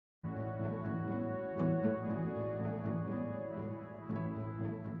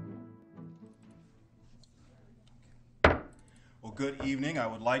Good evening. I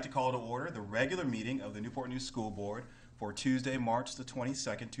would like to call to order the regular meeting of the Newport News School Board for Tuesday, March the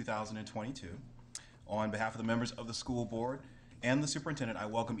 22nd, 2022. On behalf of the members of the school board and the superintendent, I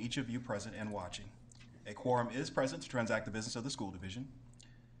welcome each of you present and watching. A quorum is present to transact the business of the school division.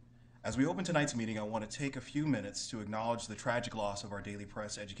 As we open tonight's meeting, I want to take a few minutes to acknowledge the tragic loss of our Daily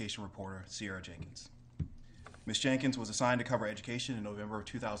Press education reporter, Sierra Jenkins. Ms. Jenkins was assigned to cover education in November of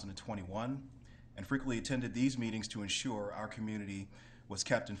 2021 and frequently attended these meetings to ensure our community was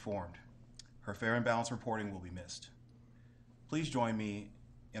kept informed. Her fair and balanced reporting will be missed. Please join me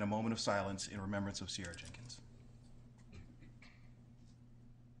in a moment of silence in remembrance of Sierra Jenkins.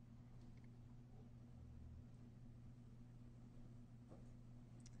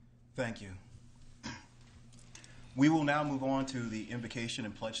 Thank you. We will now move on to the invocation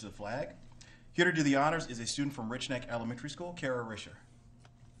and pledge to the flag. Here to do the honors is a student from Rich Neck Elementary School, Kara Risher.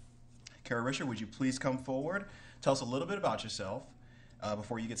 Kara Risher, would you please come forward? Tell us a little bit about yourself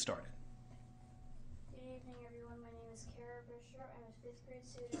before you get started. Good evening, everyone. My name is Kara Risher. I'm a 5th grade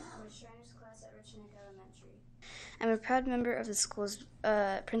student in the Shriners class at Rich Neck Elementary. I'm a proud member of the school's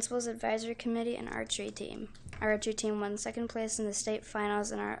Principals Advisory Committee and archery team. Our archery team won 2nd place in the state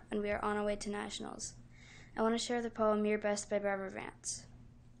finals and we are on our way to nationals. I want to share the poem Your Best by Barbara Vance.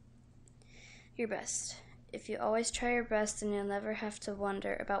 Your best. If you always try your best, then you'll never have to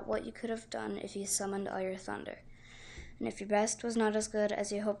wonder about what you could have done if you summoned all your thunder. And if your best was not as good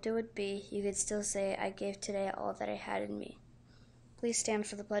as you hoped it would be, you could still say, I gave today all that I had in me. Please stand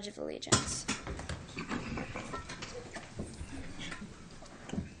for the Pledge of Allegiance.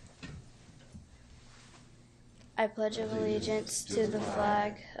 I pledge allegiance to the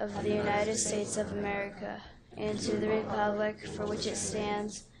flag of the United States of America and to the republic for which it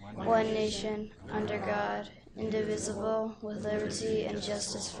stands, one nation, under God, indivisible, with liberty and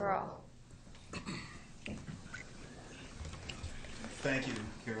justice for all. Thank you,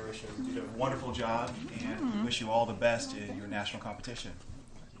 Kara Risher. You did a wonderful job, and we wish you all the best in your national competition.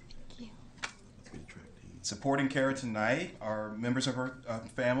 Thank you. Supporting Kara tonight are members of her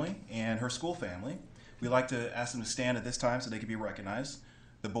family and her school family. We'd like to ask them to stand at this time so they can be recognized.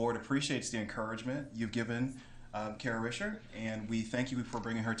 The board appreciates the encouragement you've given Kara Risher, and we thank you for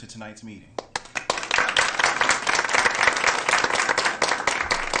bringing her to tonight's meeting.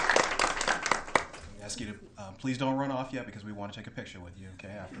 We ask you to please don't run off yet because we want to take a picture with you, okay,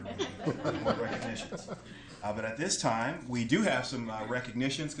 after more recognitions. But at this time, we do have some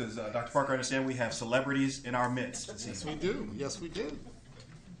recognitions because Dr. Parker, I understand we have celebrities in our midst. Yes, we do. Yes, we do.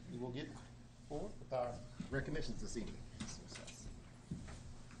 We will get forward with our recognitions this evening.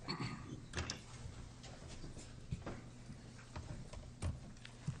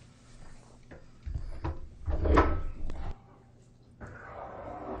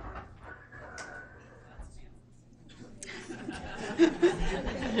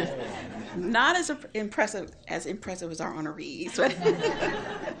 Not as impressive as our honorees. But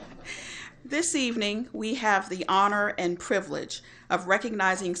this evening, we have the honor and privilege of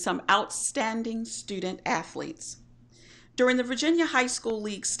recognizing some outstanding student athletes. During the Virginia High School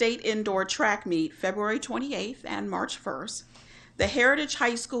League State Indoor Track Meet, February 28th and March 1st, the Heritage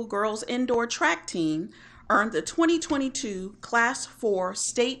High School Girls Indoor Track Team earned the 2022 Class 4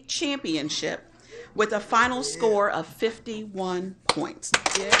 State Championship with a final score of 51 points.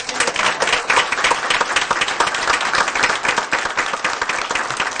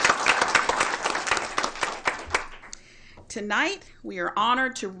 Tonight, we are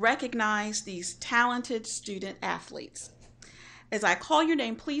honored to recognize these talented student athletes. As I call your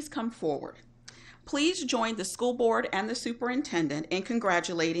name, please come forward. Please join the school board and the superintendent in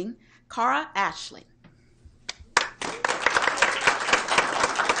congratulating Cara Ashley,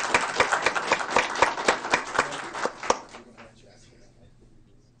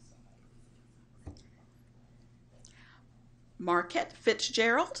 Marquette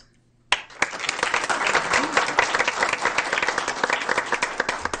Fitzgerald,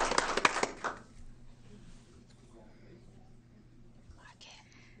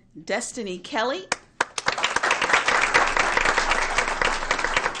 Destiny Kelly,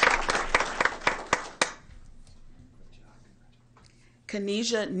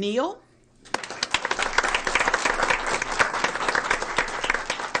 Kanisha Neal,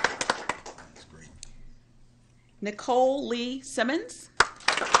 Nicole Lee Simmons,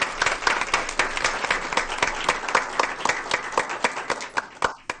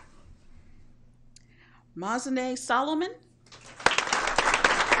 Mazane Solomon,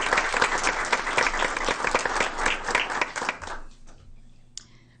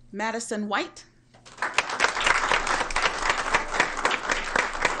 Madison White,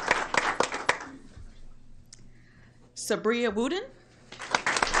 Sabria Wooden.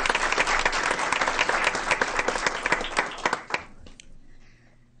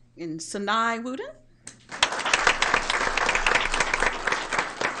 And Sanai Wooden.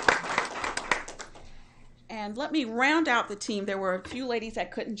 And let me round out the team. There were a few ladies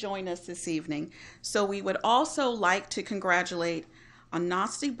that couldn't join us this evening. So we would also like to congratulate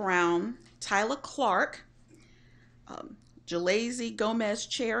Anasti Brown, Tyler Clark, Jalazy Gomez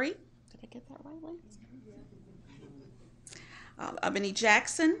Cherry. Did I get that right, ladies? Ebony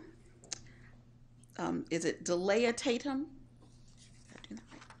Jackson. Is it Delea Tatum? Did I do that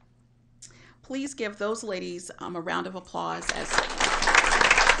right? Please give those ladies a round of applause as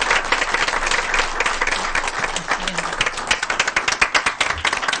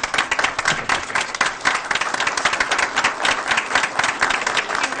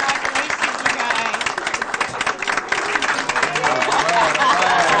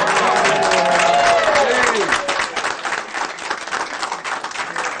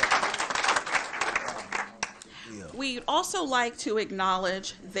like to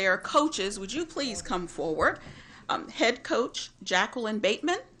acknowledge their coaches. Would you please come forward? Head coach Jacqueline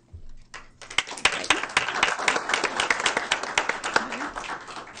Bateman.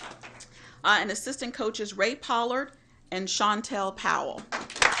 And assistant coaches Ray Pollard and Chantel Powell.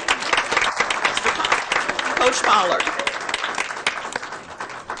 Coach Pollard.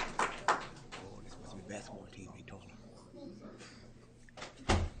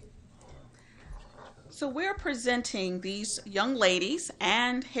 So we're presenting these young ladies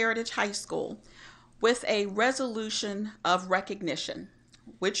and Heritage High School with a resolution of recognition,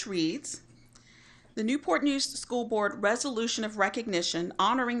 which reads, the Newport News School Board Resolution of Recognition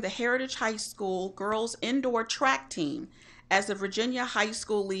honoring the Heritage High School Girls Indoor Track Team as the Virginia High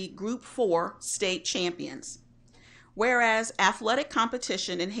School League Group 4 state champions. Whereas athletic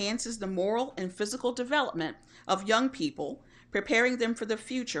competition enhances the moral and physical development of young people, preparing them for the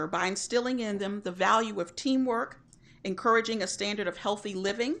future by instilling in them the value of teamwork, encouraging a standard of healthy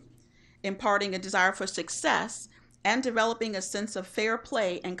living, imparting a desire for success, and developing a sense of fair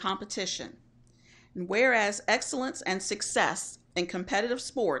play and competition. And whereas excellence and success in competitive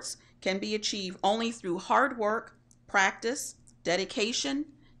sports can be achieved only through hard work, practice, dedication,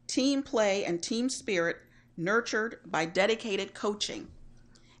 team play, and team spirit nurtured by dedicated coaching.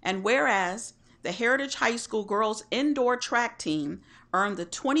 And whereas the Heritage High School Girls Indoor Track Team earned the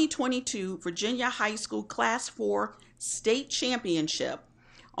 2022 Virginia High School Class 4 State Championship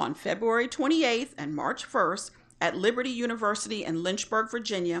on February 28th and March 1st at Liberty University in Lynchburg,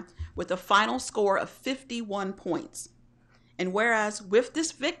 Virginia, with a final score of 51 points. And whereas with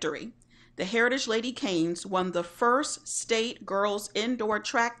this victory, the Heritage Lady Canes won the first state girls indoor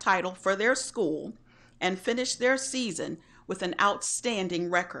track title for their school and finished their season with an outstanding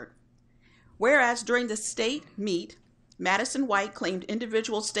record. Whereas during the state meet, Madison White claimed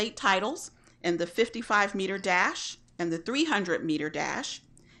individual state titles in the 55-meter dash and the 300-meter dash.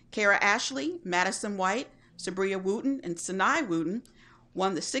 Kara Ashley, Madison White, Sabria Wooten, and Sanai Wooten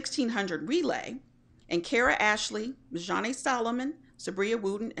won the 1600 relay, and Kara Ashley, Mijane Solomon, Sabria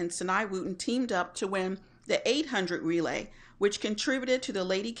Wooten, and Sanai Wooten teamed up to win the 800 relay, which contributed to the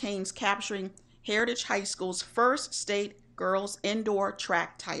Lady Canes capturing Heritage High School's first state girls indoor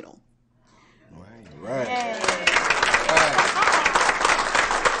track title. Right.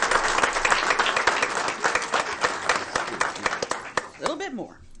 A little bit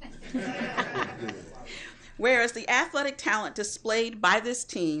more. Whereas the athletic talent displayed by this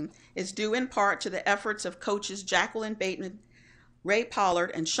team is due in part to the efforts of coaches Jacqueline Bateman, Ray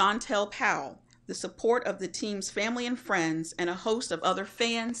Pollard, and Chantel Powell, the support of the team's family and friends, and a host of other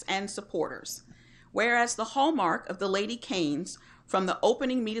fans and supporters. Whereas the hallmark of the Lady Canes, from the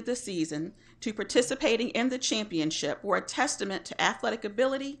opening meet of the season to participating in the championship, were a testament to athletic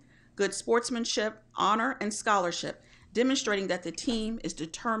ability, good sportsmanship, honor, and scholarship, demonstrating that the team is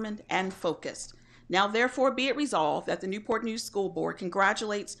determined and focused. Now, therefore, be it resolved that the Newport News School Board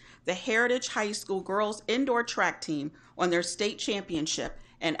congratulates the Heritage High School Girls Indoor Track Team on their state championship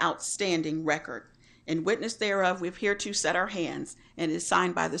and outstanding record. In witness thereof, we've hereto set our hands, and it is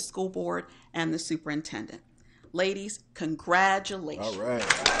signed by the school board and the superintendent. Ladies, congratulations. All right.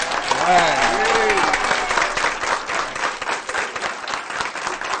 All right.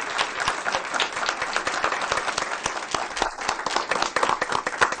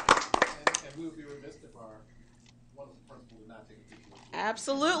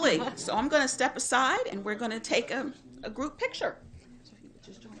 Absolutely. So I'm going to step aside and we're going to take a group picture. So if you would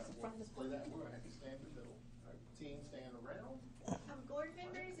just join us in front of the Play that word. I have to stand in the middle. Our team stand around. Board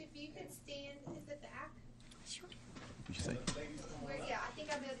members, if you could stand at the back. Sure. Did you say? Yeah, I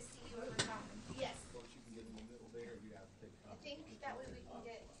think I'll be able to see you over top. Yes. Coach, you can get in the middle there. You have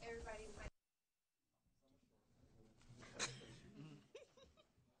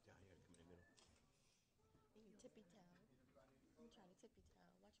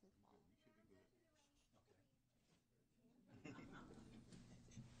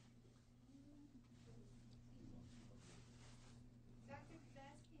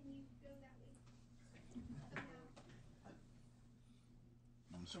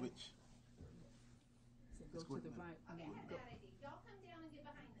Switch. Go to the right. Okay, I have that idea. Y'all come down and get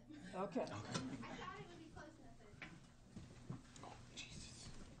behind them. Okay. I thought it would be close enough, but Oh, Jesus.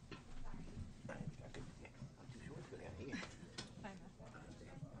 I'm too short for that here.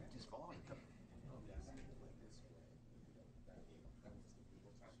 Just falling.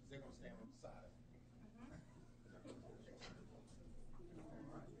 They're gonna stand on the side.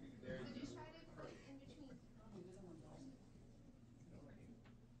 so just try to put in between. Miss Eamon, you come up. Miss Lee, come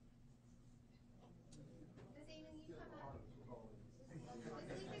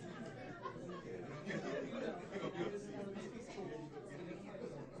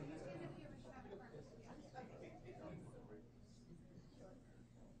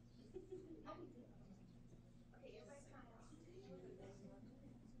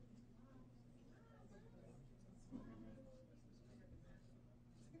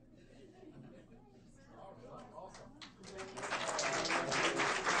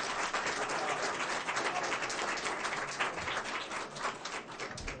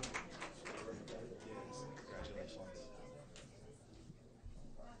Okay, everybody smile. Congratulations.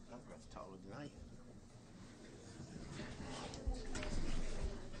 That's taller than I am.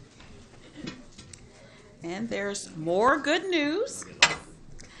 And there's more good news.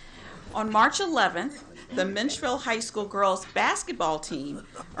 On March 11th, the Menchville High School girls basketball team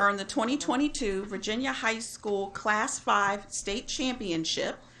earned the 2022 Virginia High School Class 5 state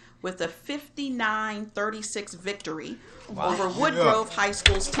championship with a 59-36 victory over Woodgrove High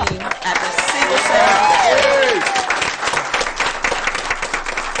School's team at the Single Center.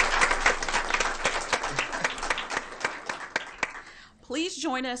 Please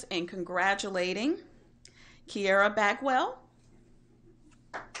join us in congratulating Kiara Bagwell,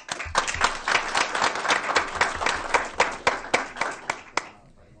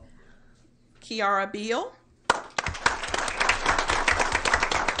 Kiara Beal,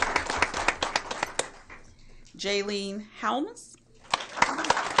 Jaylene Helms,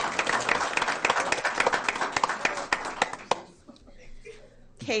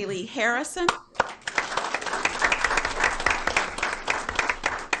 Kaylee Harrison,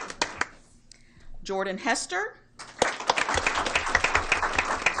 Jordan Hester,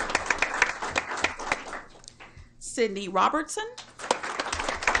 Sydney Robertson,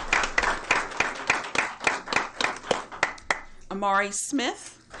 Amari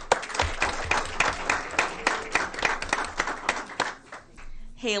Smith,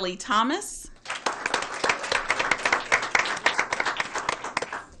 Haley Thomas,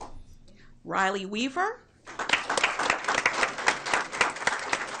 Riley Weaver,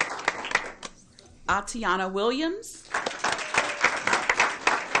 Atiana Williams,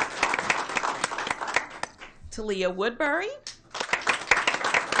 Talia Woodbury,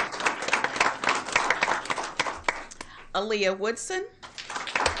 Aaliyah Woodson,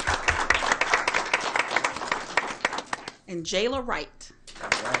 and Jayla Wright.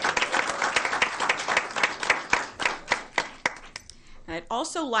 And I'd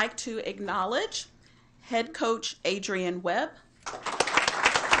also like to acknowledge head coach Adrian Webb,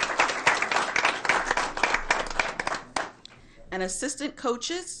 and assistant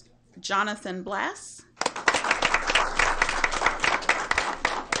coaches Jonathan Blass,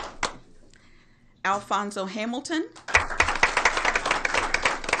 Alfonso Hamilton,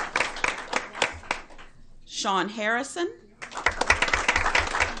 Sean Harrison,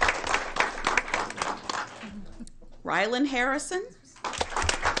 Rylan Harrison,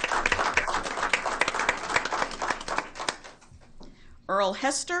 Earl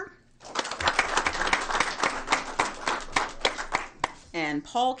Hester, and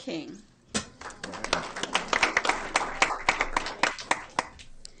Paul King.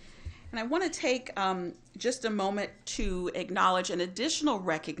 And I want to take just a moment to acknowledge an additional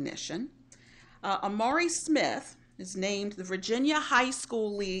recognition. Amari Smith is named the Virginia High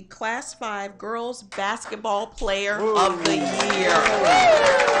School League Class 5 Girls Basketball Player of the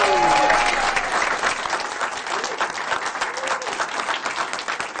Year.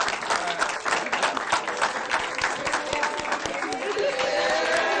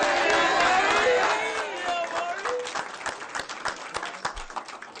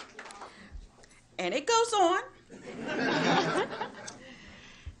 And it goes on.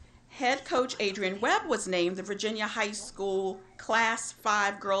 Head coach Adrian Webb was named the Virginia High School Class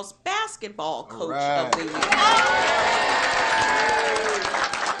 5 Girls Basketball Coach of the Year.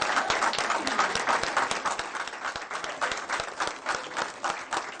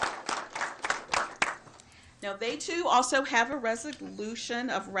 Now, they too also have a resolution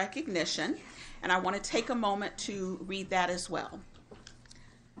of recognition, and I want to take a moment to read that as well.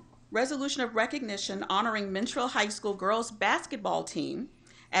 Resolution of recognition honoring Menchville High School girls basketball team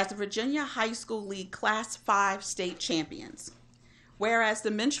as the Virginia High School League Class 5 state champions. Whereas the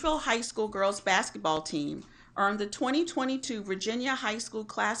Menchville High School girls basketball team earned the 2022 Virginia High School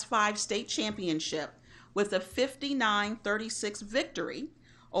Class 5 state championship with a 59-36 victory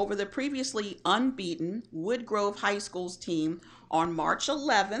over the previously unbeaten Woodgrove High School's team on March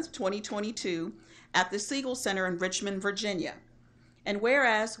 11th, 2022 at the Siegel Center in Richmond, Virginia. And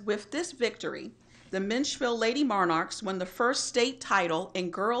whereas with this victory, the Menchville Lady Monarchs won the first state title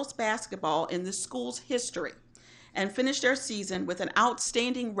in girls basketball in the school's history and finished their season with an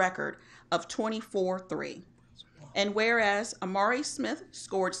outstanding record of 24-3. And whereas Amari Smith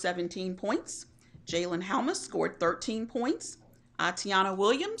scored 17 points, Jalen Halmus scored 13 points, Atiana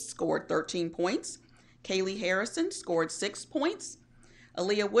Williams scored 13 points, Kaylee Harrison scored 6 points,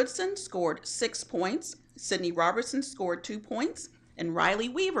 Aaliyah Woodson scored 6 points, Sydney Robertson scored 2 points, and Riley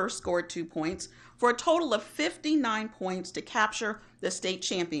Weaver scored 2 points for a total of 59 points to capture the state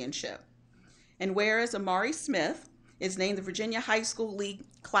championship. And whereas Amari Smith is named the Virginia High School League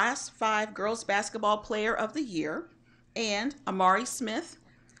Class 5 Girls Basketball Player of the Year, and Amari Smith,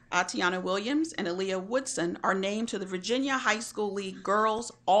 Atiana Williams, and Aaliyah Woodson are named to the Virginia High School League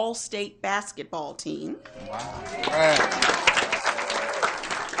Girls All-State Basketball Team. Wow.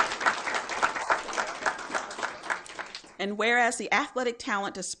 And whereas the athletic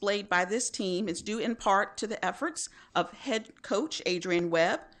talent displayed by this team is due in part to the efforts of head coach Adrian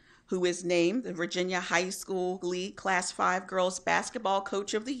Webb, who is named the Virginia High School League Class 5 Girls Basketball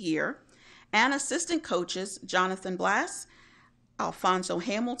Coach of the Year, and assistant coaches Jonathan Blass, Alfonso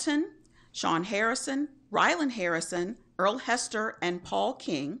Hamilton, Sean Harrison, Rylan Harrison, Earl Hester, and Paul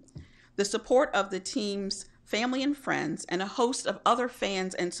King, the support of the team's family and friends, and a host of other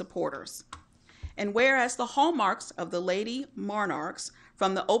fans and supporters. And whereas the hallmarks of the Lady Monarchs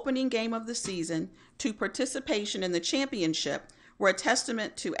from the opening game of the season to participation in the championship were a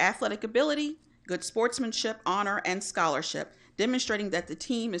testament to athletic ability, good sportsmanship, honor, and scholarship, demonstrating that the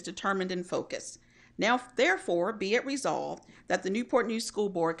team is determined and focused. Now, therefore, be it resolved that the Newport News School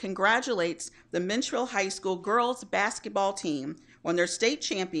Board congratulates the Menchville High School girls basketball team on their state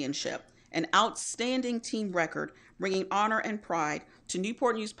championship, an outstanding team record, bringing honor and pride to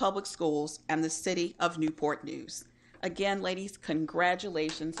Newport News Public Schools and the city of Newport News. Again, ladies,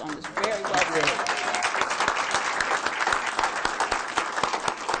 congratulations on this very well done.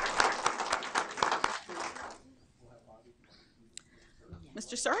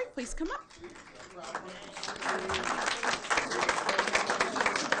 Mr. Surrey, please come up. I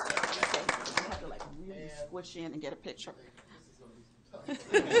have to like really squish in and get a picture. We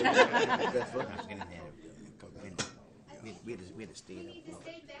need to stay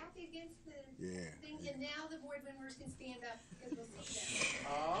back against the thing, and now the board members can stand up because we'll see them.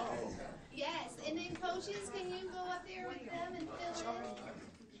 Oh. Yes, and then coaches, can you go up there with them and fill in?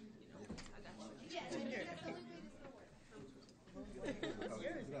 Yes, that's the only way this will work.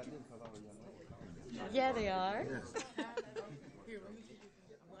 Yeah, they are.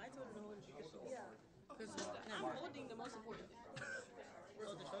 I'm holding the most important.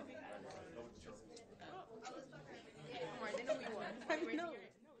 Oh, the trophy? Alright, they know we won. I know.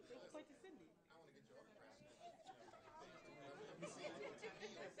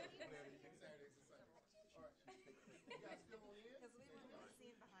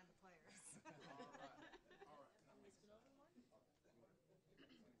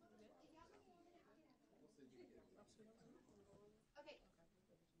 Okay.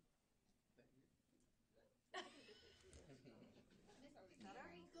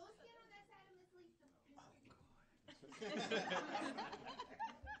 Sorry, go stand on that side of Miss Lisa.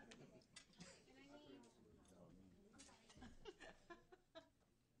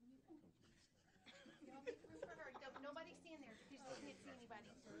 Nobody stand there. You just can't see anybody.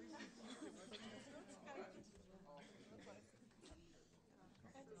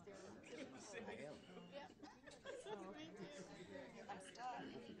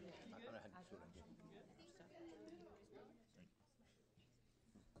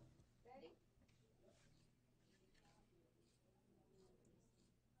 Ready?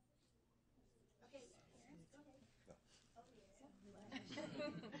 Okay.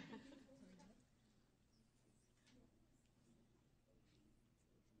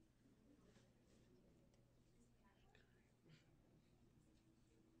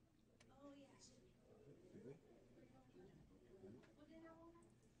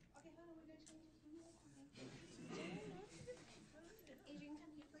 Adrian,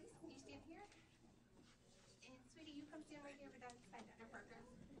 come here, please. You stand here. And sweetie, you come stand right here with Dr. Parker.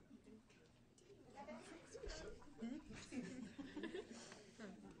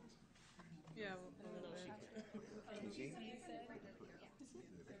 Yeah, a little bit.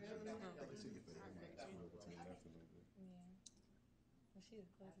 You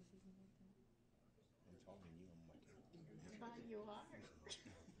are.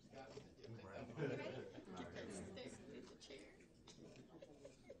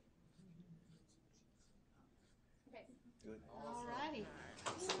 All righty.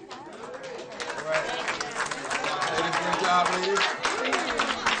 Good job, ladies.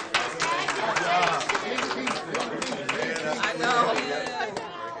 I know.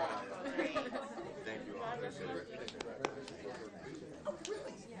 Thank you all.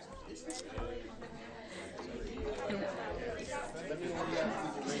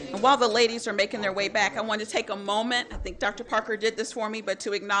 And while the ladies are making their way back, I want to take a moment, I think Dr. Parker did this for me, but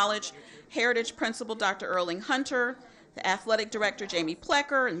to acknowledge Heritage Principal Dr. Erling Hunter, the Athletic Director Jamie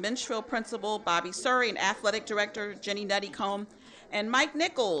Plecker, and Benchville Principal Bobby Surrey, and Athletic Director Jenny Nuttycombe, and Mike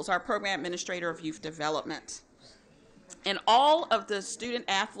Nichols, our Program Administrator of Youth Development, and all of the student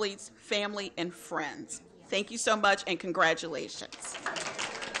athletes, family, and friends. Thank you so much, and congratulations.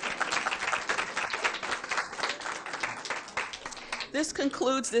 This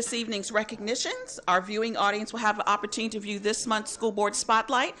concludes this evening's recognitions. Our viewing audience will have an opportunity to view this month's School Board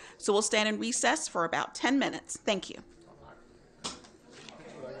Spotlight, so we'll stand in recess for about 10 minutes. Thank you.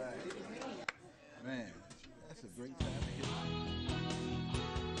 Man, that's a great time to get.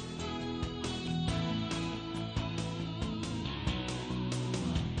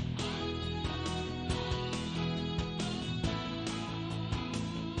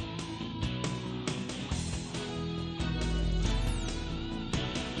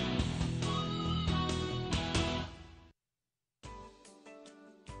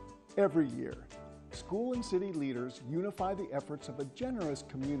 Every year, school and city leaders unify the efforts of a generous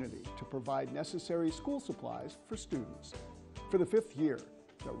community to provide necessary school supplies for students. For the 5th year,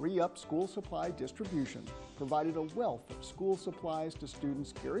 the Re-Up School Supply Distribution provided a wealth of school supplies to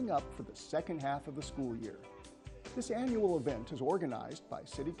students gearing up for the second half of the school year. This annual event is organized by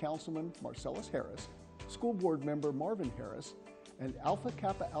City Councilman Marcellus Harris, School Board Member Marvin Harris, and Alpha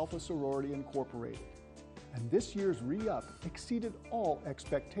Kappa Alpha Sorority Incorporated. And this year's Re-Up exceeded all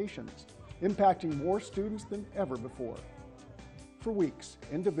expectations, impacting more students than ever before. For weeks,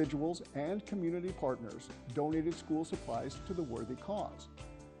 individuals and community partners donated school supplies to the worthy cause.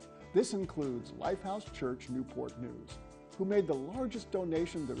 This includes Lifehouse Church Newport News, who made the largest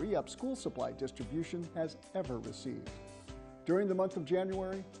donation the Re-Up School Supply Distribution has ever received. During the month of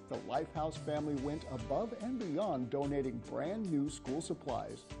January, the Lifehouse family went above and beyond donating brand new school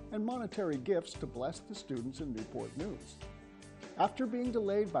supplies and monetary gifts to bless the students in Newport News. After being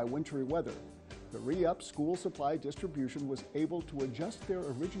delayed by wintry weather, the Re-Up School Supply Distribution was able to adjust their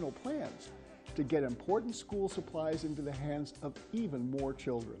original plans to get important school supplies into the hands of even more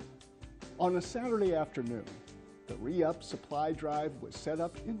children. On a Saturday afternoon, the Re-Up Supply Drive was set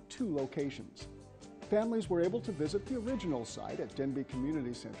up in 2 locations. Families were able to visit the original site at Denby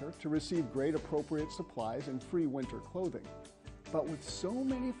Community Center to receive grade-appropriate supplies and free winter clothing. But with so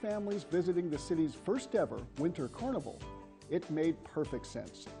many families visiting the city's first ever Winter Carnival, it made perfect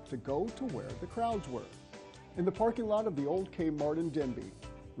sense to go to where the crowds were. In the parking lot of the old Kmart in Denby,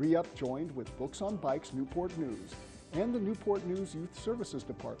 Re-Up joined with Books on Bikes Newport News and the Newport News Youth Services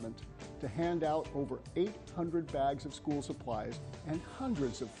Department to hand out over 800 bags of school supplies and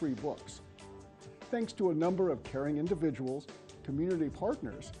hundreds of free books. Thanks to a number of caring individuals, community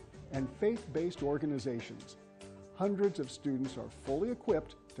partners, and faith-based organizations, hundreds of students are fully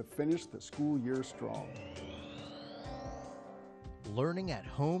equipped to finish the school year strong. Learning at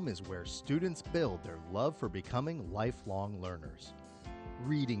home is where students build their love for becoming lifelong learners.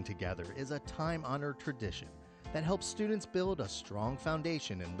 Reading together is a time-honored tradition that helps students build a strong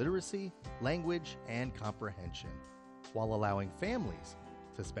foundation in literacy, language, and comprehension, while allowing families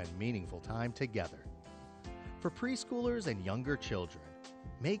to spend meaningful time together. For preschoolers and younger children,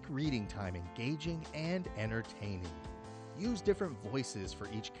 make reading time engaging and entertaining. Use different voices for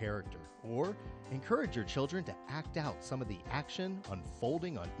each character, or encourage your children to act out some of the action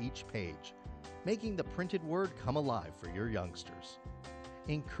unfolding on each page, making the printed word come alive for your youngsters.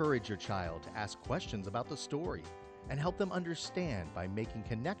 Encourage your child to ask questions about the story and help them understand by making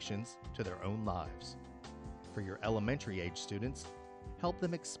connections to their own lives. For your elementary age students, help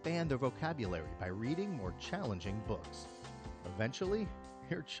them expand their vocabulary by reading more challenging books. Eventually,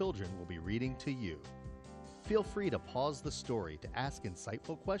 your children will be reading to you. Feel free to pause the story to ask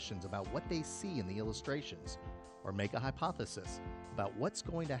insightful questions about what they see in the illustrations, or make a hypothesis about what's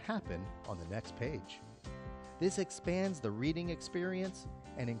going to happen on the next page. This expands the reading experience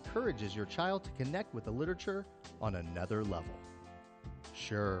and encourages your child to connect with the literature on another level.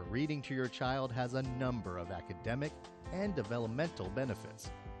 Sure, reading to your child has a number of academic and developmental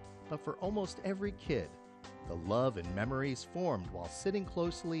benefits, but for almost every kid, The love and memories formed while sitting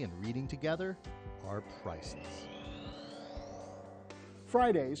closely and reading together are priceless.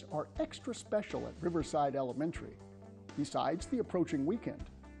 Fridays are extra special at Riverside Elementary. Besides the approaching weekend,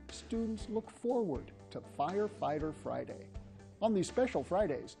 students look forward to Firefighter Friday. On these special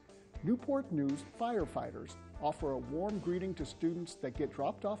Fridays, Newport News firefighters offer a warm greeting to students that get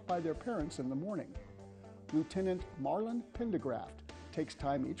dropped off by their parents in the morning. Lieutenant Marlon Pendergraft takes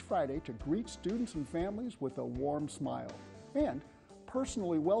time each Friday to greet students and families with a warm smile and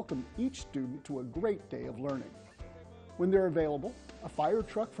personally welcome each student to a great day of learning. When they're available, a fire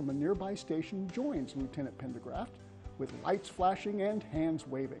truck from a nearby station joins Lieutenant Pendergraft with lights flashing and hands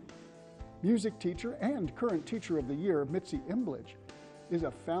waving. Music teacher and current Teacher of the Year, Mitzi Imbledge, is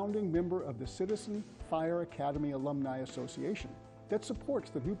a founding member of the Citizen Fire Academy Alumni Association that supports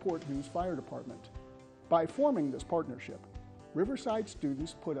the Newport News Fire Department. By forming this partnership, Riverside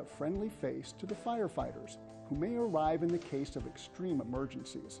students put a friendly face to the firefighters who may arrive in the case of extreme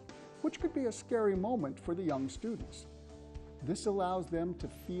emergencies, which could be a scary moment for the young students. This allows them to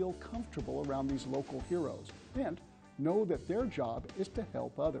feel comfortable around these local heroes and know that their job is to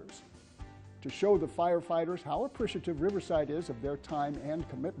help others. To show the firefighters how appreciative Riverside is of their time and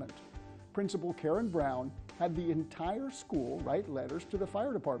commitment, Principal Karen Brown had the entire school write letters to the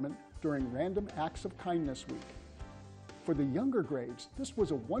fire department during Random Acts of Kindness Week. For the younger grades, this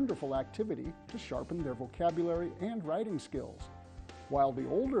was a wonderful activity to sharpen their vocabulary and writing skills, while the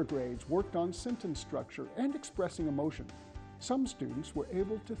older grades worked on sentence structure and expressing emotion. Some students were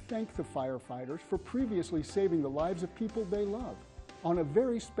able to thank the firefighters for previously saving the lives of people they love. On a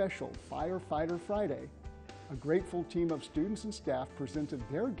very special Firefighter Friday, a grateful team of students and staff presented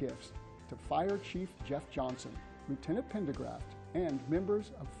their gifts to Fire Chief Jeff Johnson, Lieutenant Pendergraft, and members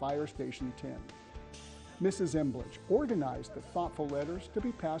of Fire Station 10. Mrs. Imbledge organized the thoughtful letters to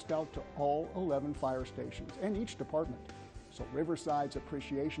be passed out to all 11 fire stations and each department, so Riverside's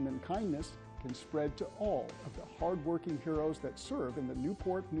appreciation and kindness can spread to all of the hardworking heroes that serve in the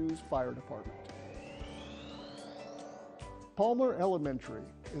Newport News Fire Department. Palmer Elementary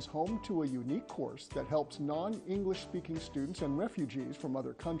is home to a unique course that helps non-English speaking students and refugees from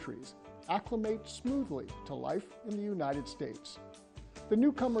other countries acclimate smoothly to life in the United States. The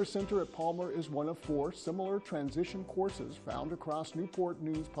Newcomer Center at Palmer is one of 4 similar transition courses found across Newport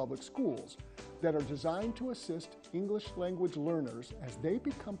News Public Schools that are designed to assist English language learners as they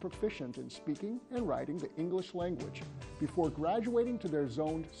become proficient in speaking and writing the English language before graduating to their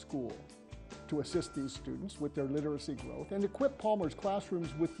zoned school. To assist these students with their literacy growth and equip Palmer's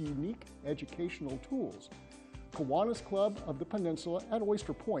classrooms with unique educational tools, Kiwanis Club of the Peninsula at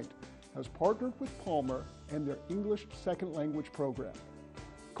Oyster Point has partnered with Palmer and their English Second Language program.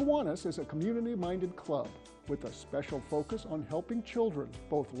 Kiwanis is a community-minded club with a special focus on helping children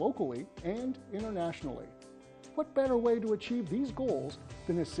both locally and internationally. What better way to achieve these goals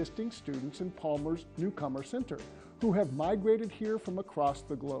than assisting students in Palmer's Newcomer Center who have migrated here from across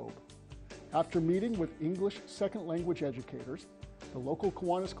the globe? After meeting with English Second Language educators, the local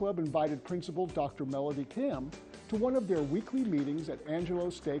Kiwanis Club invited Principal Dr. Melody Cam to one of their weekly meetings at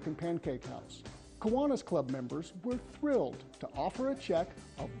Angelo's Steak and Pancake House. Kiwanis Club members were thrilled to offer a check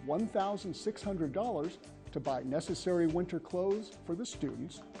of $1,600 to buy necessary winter clothes for the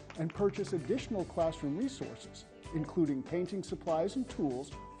students and purchase additional classroom resources, including painting supplies and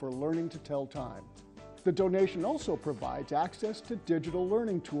tools for learning to tell time. The donation also provides access to digital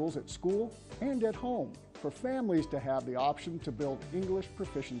learning tools at school and at home for families to have the option to build English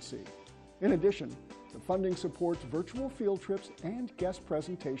proficiency. In addition, the funding supports virtual field trips and guest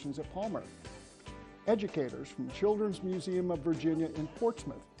presentations at Palmer. Educators from Children's Museum of Virginia in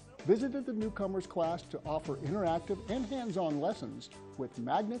Portsmouth visited the newcomers class to offer interactive and hands-on lessons with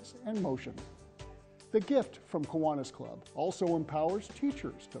magnets and motion. The gift from Kiwanis Club also empowers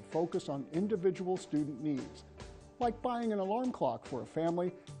teachers to focus on individual student needs, like buying an alarm clock for a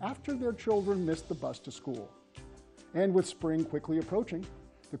family after their children missed the bus to school. And with spring quickly approaching,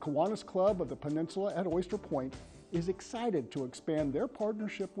 the Kiwanis Club of the Peninsula at Oyster Point is excited to expand their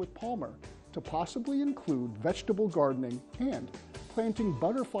partnership with Palmer to possibly include vegetable gardening and planting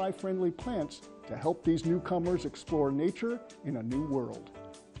butterfly-friendly plants to help these newcomers explore nature in a new world.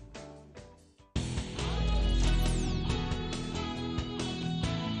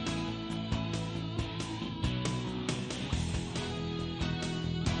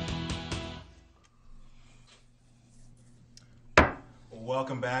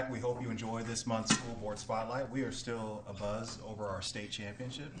 Welcome back. We hope you enjoyed this month's School Board Spotlight. We are still abuzz over our state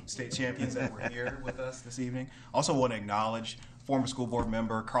champions that were here with us this evening. Also want to acknowledge former school board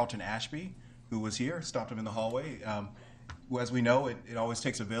member Carlton Ashby, who was here, stopped him in the hallway. as we know, it always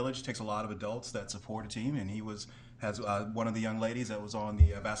takes a village, takes a lot of adults that support a team, and he has one of the young ladies that was on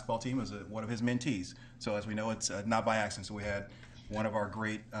the basketball team was one of his mentees. So as we know, it's not by accident. So we had one of our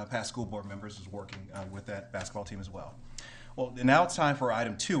great past school board members was working with that basketball team as well. Well, now it's time for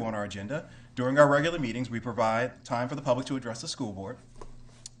item 2 on our agenda. During our regular meetings, we provide time for the public to address the school board.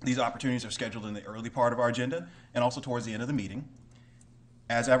 These opportunities are scheduled in the early part of our agenda and also towards the end of the meeting.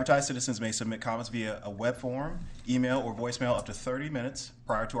 As advertised, citizens may submit comments via a web form, email, or voicemail up to 30 minutes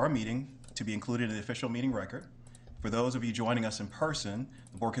prior to our meeting to be included in the official meeting record. For those of you joining us in person,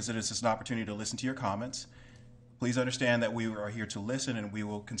 the board considers this an opportunity to listen to your comments. Please understand that we are here to listen, and we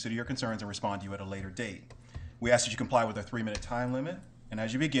will consider your concerns and respond to you at a later date. We ask that you comply with our 3-minute time limit, and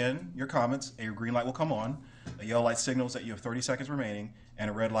as you begin your comments, a green light will come on, a yellow light signals that you have 30 seconds remaining, and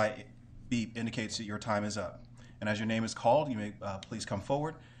a red light beep indicates that your time is up. And as your name is called, you may please come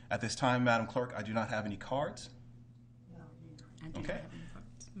forward. At this time, Madam Clerk, I do not have any cards. Okay.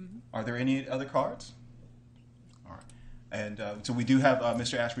 Are there any other cards? All right. And so we do have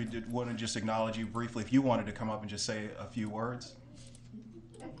Mr. Ashby did want to just acknowledge you briefly if you wanted to come up and just say a few words.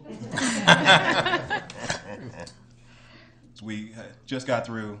 So we just got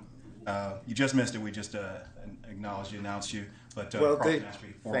through. You just missed it. We just acknowledged you, announced you. But well,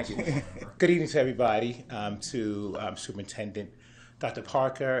 Ashby, thank you. Good evening to everybody, to Superintendent Dr.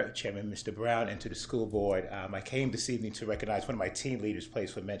 Parker, Chairman Mr. Brown, and to the school board. I came this evening to recognize one of my team leaders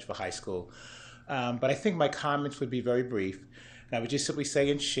plays for Menchville High School. But I think my comments would be very brief. And I would just simply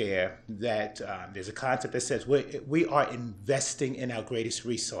say and share that there's a concept that says we are investing in our greatest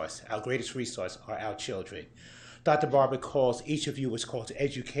resource. Our greatest resource are our children. Dr. Barber calls each of you what's called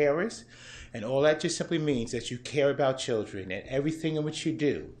educarers. And all that just simply means that you care about children, and everything in which you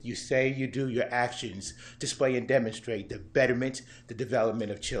do, you say, you do, your actions display and demonstrate the betterment, the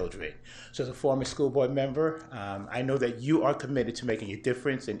development of children. So as a former school board member, I know that you are committed to making a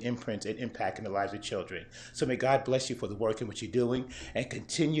difference and imprint and impact in the lives of children. So may God bless you for the work in which you're doing, and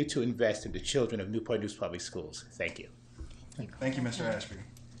continue to invest in the children of Newport News Public Schools. Thank you. Thank you, Mr. Ashby.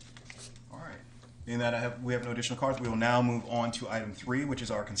 All right. Being that we have no additional cards, we will now move on to item 3, which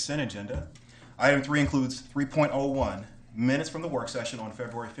is our consent agenda. Item 3 includes 3.01, minutes from the work session on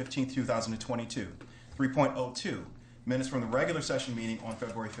February 15, 2022. 3.02, minutes from the regular session meeting on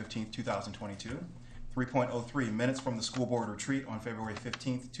February 15, 2022. 3.03, minutes from the school board retreat on February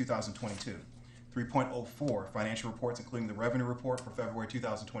 15, 2022. 3.04, financial reports including the revenue report for February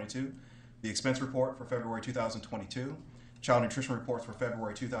 2022, the expense report for February 2022, child nutrition reports for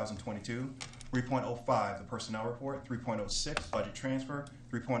February 2022, 3.05, the personnel report, 3.06, budget transfer,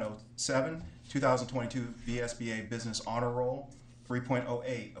 3.07, 2022 VSBA business honor roll,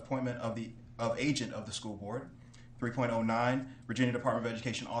 3.08, appointment of agent of the school board, 3.09, Virginia Department of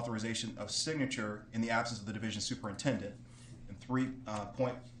Education authorization of signature in the absence of the division superintendent, and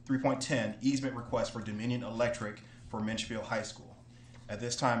 3.10, easement request for Dominion Electric for Menchville High School. At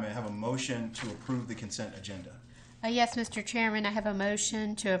this time, I have a motion to approve the consent agenda. Yes, Mr. Chairman, I have a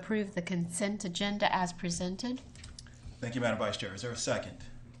motion to approve the consent agenda as presented. Thank you, Madam Vice Chair. Is there a second?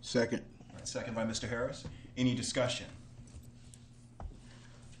 Second. All right, second by Mr. Harris. Any discussion?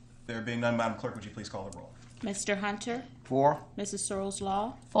 There being none, Madam Clerk, would you please call the roll? Mr. Hunter? 4. Mrs. Searles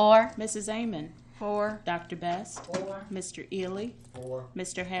Law? 4. Mrs. Amon? 4. Dr. Best? 4. Mr. Ely? 4.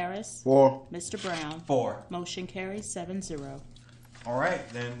 Mr. Harris? 4. Mr. Brown? 4. Motion carries 7-0. All right,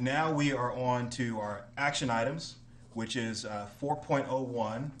 then now we are on to our action items, which is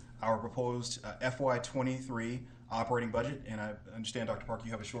 4.01, our proposed FY23 operating budget. And I understand, Dr. Park,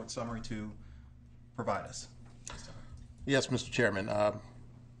 you have a short summary to provide us. Yes, Mr. Chairman.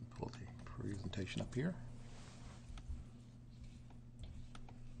 Pull the presentation up here.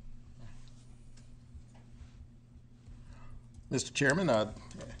 Mr. Chairman,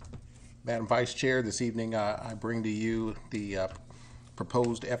 Madam Vice Chair, this evening I bring to you the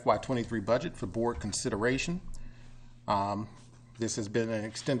proposed FY23 budget for board consideration. This has been an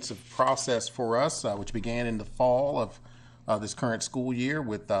extensive process for us, which began in the fall of this current school year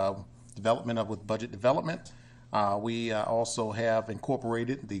with with budget development. We also have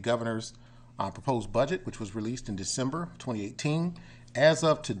incorporated the governor's proposed budget, which was released in December 2018. As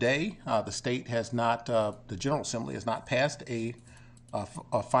of today, the state has not, the General Assembly has not passed a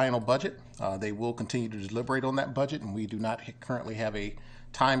final budget. They will continue to deliberate on that budget, and we do not currently have a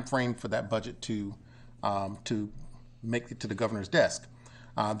time frame for that budget to make it to the governor's desk.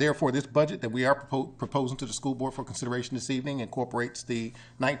 Therefore, this budget that we are proposing to the school board for consideration this evening incorporates the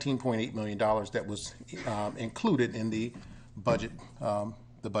 $19.8 million that was included in the budget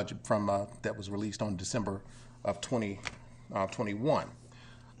from that was released on December of 2021.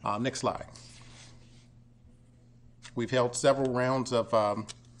 Next slide. We've held several rounds of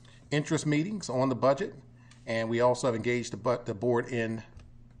interest meetings on the budget, and we also have engaged the board in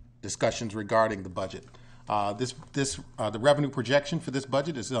discussions regarding the budget. The revenue projection for this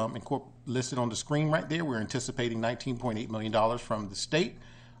budget is listed on the screen right there. We're anticipating $19.8 million from the state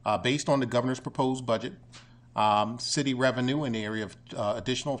based on the governor's proposed budget. City revenue in the area of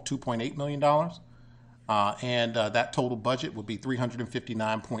additional $2.8 million. And that total budget would be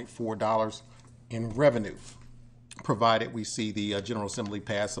 $359.4 in revenue, provided we see the General Assembly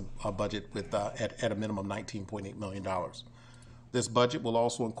pass a budget with at a minimum $19.8 million. This budget will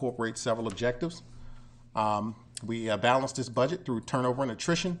also incorporate several objectives. We balanced this budget through turnover and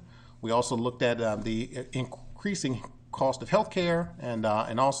attrition. We also looked at the increasing cost of healthcare and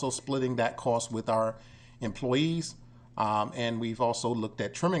also splitting that cost with our employees. And we've also looked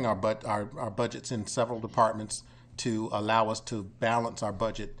at trimming our budgets in several departments to allow us to balance our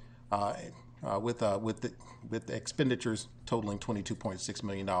budget with the expenditures totaling $22.6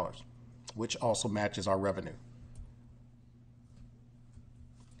 million, which also matches our revenue.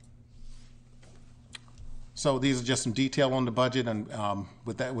 So these are just some detail on the budget, and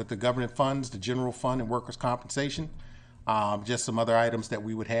with the government funds, the general fund, and workers' compensation, just some other items that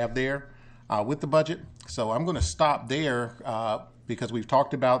we would have there with the budget. So I'm going to stop there because we've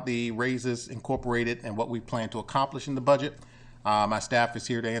talked about the raises incorporated and what we plan to accomplish in the budget. My staff is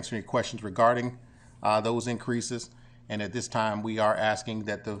here to answer any questions regarding those increases, and at this time we are asking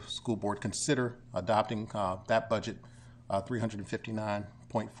that the school board consider adopting that budget,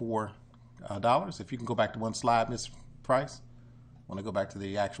 $359.4. If you can go back to one slide, Ms. Price. I want to go back to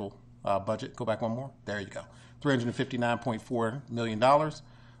the actual budget. Go back one more. There you go. $359.4 million.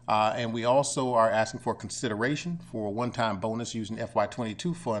 And we also are asking for consideration for a one-time bonus using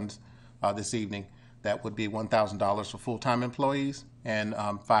FY22 funds this evening. That would be $1,000 for full-time employees and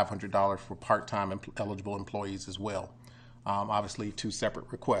 $500 for part-time eligible employees as well. Obviously, two separate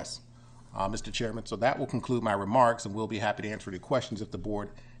requests. Mr. Chairman, so that will conclude my remarks, and we'll be happy to answer any questions if the board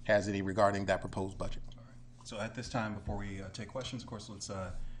has any regarding that proposed budget. All right. So at this time, before we take questions, of course, let's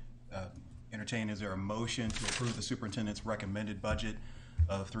entertain, is there a motion to approve the superintendent's recommended budget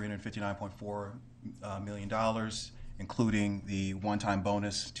of $359.4 million, including the one-time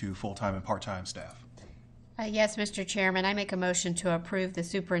bonus to full-time and part-time staff? Yes, Mr. Chairman, I make a motion to approve the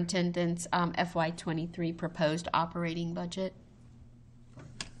superintendent's FY23 proposed operating budget.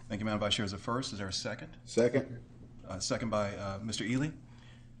 Thank you, Madam Vice Chair. As a first, is there a second? Second. Second by Mr. Ely.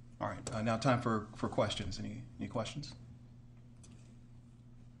 All right, now time for questions. Any questions?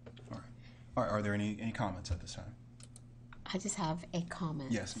 All right. All right, are there any comments at this time? I just have a comment.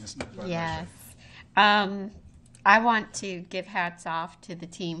 Yes, Ms. Yes. I want to give hats off to the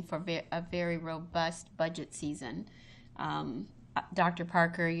team for a very robust budget season. Dr.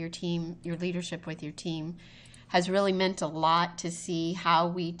 Parker, your team, your leadership with your team has really meant a lot to see how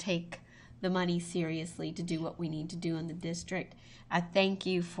we take the money seriously to do what we need to do in the district. I thank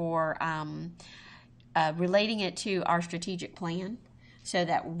you for relating it to our strategic plan so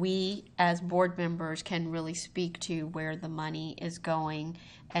that we as board members can really speak to where the money is going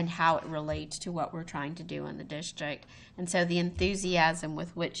and how it relates to what we're trying to do in the district. And so the enthusiasm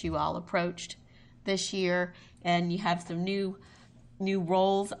with which you all approached this year, and you have some new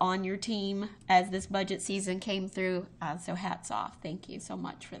roles on your team as this budget season came through, so hats off. Thank you so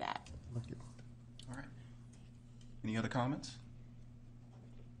much for that. Thank you. All right. Any other comments?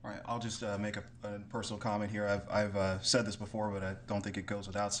 All right, I'll just make a personal comment here. I've said this before, but I don't think it goes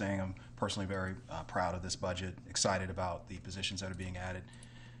without saying I'm personally very proud of this budget, excited about the positions that are being added,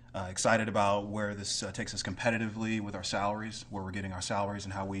 excited about where this takes us competitively with our salaries, where we're getting our salaries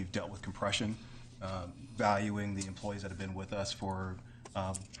and how we've dealt with compression, valuing the employees that have been with us for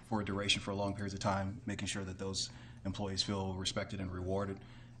a duration for long periods of time, making sure that those employees feel respected and rewarded.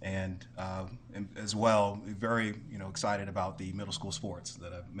 And as well, very excited about the middle school sports.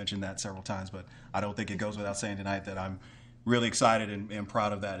 That I've mentioned that several times, but I don't think it goes without saying tonight that I'm really excited and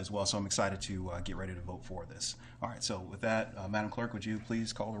proud of that as well. So I'm excited to get ready to vote for this. All right. So with that, Madam Clerk, would you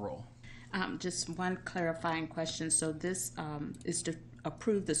please call the roll? Just one clarifying question. So this is to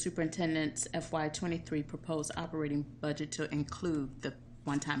approve the superintendent's FY23 proposed operating budget to include the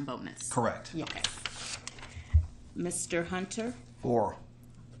one-time bonus. Correct. Yeah. Okay. Mr. Hunter. 4.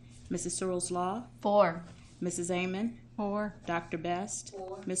 Mrs. Searles Law. 4. Mrs. Amon. 4. Dr. Best.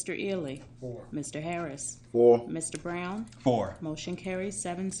 4. Mr. Ely. 4. Mr. Harris. 4. Mr. Brown. 4. Motion carries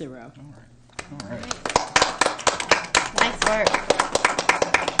 7-0. All right. All right. Nice work.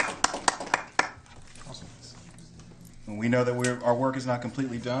 Awesome. And we know that our work is not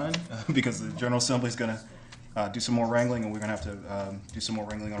completely done because the General Assembly is going to do some more wrangling, and we're going to have to do some more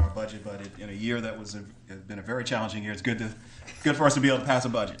wrangling on our budget. But in a year that has been a very challenging year, it's good for us to be able to pass a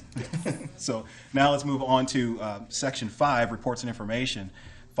budget. So now let's move on to Section 5, Reports and Information.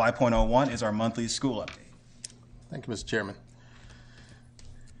 5.01 is our monthly school update. Thank you, Mr. Chairman.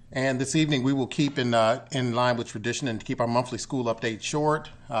 And this evening, we will keep in line with tradition and keep our monthly school update short,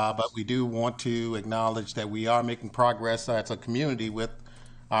 but we do want to acknowledge that we are making progress as a community with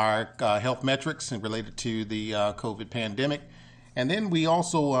our health metrics and related to the COVID pandemic. And then we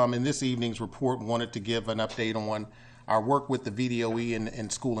also, in this evening's report, wanted to give an update on our work with the VDOE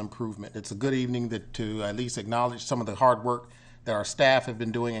and school improvement. It's a good evening to at least acknowledge some of the hard work that our staff have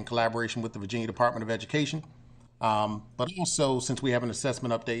been doing in collaboration with the Virginia Department of Education. But also, since we have an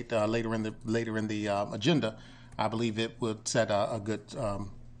assessment update later in the agenda, I believe it would set a good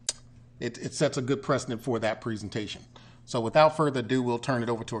it sets a good precedent for that presentation. So, without further ado, we'll turn it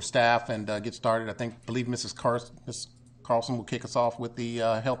over to our staff and get started. I believe Ms. Carlson will kick us off with the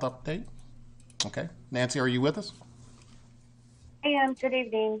health update. Okay, Nancy, are you with us? I am. Good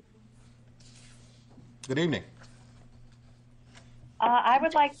evening. Good evening. I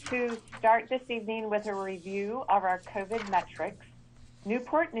would like to start this evening with a review of our COVID metrics.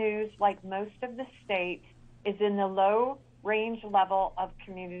 Newport News, like most of the state, is in the low range level of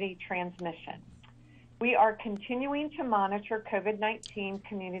community transmission. We are continuing to monitor COVID-19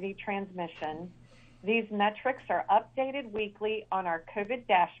 community transmission. These metrics are updated weekly on our COVID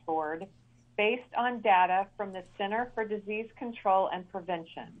dashboard based on data from the Center for Disease Control and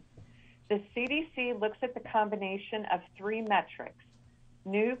Prevention. The CDC looks at the combination of three metrics: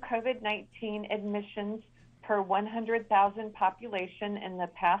 new COVID-19 admissions per 100,000 population in the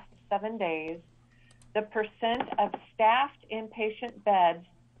past 7 days, the percent of staffed inpatient beds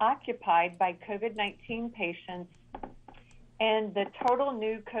occupied by COVID-19 patients, and the total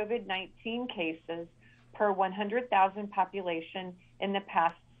new COVID-19 cases per 100,000 population in the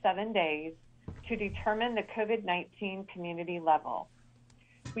past 7 days to determine the COVID-19 community level.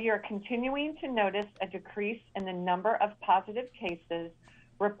 We are continuing to notice a decrease in the number of positive cases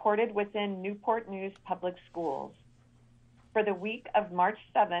reported within Newport News Public Schools. For the week of March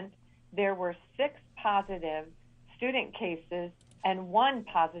 7th, there were 6 positive student cases and 1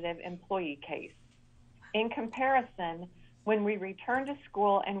 positive employee case. In comparison, when we returned to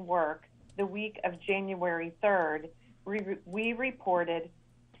school and work the week of January 3rd, we reported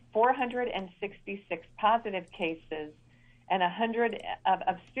 466 positive cases and 100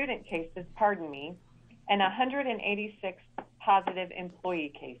 of student cases, and 186 positive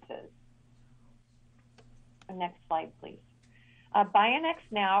employee cases. Next slide, please. Bionex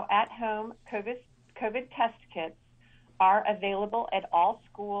Now at-home COVID test kits are available at all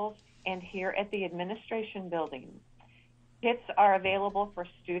schools and here at the administration building. Kits are available for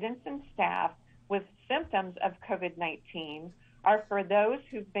students and staff with symptoms of COVID-19 or for those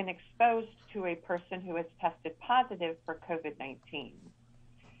who've been exposed to a person who has tested positive for COVID-19.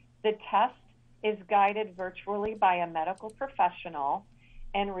 The test is guided virtually by a medical professional,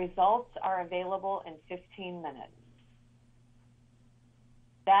 and results are available in 15 minutes.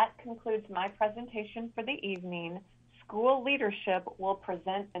 That concludes my presentation for the evening. School leadership will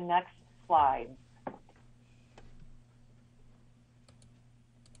present the next slide.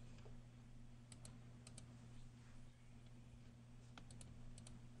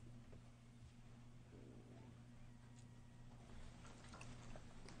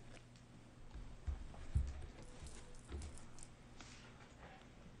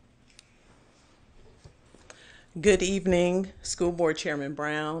 Good evening, School Board Chairman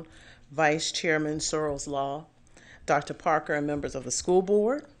Brown, Vice Chairman Searles Law, Dr. Parker, and members of the school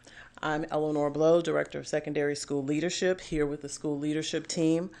board. I'm Eleanor Blow, Director of Secondary School Leadership, here with the school leadership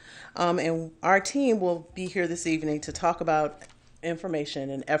team. And our team will be here this evening to talk about information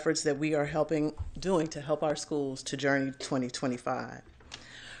and efforts that we are doing to help our schools to Journey 2025.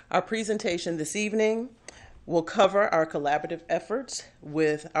 Our presentation this evening will cover our collaborative efforts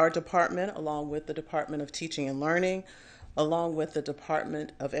with our department, along with the Department of Teaching and Learning, along with the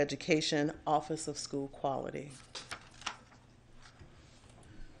Department of Education, Office of School Quality.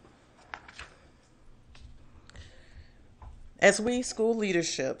 As we, school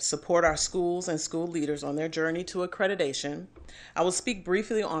leadership, support our schools and school leaders on their journey to accreditation, I will speak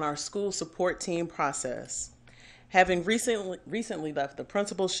briefly on our school support team process. Having recently left the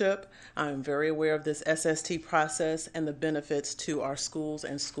principalship, I am very aware of this SST process and the benefits to our schools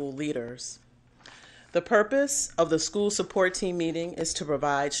and school leaders. The purpose of the school support team meeting is to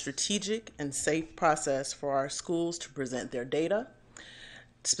provide strategic and safe process for our schools to present their data,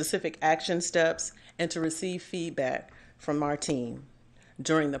 specific action steps, and to receive feedback from our team.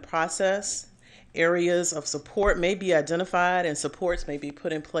 During the process, Areas of support may be identified and supports may be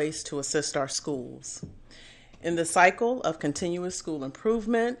put in place to assist our schools. In the cycle of continuous school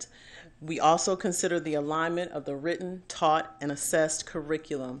improvement, we also consider the alignment of the written, taught, and assessed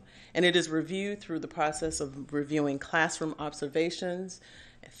curriculum, and it is reviewed through the process of reviewing classroom observations,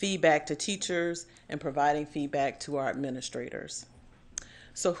 feedback to teachers, and providing feedback to our administrators.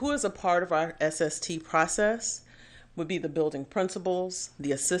 So who is a part of our SST process? Would be the building principals,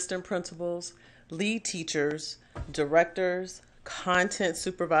 the assistant principals, lead teachers, directors, content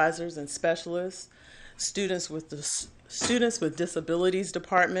supervisors and specialists, students with disabilities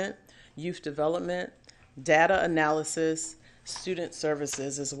department, youth development, data analysis, student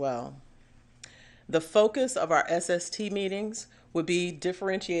services as well. The focus of our SST meetings would be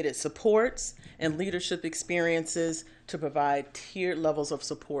differentiated supports and leadership experiences to provide tiered levels of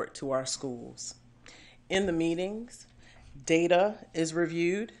support to our schools. In the meetings, data is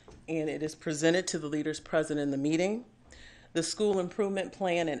reviewed and it is presented to the leaders present in the meeting. The school improvement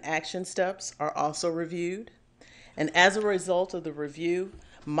plan and action steps are also reviewed. And as a result of the review,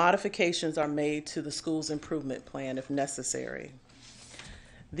 modifications are made to the school's improvement plan if necessary.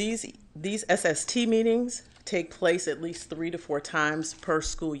 These SST meetings take place at least 3 to 4 times per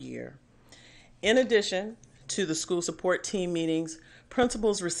school year. In addition to the school support team meetings,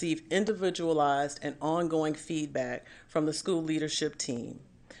 principals receive individualized and ongoing feedback from the school leadership team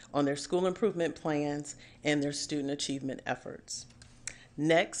on their school improvement plans and their student achievement efforts.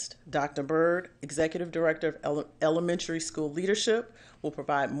 Next, Dr. Bird, Executive Director of Elementary School Leadership, will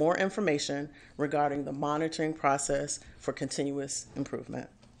provide more information regarding the monitoring process for continuous improvement.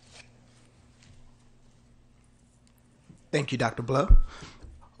 Thank you, Dr. Blow.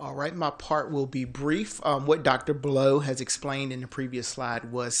 All right, my part will be brief. What Dr. Blow has explained in the previous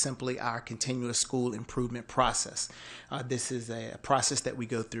slide was simply our continuous school improvement process. This is a process that we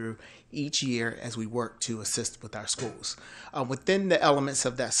go through each year as we work to assist with our schools. Within the elements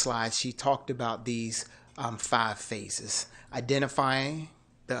of that slide, she talked about these 5 phases. Identifying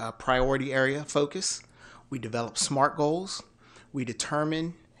the priority area focus, we develop SMART goals, we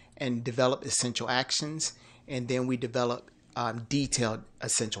determine and develop essential actions, and then we develop detailed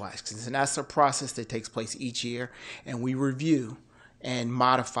essential actions. And that's a process that takes place each year, and we review and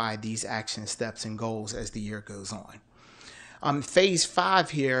modify these action steps and goals as the year goes on. Phase 5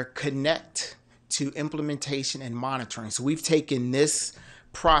 here, connect to implementation and monitoring. So we've taken this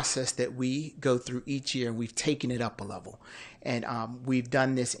process that we go through each year and we've taken it up a level. And we've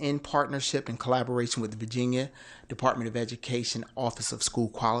done this in partnership and collaboration with the Virginia Department of Education Office of School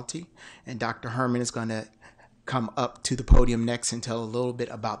Quality. And Dr. Herman is going to come up to the podium next and tell a little bit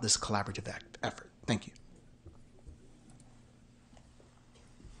about this collaborative effort. Thank you.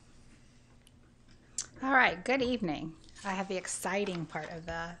 All right, good evening. I have the exciting part of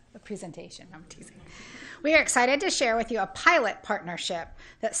the presentation. I'm teasing. We are excited to share with you a pilot partnership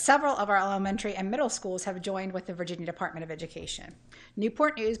that several of our elementary and middle schools have joined with the Virginia Department of Education.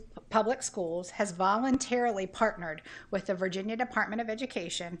 Newport News Public Schools has voluntarily partnered with the Virginia Department of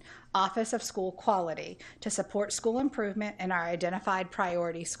Education Office of School Quality to support school improvement in our identified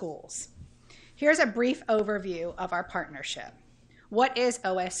priority schools. Here's a brief overview of our partnership. What is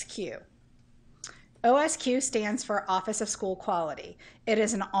OSQ? OSQ stands for Office of School Quality. It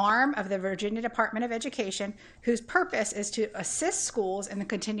is an arm of the Virginia Department of Education whose purpose is to assist schools in the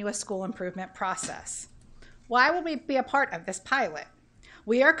continuous school improvement process. Why would we be a part of this pilot?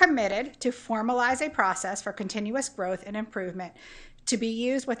 We are committed to formalize a process for continuous growth and improvement to be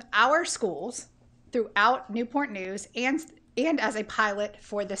used with our schools throughout Newport News and as a pilot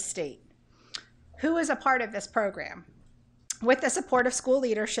for the state. Who is a part of this program? With the support of school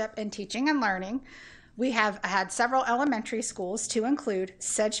leadership in teaching and learning, we have had several elementary schools to include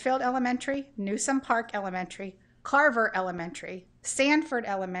Sedgefield Elementary, Newsom Park Elementary, Carver Elementary, Sanford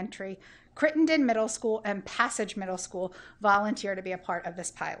Elementary, Crittenden Middle School, and Passage Middle School volunteer to be a part of this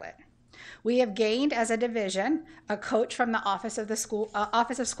pilot. We have gained as a division a coach from the Office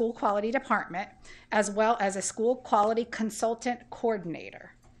of School Quality Department, as well as a school quality consultant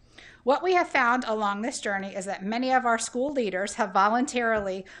coordinator. What we have found along this journey is that many of our school leaders have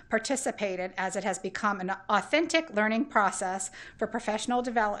voluntarily participated as it has become an authentic learning process for professional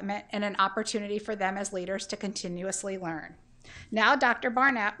development and an opportunity for them as leaders to continuously learn. Now, Dr.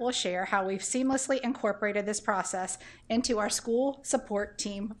 Barnett will share how we've seamlessly incorporated this process into our school support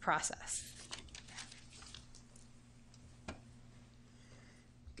team process.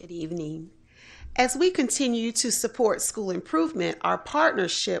 Good evening. As we continue to support school improvement, our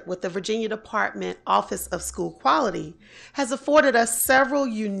partnership with the Virginia Department Office of School Quality has afforded us several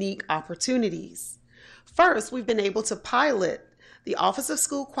unique opportunities. First, we've been able to pilot the Office of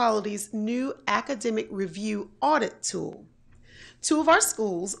School Quality's new academic review audit tool. 2 of our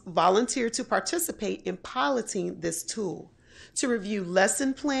schools volunteered to participate in piloting this tool to review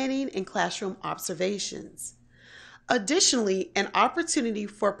lesson planning and classroom observations. Additionally, an opportunity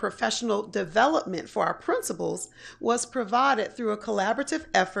for professional development for our principals was provided through a collaborative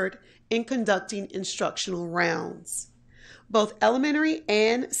effort in conducting instructional rounds. Both elementary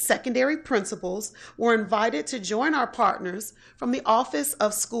and secondary principals were invited to join our partners from the Office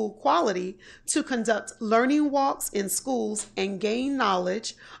of School Quality to conduct learning walks in schools and gain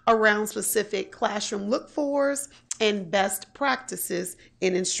knowledge around specific classroom look-fors and best practices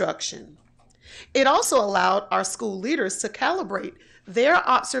in instruction. It also allowed our school leaders to calibrate their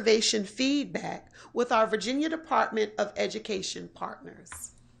observation feedback with our Virginia Department of Education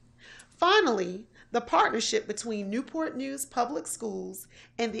partners. Finally, the partnership between Newport News Public Schools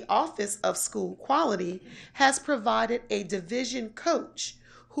and the Office of School Quality has provided a division coach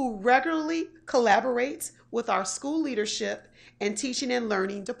who regularly collaborates with our school leadership and teaching and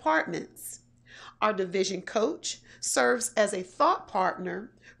learning departments. Our division coach serves as a thought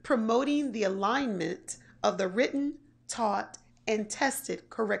partner, promoting the alignment of the written, taught, and tested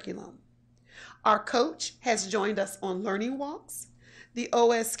curriculum. Our coach has joined us on learning walks, the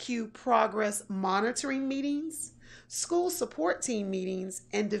OSQ progress monitoring meetings, school support team meetings,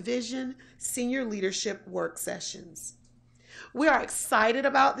 and division senior leadership work sessions. We are excited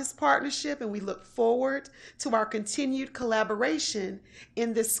about this partnership and we look forward to our continued collaboration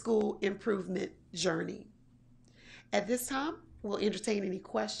in this school improvement journey. At this time, we'll entertain any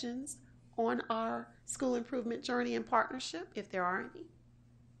questions on our school improvement journey and partnership, if there are any.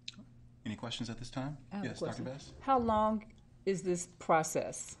 Any questions at this time? Yes, Dr. Bess? How long is this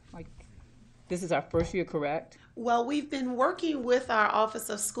process? Like, this is our first year, correct? Well, we've been working with our Office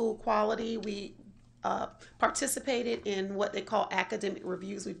of School Quality. We participated in what they call academic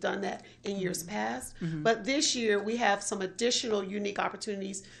reviews. We've done that in years past. But this year, we have some additional unique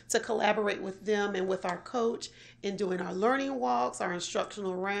opportunities to collaborate with them and with our coach in doing our learning walks, our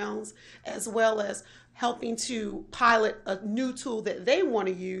instructional rounds, as well as helping to pilot a new tool that they want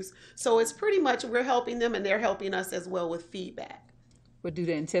to use. So it's pretty much we're helping them and they're helping us as well with feedback. But do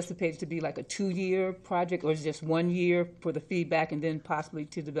they anticipate it to be like a 2-year project, or is it just 1 year for the feedback and then possibly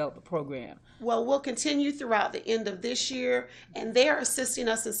to develop a program? Well, we'll continue throughout the end of this year, and they are assisting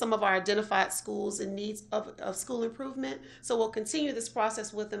us in some of our identified schools in needs of school improvement. So we'll continue this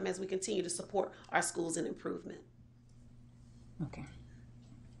process with them as we continue to support our schools in improvement. Okay.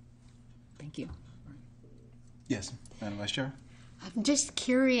 Thank you. Yes, Madam Vice Chair. I'm just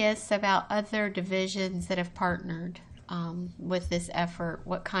curious about other divisions that have partnered with this effort.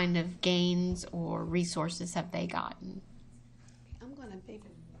 What kind of gains or resources have they gotten? I'm going to maybe.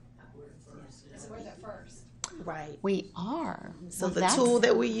 We're the first. Right. We are. So Well, the that's- tool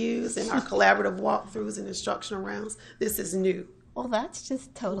that we use in our collaborative walkthroughs and instructional rounds, this is new. Well, that's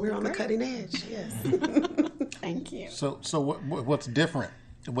just totally We're on the great. cutting edge, yes. Thank you. So what's different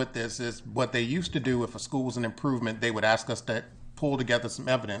with this is what they used to do if a school was an improvement, they would ask us to pull together some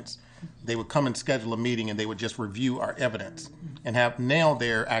evidence. They would come and schedule a meeting and they would just review our evidence and have now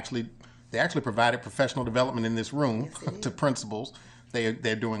they actually provided professional development in this room to principals.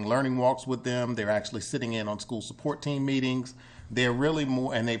 They're doing learning walks with them. They're actually sitting in on school support team meetings. They're really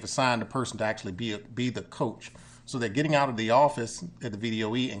more, and they've assigned a person to actually be the coach. So they're getting out of the office at the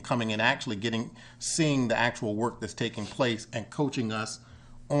VDOE and coming and actually seeing the actual work that's taking place and coaching us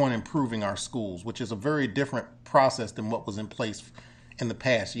on improving our schools, which is a very different process than what was in place in the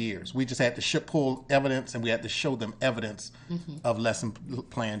past years. We just had to pull evidence and we had to show them evidence of lesson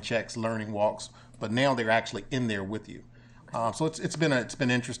plan checks, learning walks, but now they're actually in there with you. So it's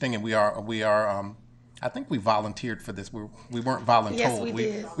been interesting, and we are I think we volunteered for this. We weren't voluntold. Yes, we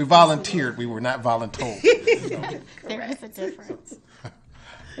did. We volunteered. We were not voluntold. There is a difference.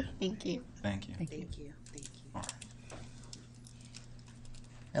 Thank you. Thank you. Thank you.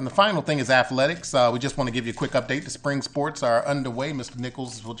 And the final thing is athletics. We just want to give you a quick update. The spring sports are underway. Mr.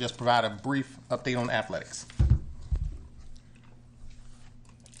 Nichols will just provide a brief update on athletics.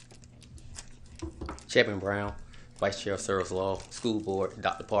 Chairman Brown, Vice Chair of Searles Law, School Board,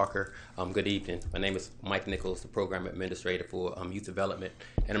 Dr. Parker, good evening. My name is Mike Nichols, the Program Administrator for Youth Development,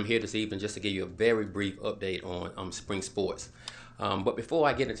 and I'm here this evening just to give you a very brief update on spring sports. But before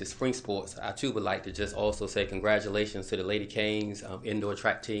I get into spring sports, I too would like to just also say congratulations to the Lady Canes indoor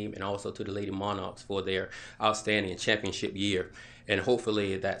track team and also to the Lady Monarchs for their outstanding championship year. And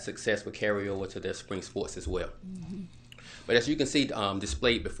hopefully that success will carry over to their spring sports as well. But as you can see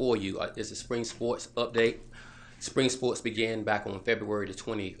displayed before you is a spring sports update. Spring sports began back on February the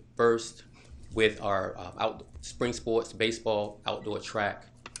 21st. with our spring sports, baseball, outdoor track,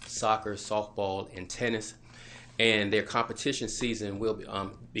 soccer, softball, and tennis. And their competition season will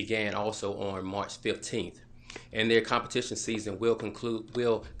began also on March 15th. And their competition season will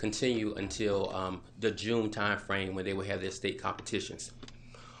continue until the June timeframe when they will have their state competitions.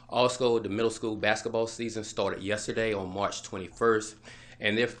 Also, the middle school basketball season started yesterday on March 21st,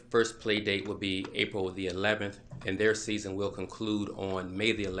 and their first play date will be April the 11th, and their season will conclude on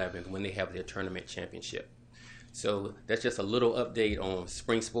May the 11th when they have their tournament championship. So that's just a little update on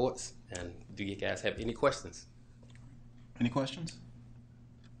spring sports, and do you guys have any questions? Any questions?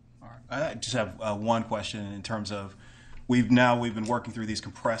 All right. I just have one question in terms of we've been working through these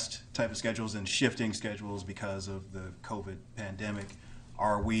compressed type of schedules and shifting schedules because of the COVID pandemic.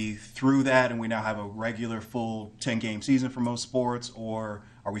 Are we through that and we now have a regular full 10-game season for most sports, or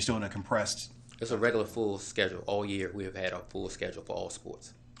are we still in a compressed? It's a regular full schedule. All year we have had a full schedule for all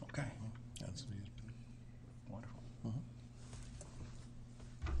sports. Okay. That's wonderful.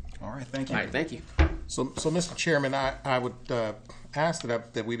 All right, thank you. All right, thank you. So Mr. Chairman, I would ask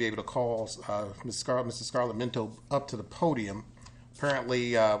that we be able to call Mrs. Scarlett Minto up to the podium.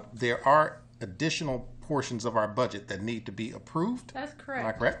 Apparently, there are additional portions of our budget that need to be approved. That's correct. Am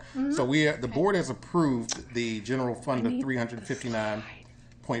I correct? Mm-hmm. So the board has approved the general fund of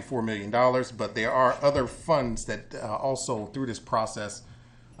 $359.4 million, but there are other funds that also through this process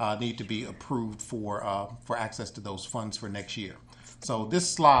need to be approved for access to those funds for next year. So this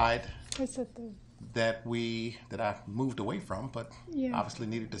slide that I moved away from, but obviously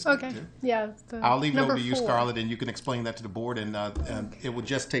needed to speak to. Yeah. I'll leave it over to you, 4. Scarlett, and you can explain that to the board. And it would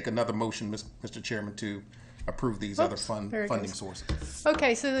just take another motion, Mr. Chairman, to approve these other funding sources.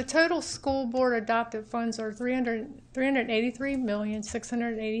 Okay, so the total school board adopted funds are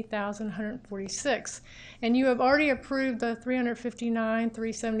 $383,680,146, and you have already approved the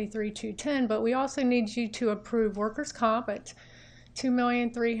 $359,373,210. But we also need you to approve workers' comp at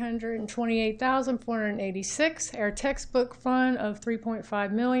 $2,328,486, our textbook fund of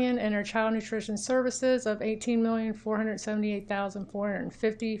 $3.5 million, and our child nutrition services of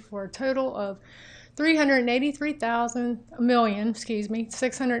 $18,478,450 for a total of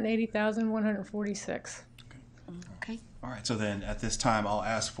 $680,146. Okay. All right. So then, at this time, I'll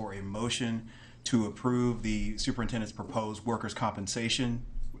ask for a motion to approve the superintendent's proposed workers' compensation,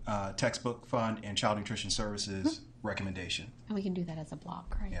 textbook fund, and child nutrition services recommendation. And we can do that as a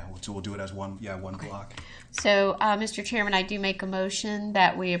block, right? Yeah. So we'll do it as one block. So, Mr. Chairman, I do make a motion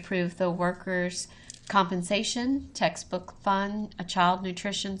that we approve the workers' compensation, textbook fund, a child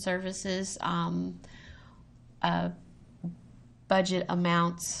nutrition services, budget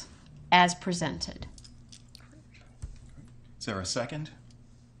amounts as presented. Is there a second?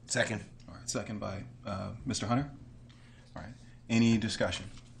 Second. All right. Second by Mr. Hunter. All right. Any discussion?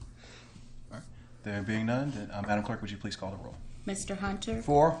 All right. There being none, then, Madam Clerk, would you please call the roll? Mr. Hunter?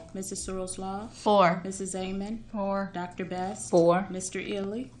 4. Mrs. Searles Law? 4. Mrs. Amon? 4. Dr. Best? 4. Mr.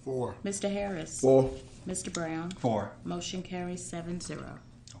 Ely? 4. Mr. Harris? 4. Mr. Brown? 4. Motion carries 7-0.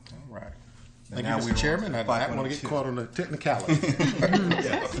 Okay, right. And Thank now you, we Mr. will Chairman. I don't want to get caught on the technicality.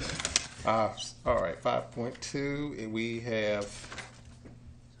 All right, 5.2, we have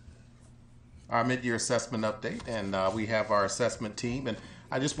our mid-year assessment update, and we have our assessment team. And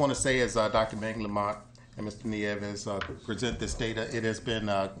I just want to say, as Dr. Manglamont and Mr. Nieves present this data, it has been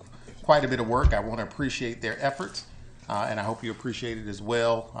quite a bit of work. I want to appreciate their efforts, and I hope you appreciate it as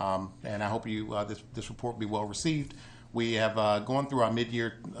well. And I hope this report will be well received. We have gone through our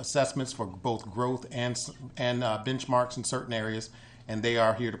mid-year assessments for both growth and benchmarks in certain areas, and they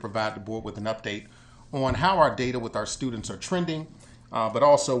are here to provide the board with an update on how our data with our students are trending, but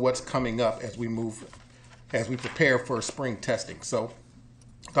also what's coming up as we prepare for spring testing. So,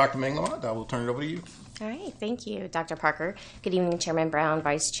 Dr. Manglamont, I will turn it over to you. All right, thank you, Dr. Parker. Good evening, Chairman Brown,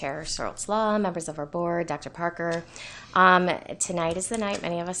 Vice Chair Searles Law, members of our board, Dr. Parker. Tonight is the night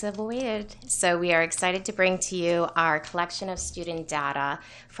many of us have awaited, so we are excited to bring to you our collection of student data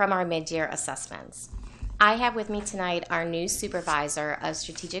from our mid-year assessments. I have with me tonight our new Supervisor of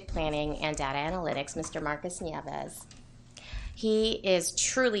Strategic Planning and Data Analytics, Mr. Marcus Nieves. He is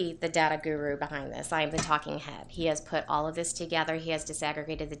truly the data guru behind this. I am the talking head. He has put all of this together. He has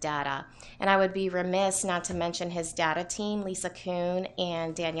disaggregated the data. And I would be remiss not to mention his data team, Lisa Kuhn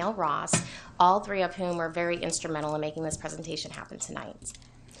and Danielle Ross, all three of whom were very instrumental in making this presentation happen tonight.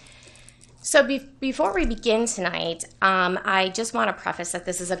 So before we begin tonight, I just want to preface that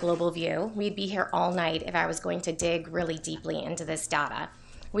this is a global view. We'd be here all night if I was going to dig really deeply into this data.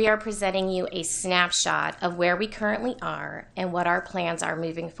 We are presenting you a snapshot of where we currently are and what our plans are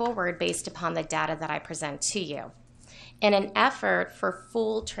moving forward based upon the data that I present to you. In an effort for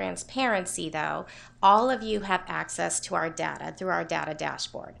full transparency, though, all of you have access to our data through our data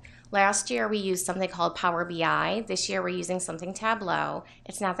dashboard. Last year, we used something called Power BI. This year, we're using something Tableau.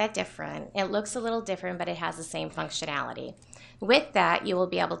 It's not that different. It looks a little different, but it has the same functionality. With that, you will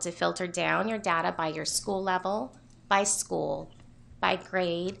be able to filter down your data by your school level, by school, by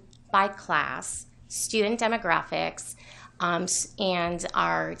grade, by class, student demographics, and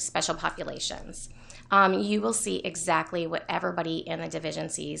our special populations. You will see exactly what everybody in the division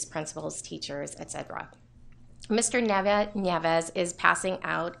sees, principals, teachers, etc. Mr. Neves is passing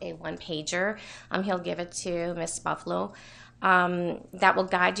out a one-pager. He'll give it to Ms. Buffalo. That will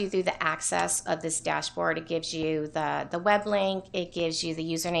guide you through the access of this dashboard. It gives you the web link. It gives you the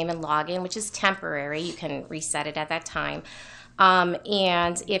username and login, which is temporary. You can reset it at that time.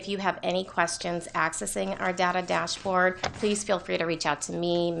 And if you have any questions accessing our data dashboard, please feel free to reach out to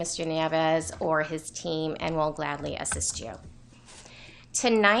me, Mr. Nieves, or his team, and we'll gladly assist you.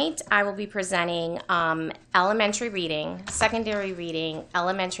 Tonight, I will be presenting elementary reading, secondary reading,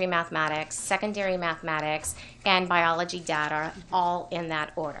 elementary mathematics, secondary mathematics, and biology data, all in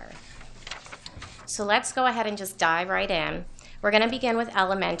that order. So let's go ahead and just dive right in. We're going to begin with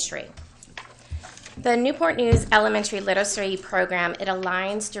elementary. The Newport News Elementary Literacy Program, it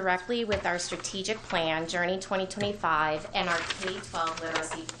aligns directly with our strategic plan, Journey 2025, and our K-12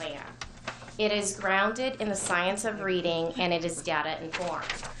 literacy plan. It is grounded in the science of reading, and it is data informed.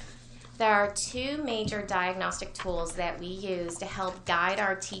 There are two major diagnostic tools that we use to help guide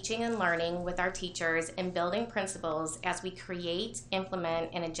our teaching and learning with our teachers and building principles as we create, implement,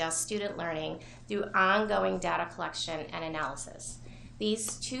 and adjust student learning through ongoing data collection and analysis.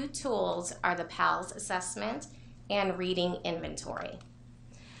 These two tools are the PALS assessment and reading inventory.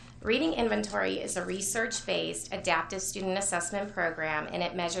 Reading inventory is a research-based adaptive student assessment program, and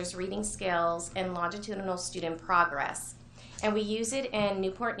it measures reading skills and longitudinal student progress. And we use it in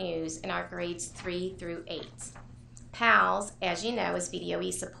Newport News in our grades 3 through 8. PALS, as you know, is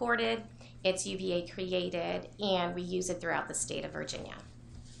VDOE supported, it's UVA created, and we use it throughout the state of Virginia.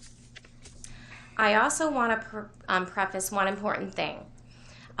 I also want to preface one important thing.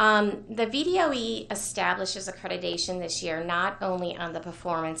 The VDOE establishes accreditation this year not only on the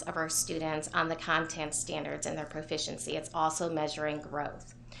performance of our students on the content standards and their proficiency, it's also measuring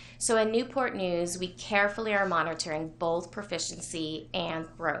growth. So in Newport News, we carefully are monitoring both proficiency and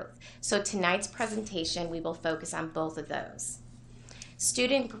growth. So tonight's presentation, we will focus on both of those.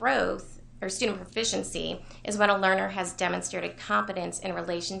 Student growth, or student proficiency, is when a learner has demonstrated competence in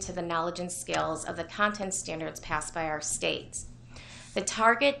relation to the knowledge and skills of the content standards passed by our state. The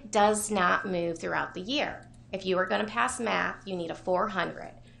target does not move throughout the year. If you are going to pass math, you need a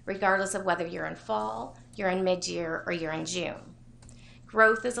 400, regardless of whether you're in fall, you're in mid-year, or you're in June.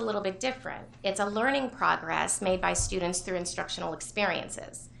 Growth is a little bit different. It's a learning progress made by students through instructional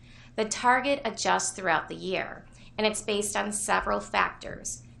experiences. The target adjusts throughout the year, and it's based on several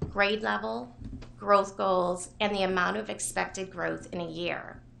factors: grade level, growth goals, and the amount of expected growth in a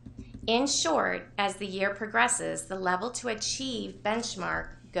year. In short, as the year progresses, the level to achieve benchmark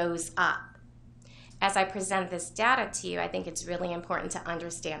goes up. As I present this data to you, I think it's really important to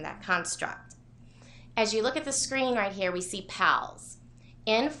understand that construct. As you look at the screen right here, we see PALS.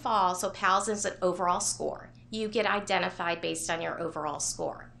 In fall, so PALS is an overall score. You get identified based on your overall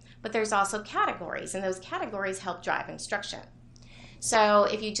score. But there's also categories, and those categories help drive instruction. So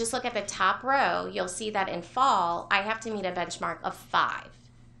if you just look at the top row, you'll see that in fall, I have to meet a benchmark of 5.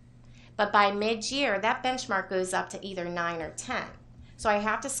 But by mid-year, that benchmark goes up to either 9 or 10. So I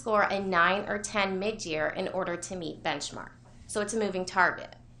have to score a 9 or 10 mid-year in order to meet benchmark. So it's a moving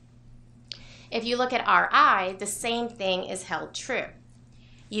target. If you look at RI, the same thing is held true.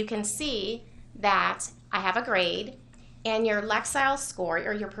 You can see that I have a grade, and your Lexile score,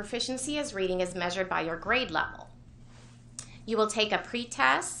 or your proficiency as reading, is measured by your grade level. You will take a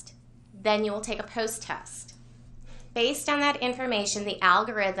pre-test, then you will take a post-test. Based on that information, the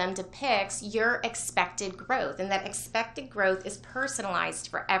algorithm depicts your expected growth, and that expected growth is personalized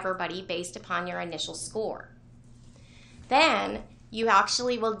for everybody based upon your initial score. Then you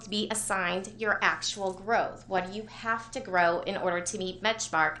actually will be assigned your actual growth. What do you have to grow in order to meet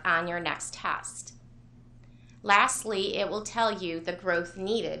benchmark on your next test? Lastly, it will tell you the growth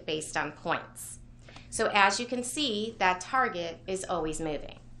needed based on points. So as you can see, that target is always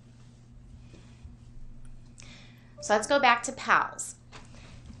moving. So let's go back to PALS.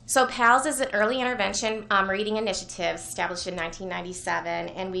 So PALS is an early intervention reading initiative established in 1997,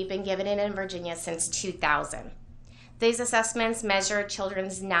 and we've been given it in Virginia since 2000. These assessments measure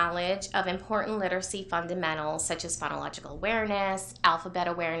children's knowledge of important literacy fundamentals such as phonological awareness, alphabet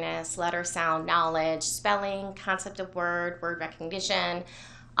awareness, letter sound knowledge, spelling, concept of word recognition,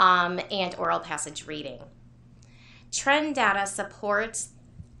 and oral passage reading. Trend data supports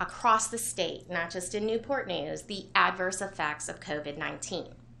across the state, not just in Newport News, the adverse effects of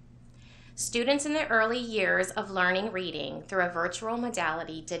COVID-19. Students in the early years of learning reading through a virtual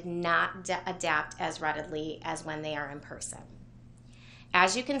modality did not adapt as readily as when they are in person.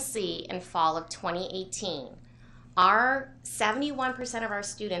 As you can see, in fall of 2018, 71% of our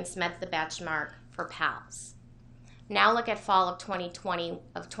students met the benchmark for PALS. Now look at fall of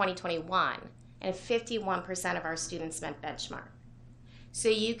 2021, and 51% of our students met benchmark. So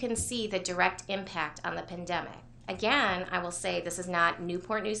you can see the direct impact on the pandemic. Again, I will say this is not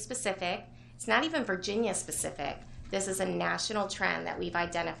Newport News specific. It's not even Virginia specific. This is a national trend that we've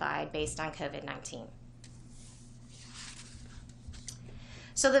identified based on COVID-19.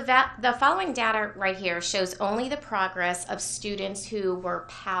 So the following data right here shows only the progress of students who were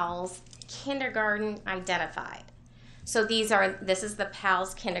PALS kindergarten identified. So this is the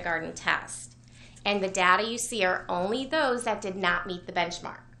PALS kindergarten test. And the data you see are only those that did not meet the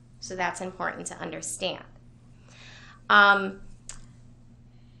benchmark. So that's important to understand.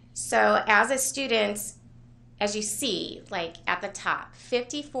 So as a student, as you see, like at the top,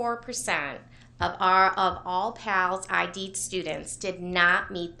 54% of all PALS ID'd students did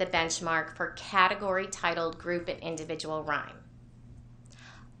not meet the benchmark for category titled group and individual rhyme.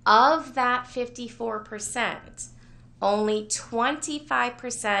 Of that 54%, only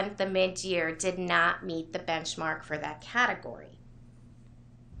 25% the mid-year did not meet the benchmark for that category.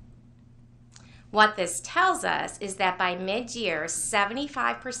 What this tells us is that by mid-year,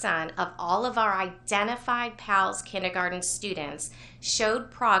 75% of all of our identified PALS kindergarten students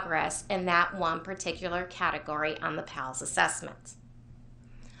showed progress in that one particular category on the PALS assessment.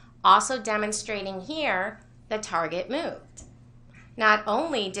 Also demonstrating here, the target moved. Not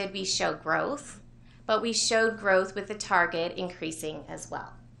only did we show growth, but we showed growth with the target increasing as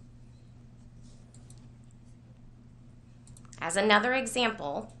well. As another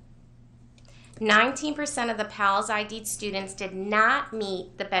example, 19% of the PALS ID'd students did not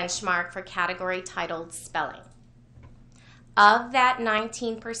meet the benchmark for category titled spelling. Of that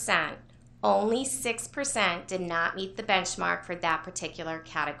 19%, only 6% did not meet the benchmark for that particular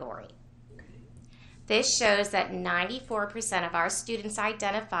category. This shows that 94% of our students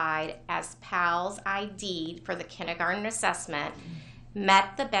identified as PALS ID'd for the kindergarten assessment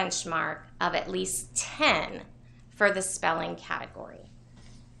met the benchmark of at least 10 for the spelling category.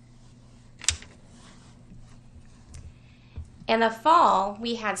 In the fall,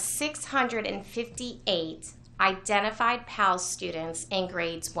 we had 658 identified PALS students in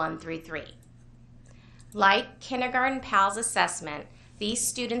grades 1 through 3. Like kindergarten PALS assessment, these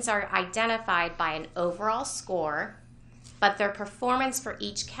students are identified by an overall score, but their performance for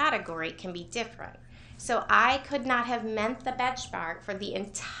each category can be different. So I could not have met the benchmark for the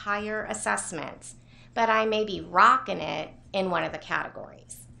entire assessment, but I may be rocking it in one of the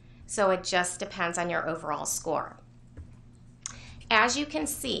categories. So it just depends on your overall score. As you can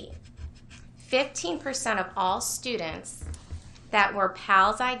see, 15% of all students that were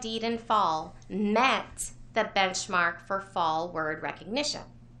PALS ID'd in fall met the benchmark for fall word recognition.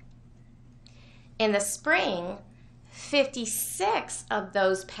 In the spring, 56 of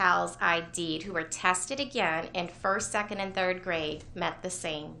those PALS ID'd who were tested again in first, second, and third grade met the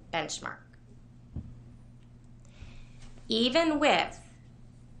same benchmark. Even with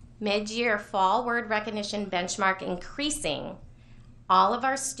mid-year fall word recognition benchmark increasing, all of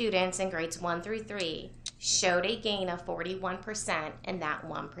our students in grades 1 through 3 showed a gain of 41% in that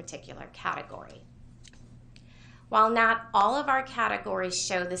one particular category. While not all of our categories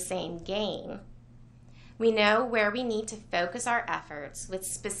show the same gain, we know where we need to focus our efforts with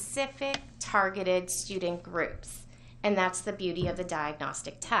specific targeted student groups, and that's the beauty of the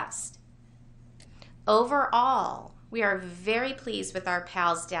diagnostic test. Overall, we are very pleased with our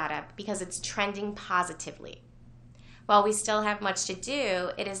PALS data because it's trending positively. While we still have much to do,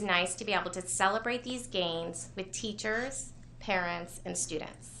 it is nice to be able to celebrate these gains with teachers, parents, and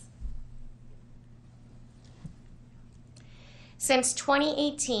students. Since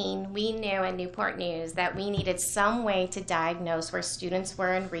 2018, we knew in Newport News that we needed some way to diagnose where students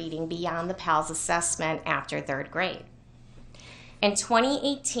were in reading beyond the PALS assessment after third grade. In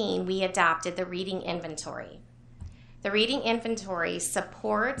 2018, we adopted the reading inventory. The reading inventory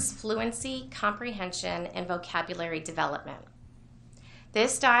supports fluency, comprehension, and vocabulary development.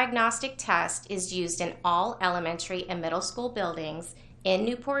 This diagnostic test is used in all elementary and middle school buildings in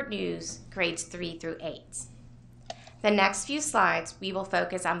Newport News, grades 3 through 8. The next few slides, we will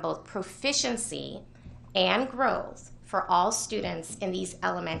focus on both proficiency and growth for all students in these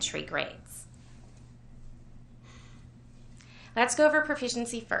elementary grades. Let's go over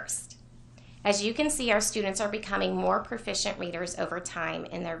proficiency first. As you can see, our students are becoming more proficient readers over time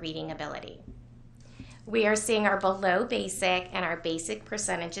in their reading ability. We are seeing our below basic and our basic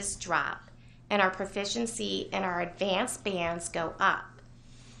percentages drop, and our proficiency and our advanced bands go up.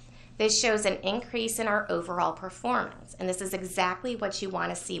 This shows an increase in our overall performance, and this is exactly what you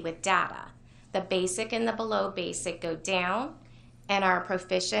want to see with data. The basic and the below basic go down, and our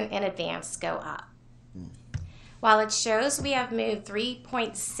proficient and advanced go up. While it shows we have moved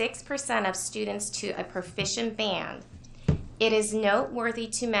 3.6% of students to a proficient band, it is noteworthy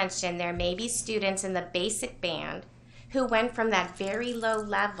to mention there may be students in the basic band who went from that very low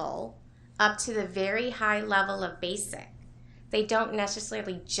level up to the very high level of basic. They don't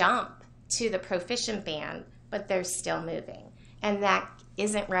necessarily jump to the proficient band, but they're still moving. And that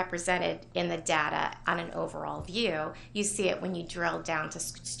isn't represented in the data on an overall view. You see it when you drill down to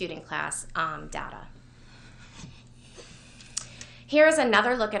student class data. Here is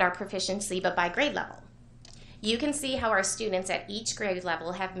another look at our proficiency, but by grade level. You can see how our students at each grade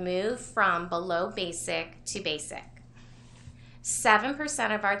level have moved from below basic to basic.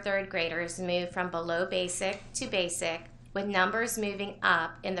 7% of our third graders moved from below basic to basic, with numbers moving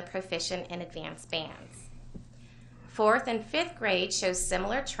up in the proficient and advanced bands. Fourth and fifth grade show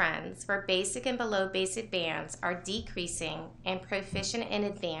similar trends where basic and below basic bands are decreasing and proficient and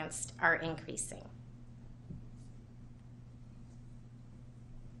advanced are increasing.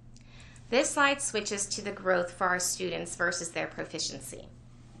 This slide switches to the growth for our students versus their proficiency.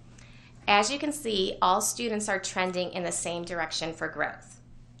 As you can see, all students are trending in the same direction for growth.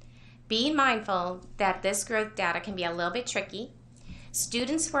 Be mindful that this growth data can be a little bit tricky.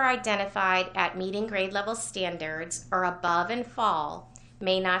 Students who are identified at meeting grade level standards or above in fall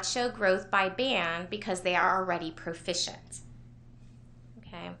may not show growth by band because they are already proficient.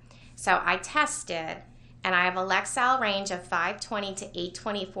 Okay, so I tested and I have a Lexile range of 520 to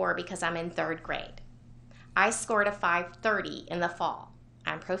 824 because I'm in third grade. I scored a 530 in the fall.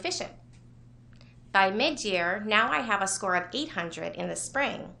 I'm proficient. By mid-year, now I have a score of 800 in the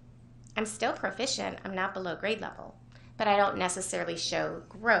spring. I'm still proficient, I'm not below grade level, but I don't necessarily show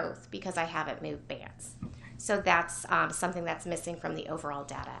growth because I haven't moved bands. So that's something that's missing from the overall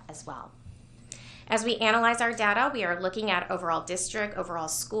data as well. As we analyze our data, we are looking at overall district, overall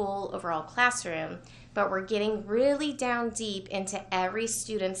school, overall classroom, but we're getting really down deep into every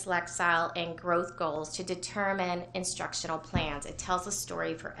student's Lexile and growth goals to determine instructional plans. It tells a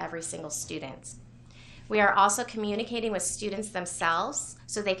story for every single student. We are also communicating with students themselves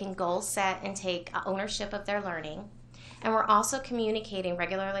so they can goal set and take ownership of their learning. And we're also communicating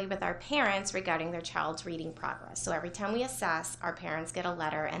regularly with our parents regarding their child's reading progress. So every time we assess, our parents get a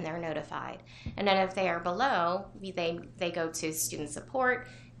letter and they're notified. And then if they are below, they go to student support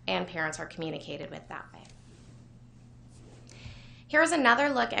and parents are communicated with that way. Here's another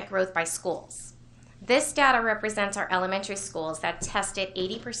look at growth by schools. This data represents our elementary schools that tested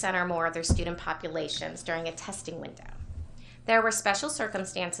 80% or more of their student populations during a testing window. There were special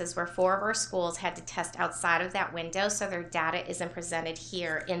circumstances where 4 of our schools had to test outside of that window, so their data isn't presented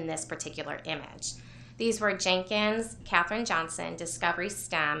here in this particular image. These were Jenkins, Katherine Johnson, Discovery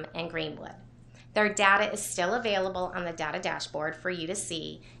STEM, and Greenwood. Their data is still available on the data dashboard for you to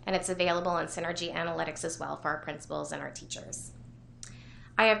see, and it's available in Synergy Analytics as well for our principals and our teachers.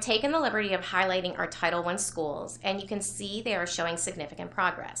 I have taken the liberty of highlighting our Title I schools, and you can see they are showing significant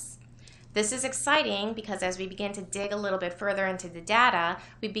progress. This is exciting because as we begin to dig a little bit further into the data,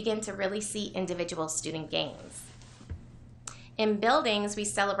 we begin to really see individual student gains. In buildings, we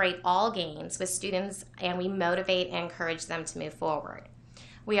celebrate all gains with students and we motivate and encourage them to move forward.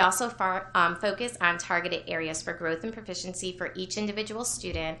 We also focus on targeted areas for growth and proficiency for each individual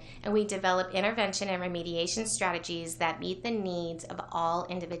student, and we develop intervention and remediation strategies that meet the needs of all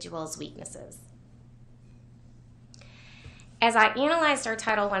individuals' weaknesses. As I analyzed our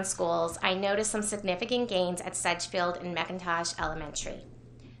Title I schools, I noticed some significant gains at Sedgefield and McIntosh Elementary.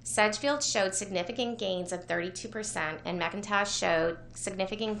 Sedgefield showed significant gains of 32%, and McIntosh showed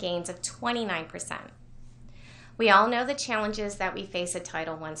significant gains of 29%. We all know the challenges that we face at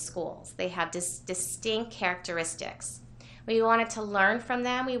Title I schools. They have distinct characteristics. We wanted to learn from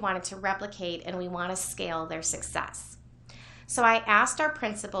them, we wanted to replicate, and we want to scale their success. So I asked our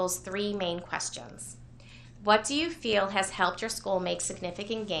principals 3 main questions. What do you feel has helped your school make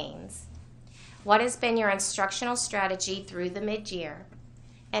significant gains? What has been your instructional strategy through the mid-year?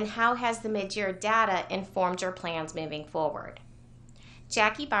 And how has the mid-year data informed your plans moving forward?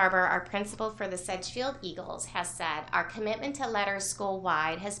 Jackie Barber, our principal for the Sedgefield Eagles, has said, "Our commitment to letters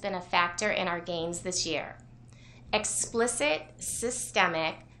school-wide has been a factor in our gains this year. Explicit,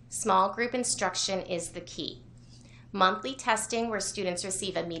 systemic, small group instruction is the key. Monthly testing where students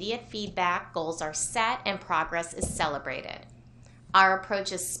receive immediate feedback, goals are set, and progress is celebrated. Our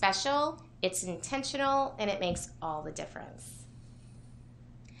approach is special, it's intentional, and it makes all the difference."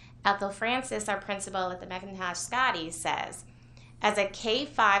 Ethel Francis, our principal at the McIntosh Scotty, says, "As a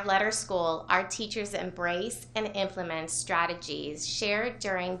K-5 letter school, our teachers embrace and implement strategies shared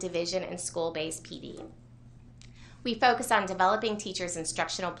during division and school-based PD. We focus on developing teachers'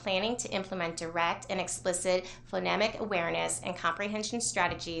 instructional planning to implement direct and explicit phonemic awareness and comprehension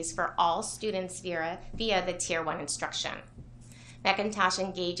strategies for all students via the Tier 1 instruction. McIntosh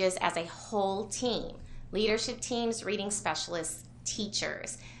engages as a whole team, leadership teams, reading specialists,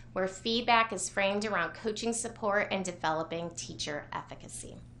 teachers, where feedback is framed around coaching support and developing teacher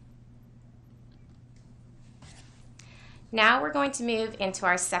efficacy." Now we're going to move into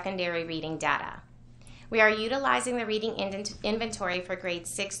our secondary reading data. We are utilizing the reading inventory for grades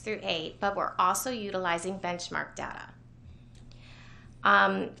 6 through 8, but we're also utilizing benchmark data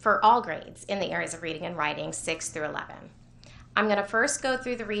for all grades in the areas of reading and writing 6 through 11. I'm going to first go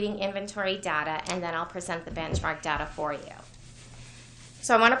through the reading inventory data, and then I'll present the benchmark data for you.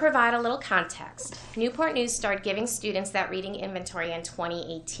 So I want to provide a little context. Newport News started giving students that reading inventory in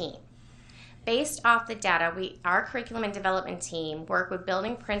 2018. Based off the data, our curriculum and development team work with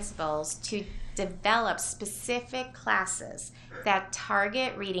building principals to develop specific classes that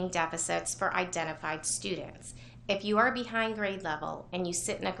target reading deficits for identified students. If you are behind grade level and you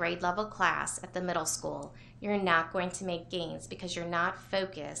sit in a grade level class at the middle school, you're not going to make gains because you're not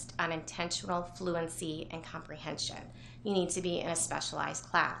focused on intentional fluency and comprehension. You need to be in a specialized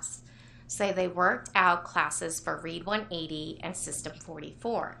class. So they worked out classes for Read 180 and System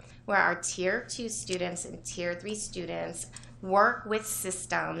 44, where our Tier 2 students and Tier 3 students work with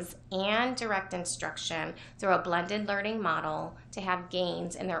systems and direct instruction through a blended learning model to have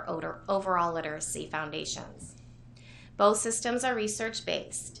gains in their overall literacy foundations. Both systems are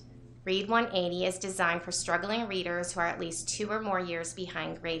research-based. Read 180 is designed for struggling readers who are at least 2 or more years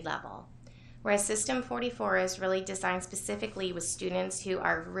behind grade level, whereas System 44 is really designed specifically with students who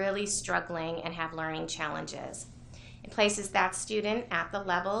are really struggling and have learning challenges. It places that student at the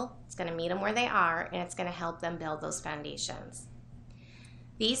level, it's going to meet them where they are, and it's going to help them build those foundations.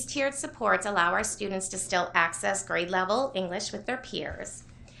 These tiered supports allow our students to still access grade level English with their peers,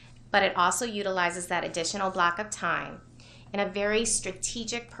 but it also utilizes that additional block of time in a very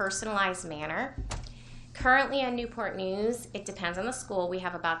strategic, personalized manner. Currently at Newport News, it depends on the school, we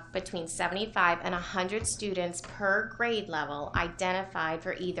have about between 75 and 100 students per grade level identified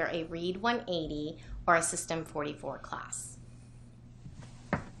for either a Read 180 or a System 44 class.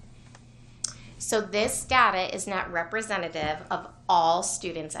 So this data is not representative of all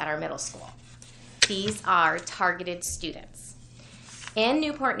students at our middle school. These are targeted students. In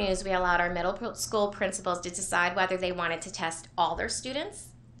Newport News, we allowed our middle school principals to decide whether they wanted to test all their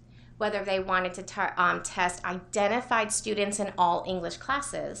students, whether they wanted to test identified students in all English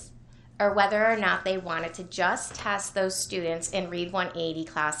classes, or whether or not they wanted to just test those students in Read 180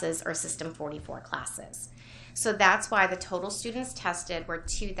 classes or System 44 classes. So that's why the total students tested were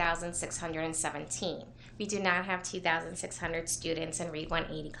 2,617. We do not have 2,600 students in Read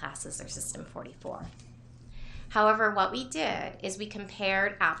 180 classes or System 44. However, what we did is we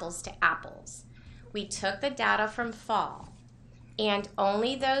compared apples to apples. We took the data from fall, and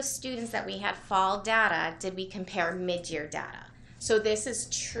only those students that we had fall data did we compare mid-year data. So this is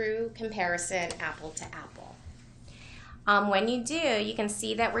true comparison apple to apple. When you do, you can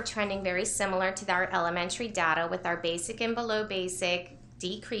see that we're trending very similar to our elementary data, with our basic and below basic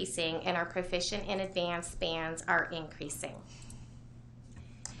decreasing and our proficient and advanced bands are increasing.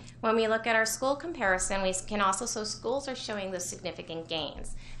 When we look at our school comparison, we can also, so schools are showing those significant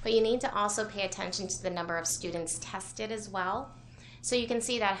gains, but you need to also pay attention to the number of students tested as well. So you can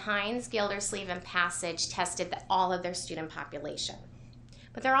see that Hines, Gildersleeve, and Passage tested all of their student population,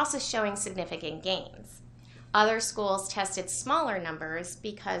 but they're also showing significant gains. Other schools tested smaller numbers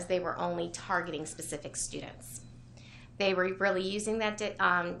because they were only targeting specific students. They were really using that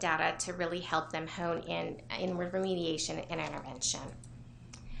data to really help them hone in remediation and intervention.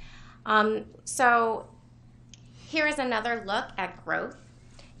 So here is another look at growth.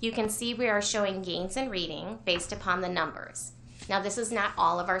 You can see we are showing gains in reading based upon the numbers. Now this is not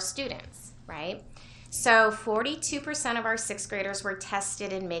all of our students, right? So 42% of our 6th graders were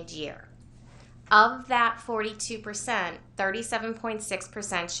tested in mid-year. Of that 42%,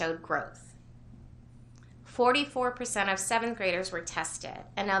 37.6% showed growth. 44% of 7th graders were tested,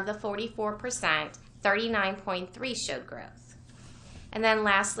 and of the 44%, 39.3 showed growth. And then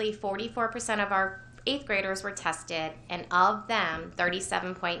lastly, 44% of our 8th graders were tested, and of them,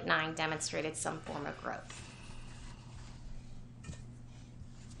 37.9 demonstrated some form of growth.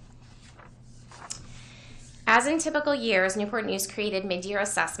 As in typical years, Newport News created mid-year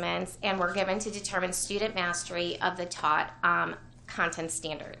assessments and were given to determine student mastery of the taught content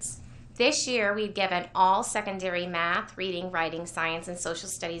standards. This year, we've given all secondary math, reading, writing, science, and social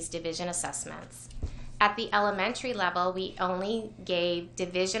studies division assessments. At the elementary level, we only gave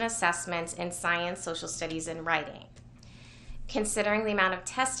division assessments in science, social studies, and writing. Considering the amount of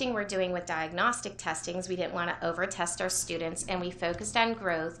testing we're doing with diagnostic testings, we didn't want to over-test our students, and we focused on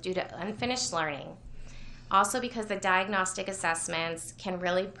growth due to unfinished learning. Also because the diagnostic assessments can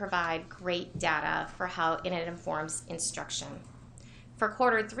really provide great data for how it informs instruction. For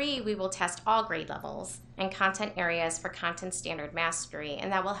quarter 3, we will test all grade levels and content areas for content standard mastery,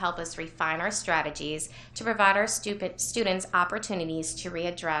 and that will help us refine our strategies to provide our students opportunities to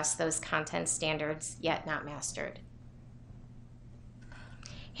readdress those content standards yet not mastered.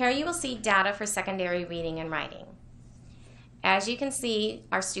 Here you will see data for secondary reading and writing. As you can see,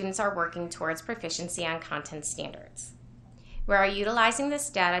 our students are working towards proficiency on content standards. We are utilizing this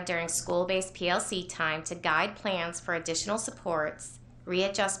data during school-based PLC time to guide plans for additional supports,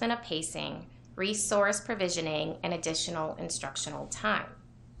 readjustment of pacing, resource provisioning, and additional instructional time.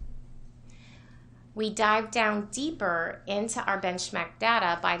 We dive down deeper into our benchmark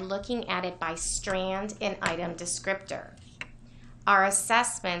data by looking at it by strand and item descriptor. Our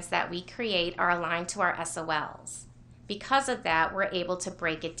assessments that we create are aligned to our SOLs. Because of that, we're able to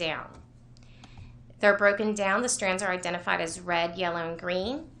break it down. They're broken down, the strands are identified as red, yellow, and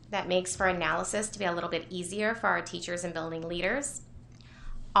green. That makes for analysis to be a little bit easier for our teachers and building leaders.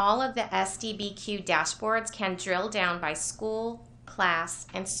 All of the SDBQ dashboards can drill down by school, class,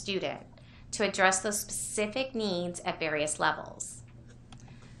 and student to address those specific needs at various levels.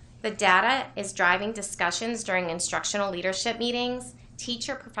 The data is driving discussions during instructional leadership meetings,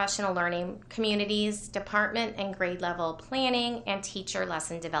 teacher professional learning communities, department and grade level planning, and teacher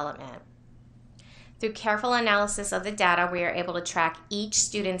lesson development. Through careful analysis of the data, we are able to track each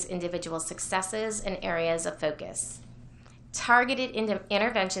student's individual successes and areas of focus. Targeted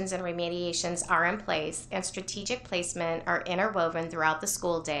interventions and remediations are in place, and strategic placement are interwoven throughout the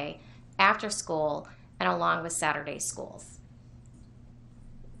school day, after school, and along with Saturday schools.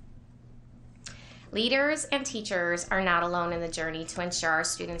 Leaders and teachers are not alone in the journey to ensure our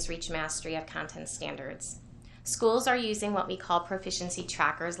students reach mastery of content standards. Schools are using what we call proficiency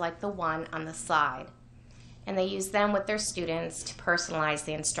trackers like the one on the slide, and they use them with their students to personalize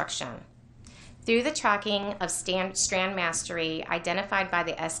the instruction. Through the tracking of strand mastery identified by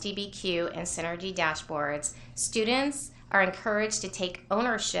the SDBQ and Synergy dashboards, students are encouraged to take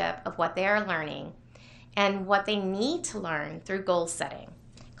ownership of what they are learning and what they need to learn through goal setting.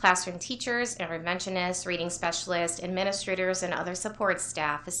 Classroom teachers, interventionists, reading specialists, administrators, and other support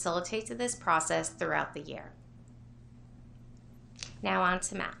staff facilitated this process throughout the year. Now on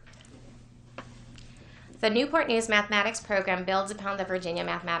to math. The Newport News Mathematics program builds upon the Virginia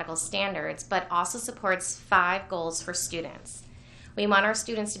Mathematical Standards, but also supports 5 goals for students. We want our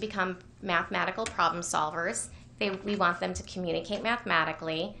students to become mathematical problem solvers. We want them to communicate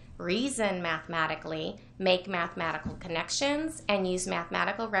mathematically, reason mathematically, make mathematical connections, and use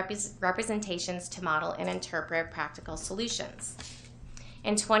mathematical representations to model and interpret practical solutions.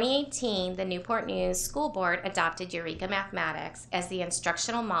 In 2018, the Newport News School Board adopted Eureka Mathematics as the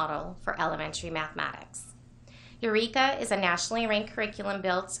instructional model for elementary mathematics. Eureka is a nationally ranked curriculum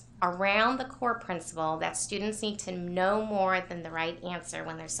built around the core principle that students need to know more than the right answer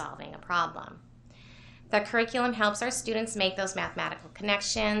when they're solving a problem. The curriculum helps our students make those mathematical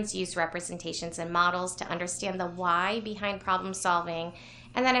connections, use representations and models to understand the why behind problem solving,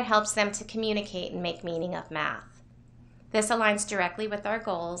 and then it helps them to communicate and make meaning of math. This aligns directly with our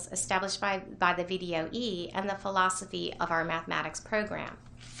goals established by the VDOE and the philosophy of our mathematics program.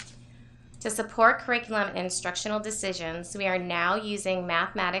 To support curriculum and instructional decisions, we are now using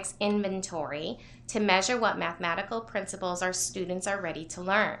mathematics inventory to measure what mathematical principles our students are ready to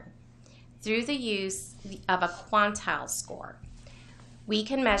learn. Through the use of a quantile score, we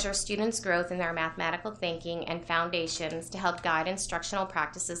can measure students' growth in their mathematical thinking and foundations to help guide instructional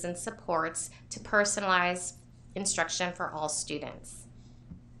practices and supports to personalize instruction for all students.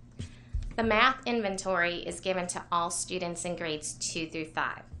 The math inventory is given to all students in grades 2 through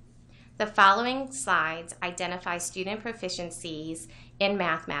 5. The following slides identify student proficiencies in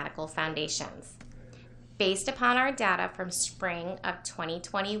mathematical foundations. Based upon our data from spring of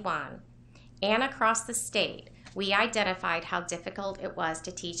 2021, and across the state, we identified how difficult it was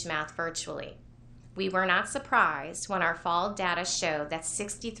to teach math virtually. We were not surprised when our fall data showed that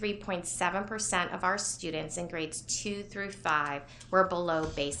 63.7% of our students in grades 2 through 5 were below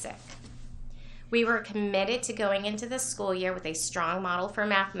basic. We were committed to going into the school year with a strong model for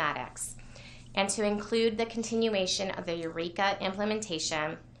mathematics and to include the continuation of the Eureka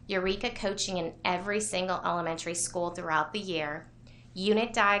implementation, Eureka coaching in every single elementary school throughout the year,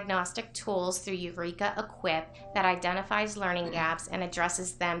 unit diagnostic tools through Eureka Equip that identifies learning gaps and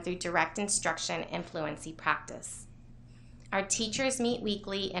addresses them through direct instruction and fluency practice. Our teachers meet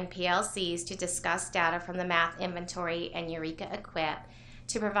weekly in PLCs to discuss data from the math inventory and Eureka Equip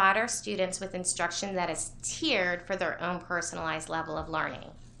to provide our students with instruction that is tiered for their own personalized level of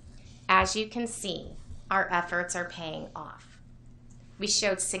learning. As you can see, our efforts are paying off. We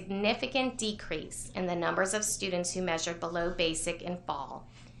showed significant decrease in the numbers of students who measured below basic in fall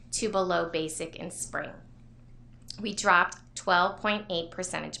to below basic in spring. We dropped 12.8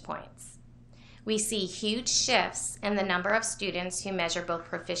 percentage points. We see huge shifts in the number of students who measure both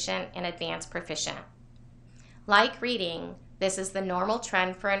proficient and advanced proficient. Like reading, this is the normal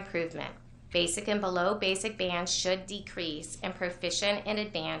trend for improvement. Basic and below basic bands should decrease, and proficient and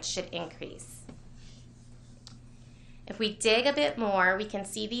advanced should increase. If we dig a bit more, we can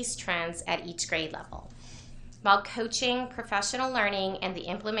see these trends at each grade level. While coaching, professional learning, and the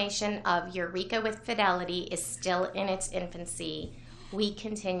implementation of Eureka with Fidelity is still in its infancy, we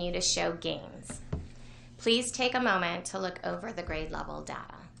continue to show gains. Please take a moment to look over the grade level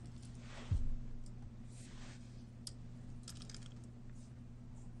data.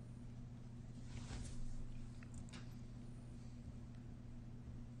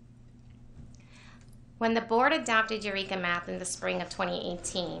 When the board adopted Eureka Math in the spring of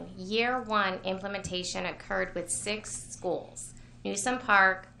 2018, Year 1 implementation occurred with 6 schools: Newsom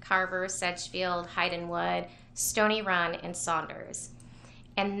Park, Carver, Sedgefield, Hydenwood, Stony Run, and Saunders.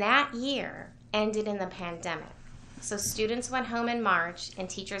 And that year ended in the pandemic. So students went home in March and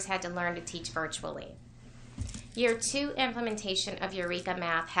teachers had to learn to teach virtually. Year 2 implementation of Eureka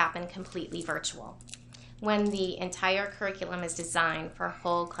Math happened completely virtual, when the entire curriculum is designed for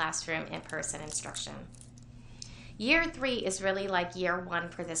whole classroom in-person instruction. Year 3 is really like Year 1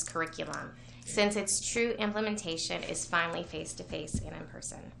 for this curriculum, since its true implementation is finally face-to-face and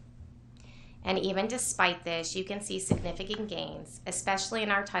in-person. And even despite this, you can see significant gains, especially in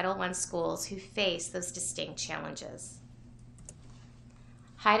our Title I schools who face those distinct challenges.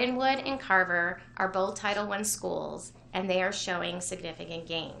 Hydenwood and Carver are both Title I schools, and they are showing significant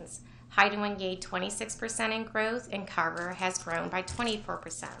gains. Hydenwood gained 26% in growth, and Carver has grown by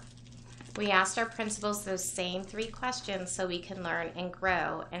 24%. We asked our principals those same 3 questions so we can learn and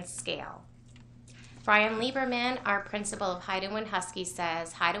grow and scale. Brian Lieberman, our principal of Hydenwood Husky,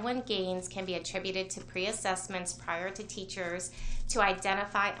 says Hydenwood gains can be attributed to pre-assessments prior to teachers to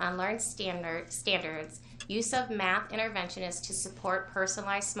identify unlearned standards, use of math interventionists to support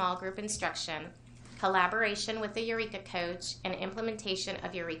personalized small group instruction, collaboration with the Eureka coach, and implementation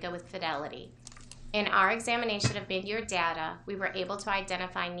of Eureka with Fidelity. In our examination of mid-year data, we were able to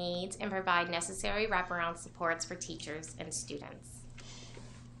identify needs and provide necessary wraparound supports for teachers and students.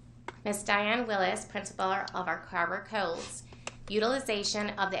 Ms. Diane Willis, principal of our Carver Coles, utilization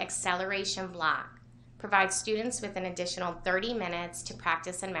of the acceleration block provides students with an additional 30 minutes to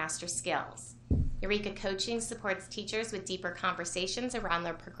practice and master skills. Eureka Coaching supports teachers with deeper conversations around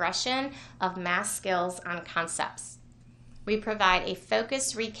their progression of math skills on concepts. We provide a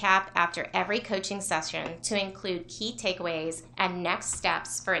focused recap after every coaching session to include key takeaways and next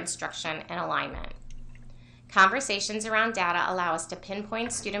steps for instruction and alignment. Conversations around data allow us to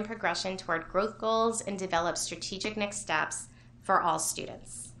pinpoint student progression toward growth goals and develop strategic next steps for all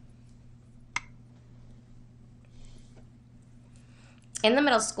students. In the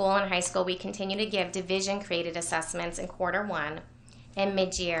middle school and high school, we continue to give division-created assessments in quarter 1 and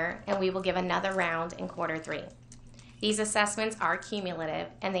mid-year, and we will give another round in quarter 3. These assessments are cumulative,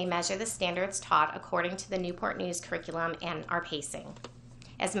 and they measure the standards taught according to the Newport News curriculum and our pacing.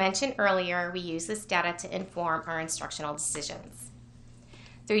 As mentioned earlier, we use this data to inform our instructional decisions.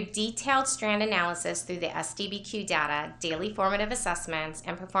 Through detailed strand analysis through the SDBQ data, daily formative assessments,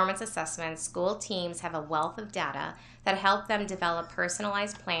 and performance assessments, school teams have a wealth of data that help them develop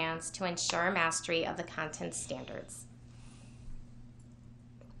personalized plans to ensure mastery of the content standards.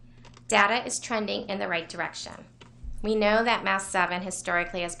 Data is trending in the right direction. We know that Math 7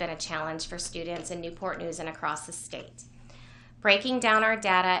 historically has been a challenge for students in Newport News and across the state. Breaking down our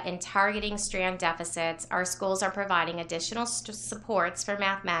data and targeting strand deficits, our schools are providing additional supports for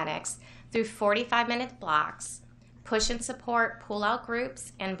mathematics through 45-minute blocks, push and support pull-out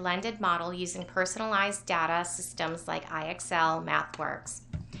groups, and blended model using personalized data systems like IXL, MathWorks.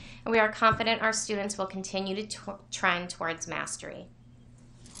 And we are confident our students will continue to trend towards mastery.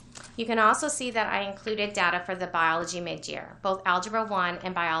 You can also see that I included data for the biology mid-year. Both Algebra 1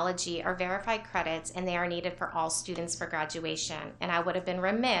 and biology are verified credits, and they are needed for all students for graduation. And I would have been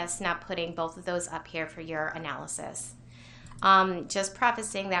remiss not putting both of those up here for your analysis. Just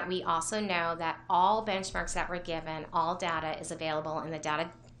prefacing that we also know that all benchmarks that were given, all data is available in the data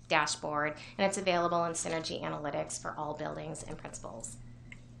dashboard, and it's available in Synergy Analytics for all buildings and principals.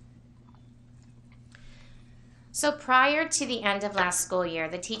 So prior to the end of last school year,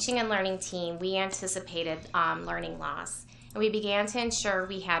 the teaching and learning team, we anticipated learning loss. And we began to ensure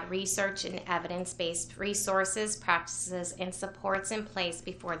we had research and evidence-based resources, practices, and supports in place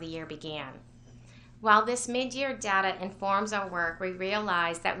before the year began. While this mid-year data informs our work, we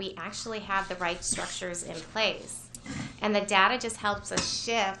realized that we actually have the right structures in place. And the data just helps us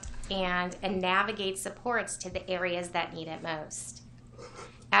shift and navigate supports to the areas that need it most.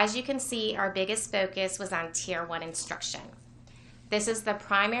 As you can see, our biggest focus was on Tier 1 instruction. This is the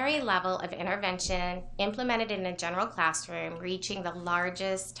primary level of intervention implemented in a general classroom, reaching the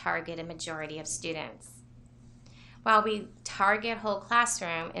largest targeted majority of students. While we target whole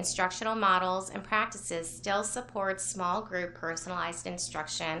classroom, instructional models and practices still support small group personalized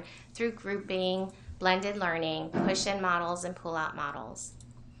instruction through grouping, blended learning, push-in models, and pull-out models.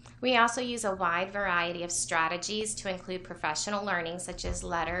 We also use a wide variety of strategies to include professional learning such as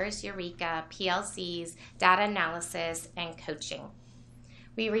letters, Eureka, PLCs, data analysis, and coaching.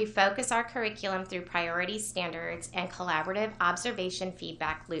 We refocus our curriculum through priority standards and collaborative observation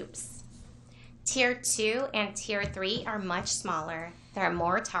feedback loops. Tier 2 and Tier 3 are much smaller, they're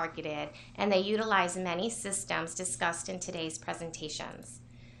more targeted, and they utilize many systems discussed in today's presentations.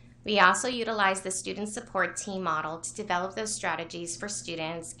 We also utilize the student support team model to develop those strategies for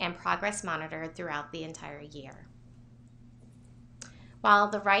students and progress monitored throughout the entire year. While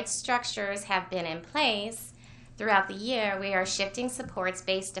the right structures have been in place, throughout the year we are shifting supports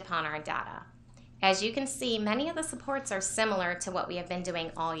based upon our data. As you can see, many of the supports are similar to what we have been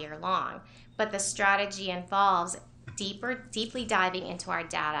doing all year long, but the strategy involves deeply diving into our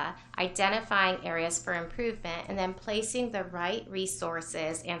data, identifying areas for improvement, and then placing the right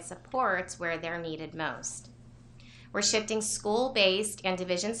resources and supports where they're needed most. We're shifting school-based and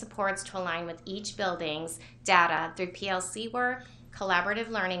division supports to align with each building's data through PLC work, collaborative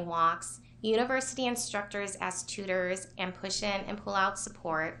learning walks, university instructors as tutors, and push-in and pull-out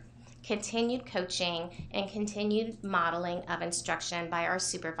support, continued coaching, and continued modeling of instruction by our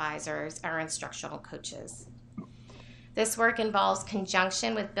supervisors, our instructional coaches. This work involves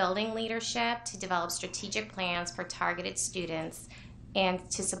conjunction with building leadership to develop strategic plans for targeted students and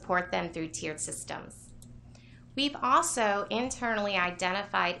to support them through tiered systems. We've also internally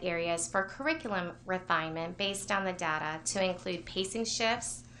identified areas for curriculum refinement based on the data to include pacing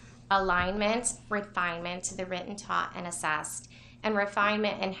shifts, alignment, refinement to the written, taught, and assessed, and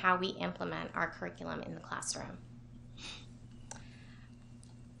refinement in how we implement our curriculum in the classroom.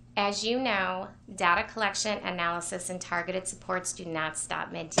 As you know, data collection, analysis, and targeted supports do not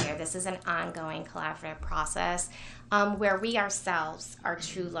stop mid-year. This is an ongoing collaborative process where we ourselves are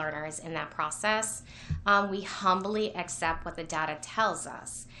true learners in that process. We humbly accept what the data tells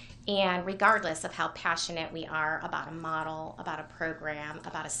us, and regardless of how passionate we are about a model, about a program,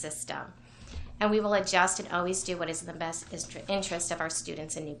 about a system. And we will adjust and always do what is in the best interest of our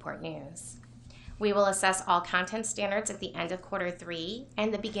students in Newport News. We will assess all content standards at the end of quarter 3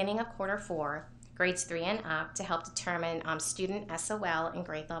 and the beginning of quarter 4, grades 3 and up, to help determine student SOL and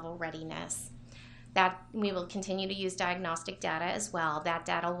grade level readiness. That we will continue to use diagnostic data as well. That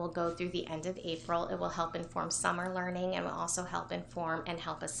data will go through the end of April. It will help inform summer learning and will also help inform and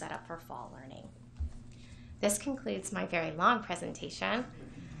help us set up for fall learning. This concludes my very long presentation.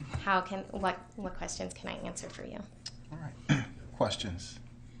 What questions can I answer for you? All right. Questions?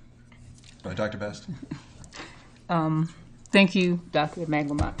 Dr. Best? Thank you, Dr.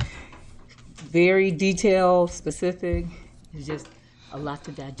 Maglemont. Very detailed, specific. It's just a lot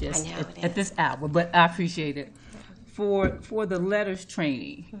to digest at this hour, but I appreciate it. For the letters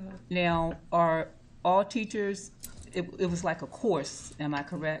training, now are all teachers, it was like a course, am I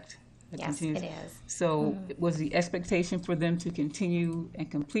correct? Yes, it is. So was the expectation for them to continue and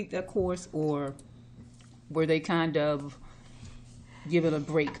complete that course, or were they kind of given a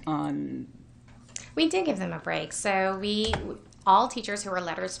break on? We did give them a break. So all teachers who were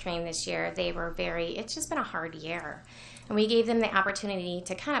letters trained this year, it's just been a hard year. And we gave them the opportunity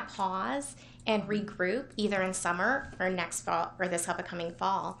to kind of pause and regroup either in summer or next fall or this upcoming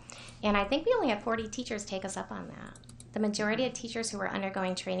fall. And I think we only had 40 teachers take us up on that. The majority of teachers who were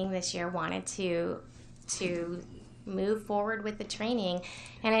undergoing training this year wanted to move forward with the training,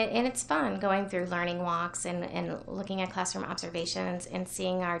 and it's fun going through learning walks and looking at classroom observations and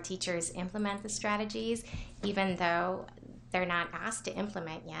seeing our teachers implement the strategies, even though they're not asked to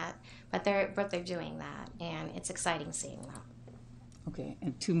implement yet, but they're doing that, and it's exciting seeing that. Okay,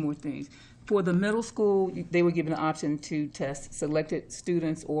 and two more things. For the middle school, they were given the option to test selected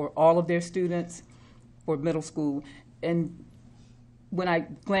students or all of their students for middle school, and when I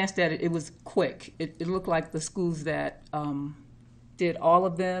glanced at it, it was quick. It looked like the schools that did all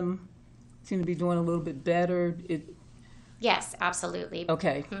of them seem to be doing a little bit better. Yes, absolutely.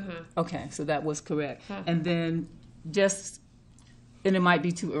 Okay. Mm-hmm. Okay, so that was correct. Mm-hmm. And then and it might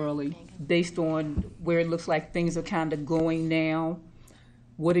be too early, based on where it looks like things are kind of going now.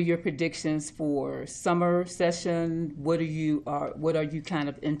 What are your predictions for summer session? What are you kind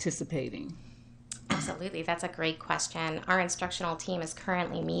of anticipating? Absolutely, that's a great question. Our instructional team is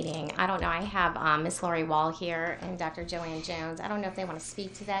currently meeting. I don't know, I have Miss Lori Wall here and Dr. Joanne Jones. I don't know if they want to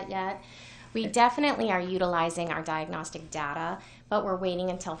speak to that yet. We definitely are utilizing our diagnostic data, but we're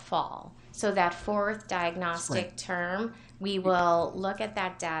waiting until fall. So that fourth diagnostic term, we will look at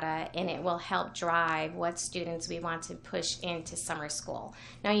that data and it will help drive what students we want to push into summer school.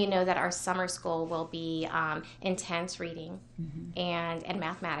 Now you know that our summer school will be intense reading and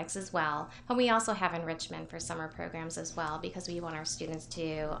mathematics as well, but we also have enrichment for summer programs as well because we want our students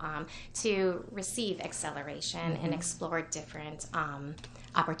to receive acceleration and explore different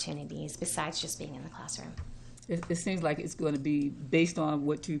opportunities besides just being in the classroom. It seems like it's going to be, based on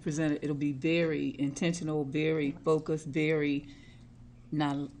what you presented, it'll be very intentional, very focused, very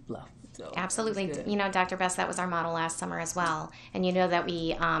non-bluff. So absolutely. You know, Dr. Best, that was our model last summer as well. And you know that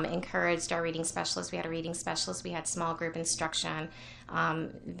we encouraged our reading specialists. We had a reading specialist. We had small group instruction,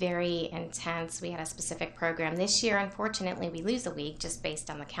 very intense. We had a specific program. This year, unfortunately, we lose a week just based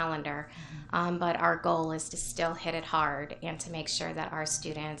on the calendar. But our goal is to still hit it hard and to make sure that our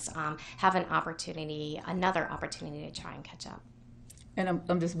students have another opportunity to try and catch up. And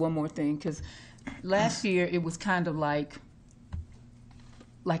I'm just one more thing, because last year it was kind of like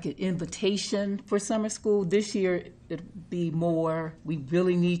an invitation for summer school. This year it'll be more, we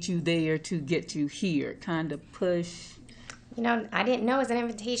really need you there to get you here, kind of push. You know, I didn't know it was an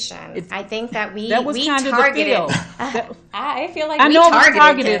invitation. I think that we kind of targeted. the feel. I feel like I we know targeted, we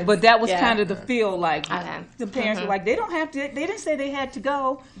targeted, kids. but that was Yeah. kind of the feel. Like Okay. the parents were like, they don't have to. They didn't say they had to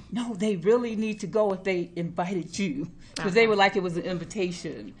go. No, they really need to go if they invited you, because they were like it was an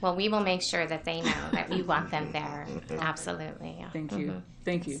invitation. Well, we will make sure that they know that we want them there. Absolutely. Yeah. Thank you.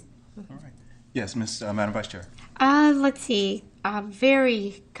 Thank you. All right. Yes, Madam Vice Chair. Let's see.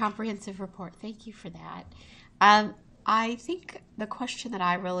 Very comprehensive report. Thank you for that. I think the question that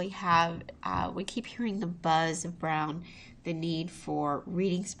I really have, we keep hearing the buzz of Brown, the need for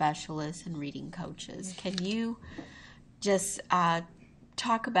reading specialists and reading coaches. Can you just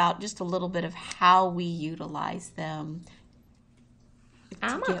talk about just a little bit of how we utilize them?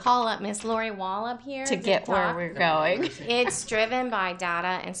 I'm going to call up Miss Lori Wall up here to get where we're going. It's driven by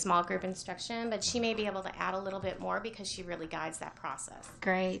data and small group instruction, but she may be able to add a little bit more because she really guides that process.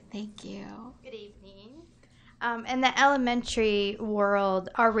 Great, thank you. Good evening. In the elementary world,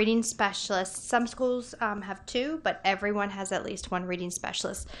 our reading specialists, some schools have two, but everyone has at least one reading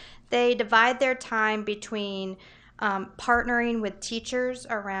specialist. They divide their time between partnering with teachers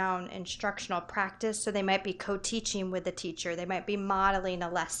around instructional practice. So they might be co-teaching with the teacher. They might be modeling a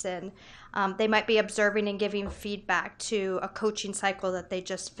lesson. They might be observing and giving feedback to a coaching cycle that they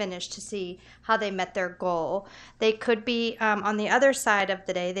just finished to see how they met their goal. They could be, on the other side of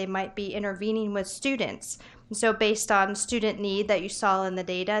the day, they might be intervening with students. So based on student need that you saw in the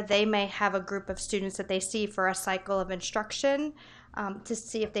data, they may have a group of students that they see for a cycle of instruction to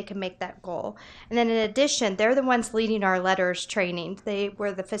see if they can make that goal. And then in addition, they're the ones leading our letters training. They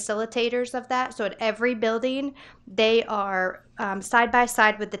were the facilitators of that. So at every building, they are side by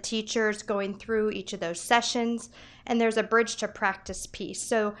side with the teachers going through each of those sessions. And there's a bridge to practice piece.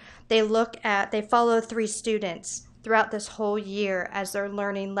 So they follow 3 students throughout this whole year as they're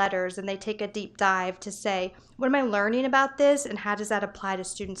learning letters, and they take a deep dive to say, what am I learning about this and how does that apply to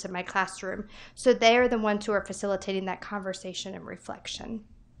students in my classroom? So they are the ones who are facilitating that conversation and reflection.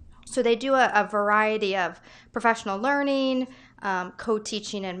 So they do a variety of professional learning,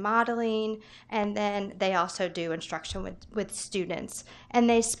 co-teaching and modeling, and then they also do instruction with students. And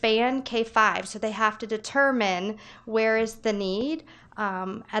they span K-5, so they have to determine where is the need.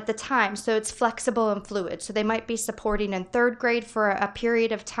 at the time. So it's flexible and fluid. So they might be supporting in third grade for a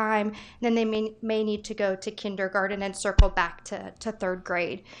period of time, and then they may need to go to kindergarten and circle back to third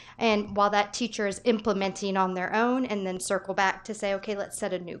grade. And while that teacher is implementing on their own, and then circle back to say, okay, let's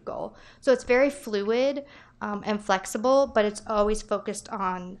set a new goal. So it's very fluid and flexible, but it's always focused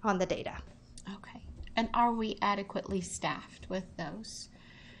on the data. Okay. And are we adequately staffed with those?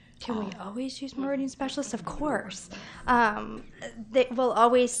 Can we always use more reading specialists? Of course. They will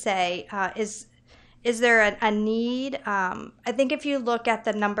always say, is there a need? I think if you look at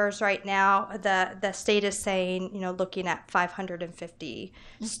the numbers right now, the state is saying, looking at 550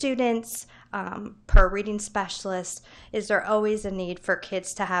 students per reading specialist. Is there always a need for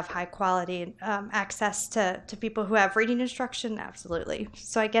kids to have high quality access to people who have reading instruction? Absolutely.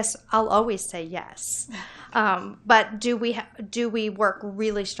 So I guess I'll always say yes. But do we work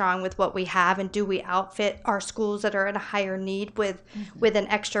really strong with what we have, and do we outfit our schools that are in a higher need with an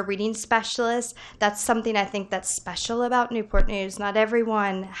extra reading specialist? That's something I think that's special about Newport News. Not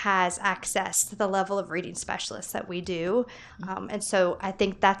everyone has access to the level of reading specialists that we do. And so I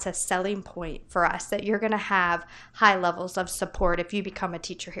think that's a selling point for us, that you're going to have high levels of support if you become a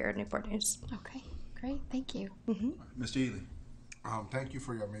teacher here at Newport News. Okay, great. Thank you. Mr. Ely. Thank you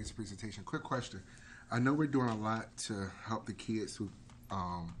for your amazing presentation. Quick question. I know we're doing a lot to help the kids who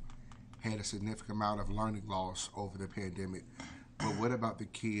had a significant amount of learning loss over the pandemic. But what about the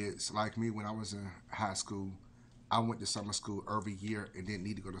kids like me? When I was in high school, I went to summer school every year and didn't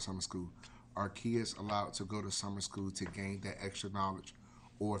need to go to summer school. Are kids allowed to go to summer school to gain that extra knowledge?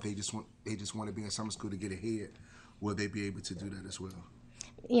 Or if they just want to be in summer school to get ahead, will they be able to do that as well?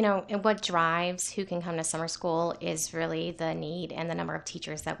 And what drives who can come to summer school is really the need and the number of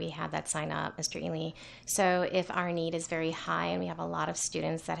teachers that we have that sign up, Mr. Ely. So if our need is very high and we have a lot of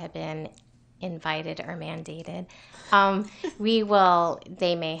students that have been invited or mandated,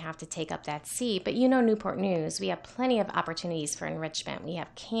 they may have to take up that seat. But Newport News, we have plenty of opportunities for enrichment. We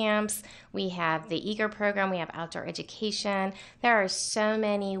have camps, we have the EAGER program, we have outdoor education. There are so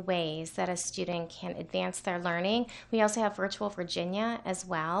many ways that a student can advance their learning. We also have Virtual Virginia as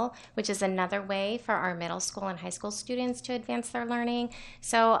well, which is another way for our middle school and high school students to advance their learning.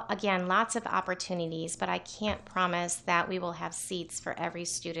 So again, lots of opportunities, but I can't promise that we will have seats for every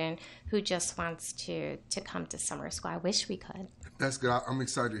student who just wants to come to summer school. I wish we could. That's good. I'm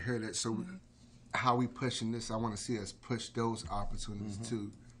excited to hear that. So how we pushing this, I want to see us push those opportunities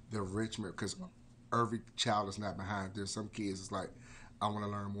to the enrichment, because every child is not behind. There's some kids, it's like, I want to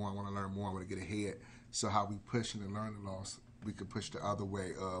learn more, I want to get ahead. So how we pushing the learning loss, we could push the other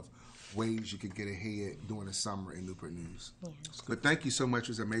way of ways you could get ahead during the summer in Newport News. Yeah. But thank you so much. It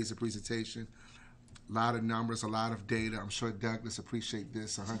was an amazing presentation. A lot of numbers, a lot of data. I'm sure Douglas appreciate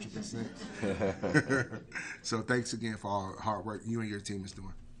this 100%. So thanks again for all the hard work you and your team is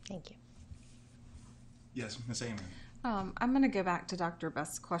doing. Thank you. Yes, Ms. Amy. I'm going to go back to Dr.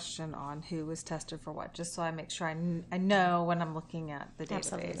 Best's question on who was tested for what, just so I make sure I know when I'm looking at the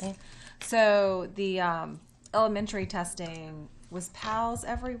database. Absolutely. So the elementary testing, was PALS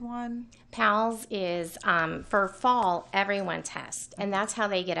everyone? PALS is for fall, everyone tests, and that's how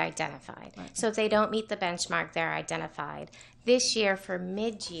they get identified. Right. So if they don't meet the benchmark, they're identified. This year, for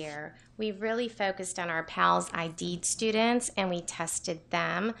mid-year, we really focused on our PALS ID'd students, and we tested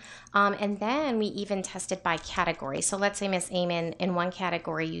them. And then we even tested by category. So let's say, Miss Amen, in one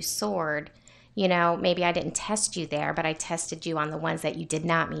category you soared. Maybe I didn't test you there, but I tested you on the ones that you did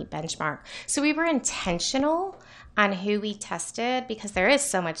not meet benchmark. So we were intentional on who we tested because there is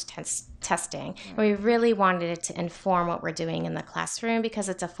so much testing. And we really wanted it to inform what we're doing in the classroom because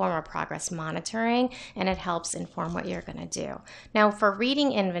it's a form of progress monitoring and it helps inform what you're going to do. Now, for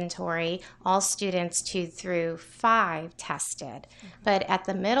reading inventory, all students 2 through 5 tested. But at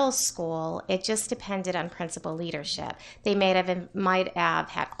the middle school, it just depended on principal leadership. They might have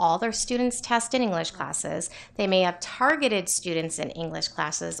had all their students test in English classes. They may have targeted students in English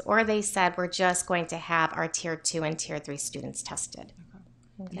classes, or they said we're just going to have our Tier 2 and Tier 3 students tested.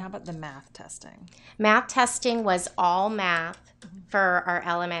 Okay. How about the math testing? Math testing was all math for our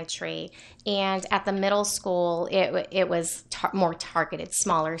elementary, and at the middle school, it was more targeted,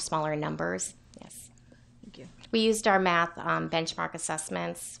 smaller numbers. Yes. Thank you. We used our math benchmark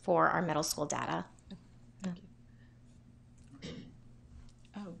assessments for our middle school data. Thank you.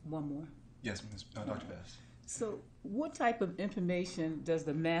 Oh, one more. Yes, Dr. Best. So what type of information does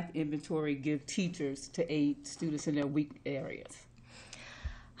the math inventory give teachers to aid students in their weak areas?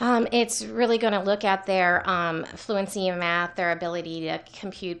 It's really going to look at their fluency in math, their ability to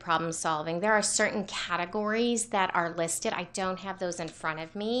compute problem solving. There are certain categories that are listed. I don't have those in front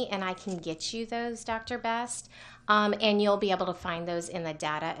of me, and I can get you those, Dr. Best. And you'll be able to find those in the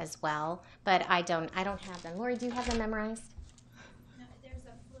data as well. But I don't have them. Lori, do you have them memorized? No, there's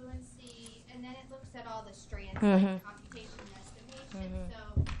a fluency, and then it looks at all the strands, Mhm. like computation and estimation.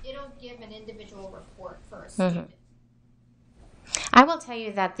 So it'll give an individual report for a Mhm. student. I will tell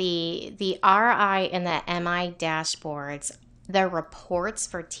you that the RI and the MI dashboards, the reports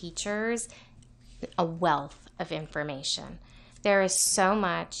for teachers, a wealth of information. There is so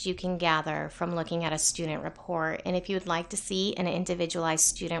much you can gather from looking at a student report. And if you would like to see an individualized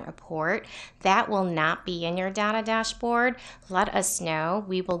student report that will not be in your data dashboard, let us know.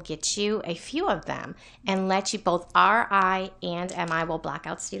 We will get you a few of them and let you, both RI and MI will block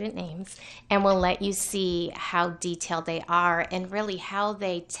out student names, and we'll let you see how detailed they are and really how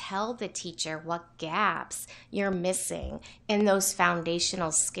they tell the teacher what gaps you're missing in those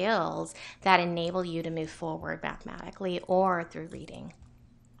foundational skills that enable you to move forward mathematically or through reading.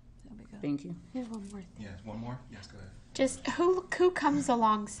 Thank you. There's one more thing. Yes, one more? Yes, go ahead. Just who comes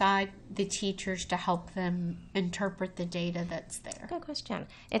alongside the teachers to help them interpret the data that's there? Good question.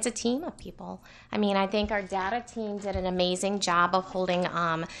 It's a team of people. I mean, I think our data team did an amazing job of holding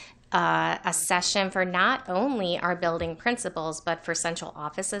a session for not only our building principals, but for central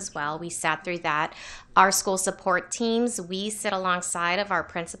office as well. We sat through that. Our school support teams, we sit alongside of our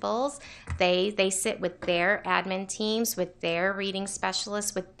principals. They sit with their admin teams, with their reading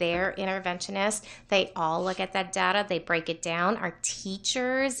specialists, with their interventionists. They all look at that data. They break it down. Our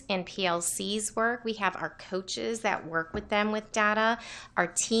teachers and PLCs work. We have our coaches that work with them with data. Our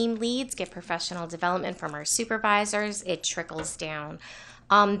team leads get professional development from our supervisors. It trickles down.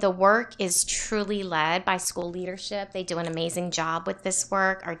 The work is truly led by school leadership. They do an amazing job with this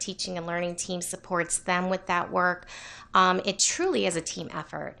work. Our teaching and learning team supports them with that work. It truly is a team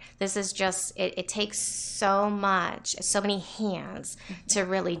effort. This is just, it takes so many hands to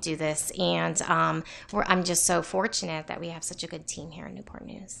really do this. And I'm just so fortunate that we have such a good team here in Newport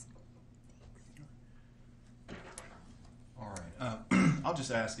News. All right. I'll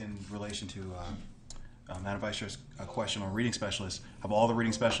just ask in relation to Madam Vice Chair's question on reading specialists. Have all the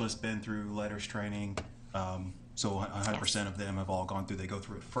reading specialists been through letters training? So 100% of them have all gone through. They go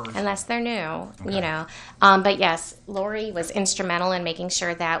through it first. Unless they're new, Okay. you know. But yes, Lori was instrumental in making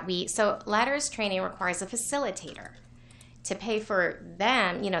sure that so letters training requires a facilitator. To pay for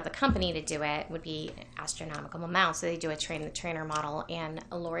them, the company to do it would be astronomical amounts. So they do a train-the-trainer model, and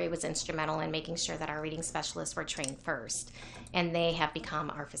Lori was instrumental in making sure that our reading specialists were trained first, and they have become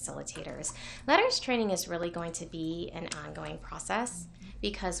our facilitators. Letters training is really going to be an ongoing process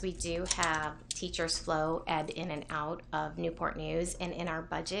because we do have teachers flow ed in and out of Newport News, and in our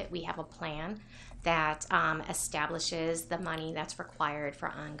budget we have a plan that establishes the money that's required for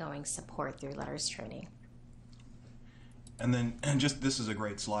ongoing support through letters training. And then, this is a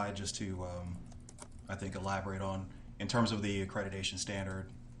great slide just to, I think, elaborate on, in terms of the accreditation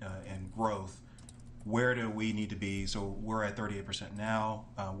standard and growth, where do we need to be? So we're at 38% now.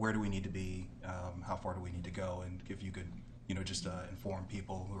 Where do we need to be? How far do we need to go? And if you could, just inform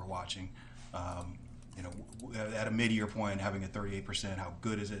people who are watching, at a mid-year point, having a 38%, how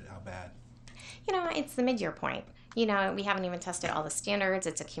good is it? How bad? It's the mid-year point. We haven't even tested all the standards.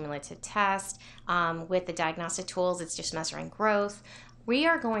 It's a cumulative test. With the diagnostic tools, it's just measuring growth. We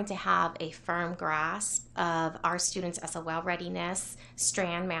are going to have a firm grasp of our students' SOL readiness,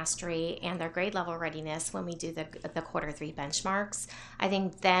 strand mastery, and their grade level readiness when we do the quarter 3 benchmarks. I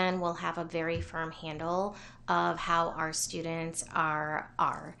think then we'll have a very firm handle of how our students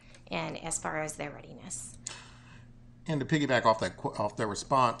are and as far as their readiness. And to piggyback off that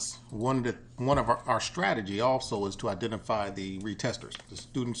response, one of our strategy also is to identify the retesters, the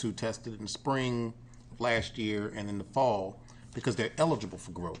students who tested in the spring of last year and in the fall, because they're eligible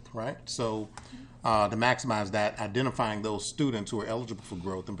for growth, right? So to maximize that, identifying those students who are eligible for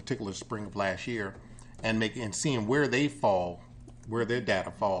growth, in particular spring of last year, and seeing where they fall, where their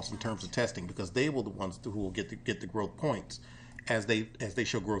data falls in terms of testing, because they will the ones who will get the growth points as they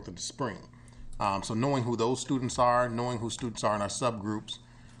show growth in the spring. So knowing who those students are, knowing who students are in our subgroups,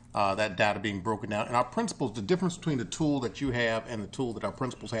 that data being broken down. And our principals, the difference between the tool that you have and the tool that our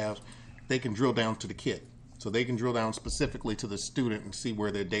principals have, they can drill down to the kid. So they can drill down specifically to the student and see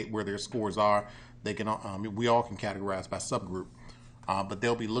where their scores are. They can we all can categorize by subgroup, but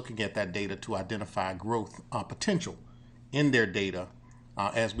they'll be looking at that data to identify growth potential in their data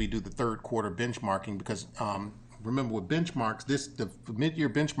as we do the third quarter benchmarking, because remember, with benchmarks, the mid-year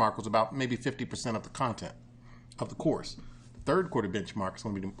benchmark was about maybe 50% of the content of the course. The third quarter benchmark is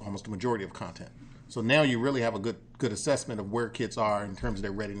going to be almost the majority of content. So now you really have a good assessment of where kids are in terms of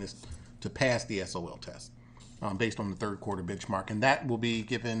their readiness to pass the SOL test based on the third quarter benchmark. And that will be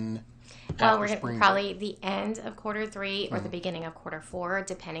given Well, we're spring probably the end of quarter 3 or the beginning of quarter 4,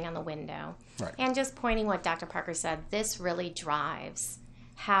 depending on the window. Right. And just pointing what Dr. Parker said, this really drives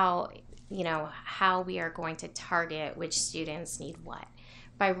how we are going to target which students need what.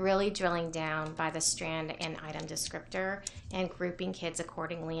 By really drilling down by the strand and item descriptor and grouping kids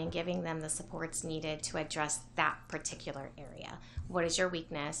accordingly and giving them the supports needed to address that particular area. What is your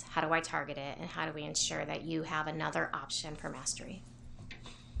weakness? How do I target it? And how do we ensure that you have another option for mastery?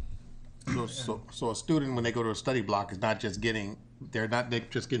 So a student, when they go to a study block, is not just getting, they're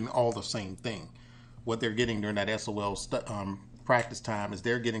just getting all the same thing. What they're getting during that SOL practice time is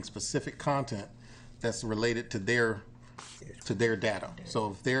they're getting specific content that's related to their data.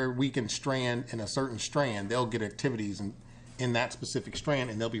 So if they're weak in a certain strand, they'll get activities in that specific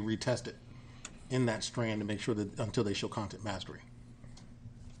strand, and they'll be retested in that strand to make sure that until they show content mastery.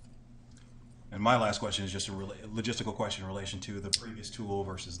 And my last question is just a logistical question in relation to the previous tool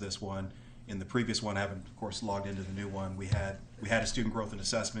versus this one. In the previous one, I haven't, of course, logged into the new one. We had a student growth and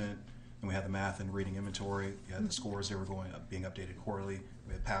assessment, and we had the math and reading inventory. We had the scores that were being updated quarterly.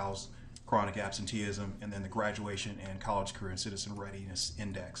 We had PALS, chronic absenteeism, and then the graduation and college career and citizen readiness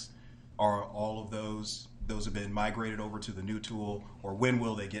index. Are all of those have been migrated over to the new tool, or when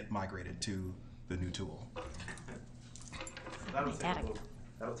will they get migrated to the new tool? That'll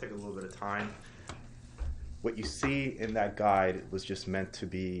take a little bit of time. What you see in that guide was just meant to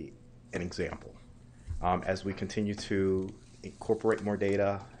be an example. As we continue to incorporate more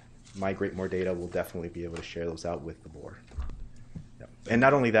data, migrate more data, we'll definitely be able to share those out with the board. And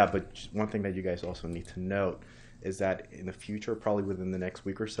not only that, but one thing that you guys also need to note is that in the future, probably within the next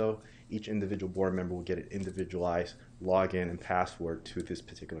week or so, each individual board member will get an individualized login and password to this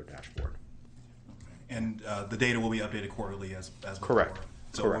particular dashboard. And the data will be updated quarterly as correct. Before.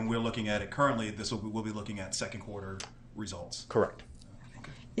 So correct. When we're looking at it currently, we'll be looking at second quarter results. Correct.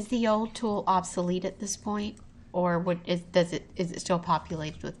 Is the old tool obsolete at this point, or is it still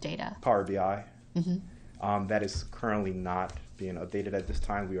populated with data? Power BI. Mm-hmm. That is currently not being updated at this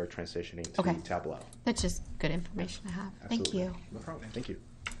time. We are transitioning to Tableau. That's just good information to have. Absolutely. Thank you. No problem. Thank you.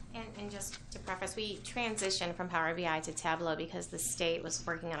 And just to preface, we transitioned from Power BI to Tableau because the state was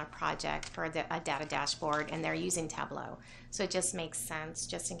working on a project for a data dashboard, and they're using Tableau. So it just makes sense,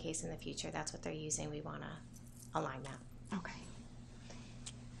 just in case in the future that's what they're using, we want to align that. Okay.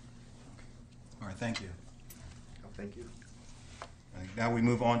 All right, thank you. Oh, thank you. Now we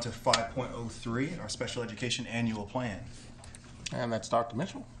move on to 5.03, our special education annual plan. And that's Dr.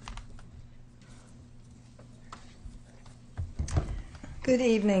 Mitchell. Good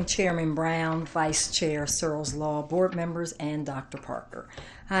evening, Chairman Brown, Vice Chair Searles Law, board members, and Dr. Parker.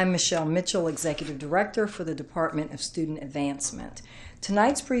 I'm Michelle Mitchell, Executive Director for the Department of Student Advancement.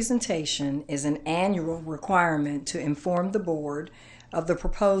 Tonight's presentation is an annual requirement to inform the board of the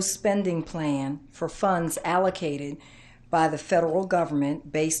proposed spending plan for funds allocated by the federal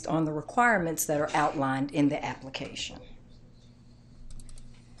government based on the requirements that are outlined in the application.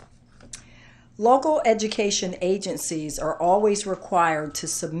 Local education agencies are always required to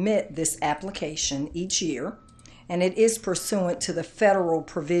submit this application each year, and it is pursuant to the federal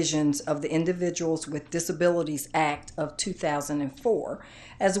provisions of the Individuals with Disabilities Act of 2004,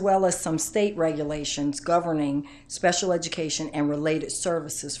 as well as some state regulations governing special education and related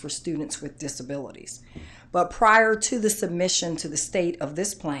services for students with disabilities. But prior to the submission to the state of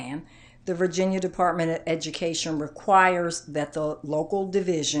this plan, the Virginia Department of Education requires that the local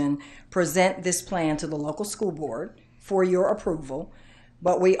division present this plan to the local school board for your approval,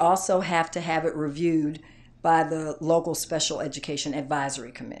 but we also have to have it reviewed by the local Special Education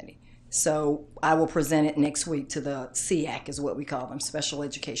Advisory Committee. So I will present it next week to the SEAC, is what we call them, Special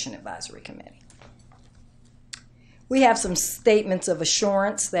Education Advisory Committee. We have some statements of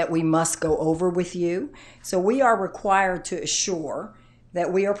assurance that we must go over with you. So we are required to assure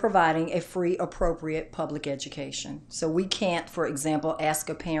that we are providing a free, appropriate public education. So we can't, for example, ask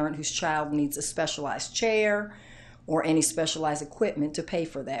a parent whose child needs a specialized chair or any specialized equipment to pay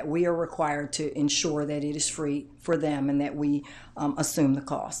for that. We are required to ensure that it is free for them and that we assume the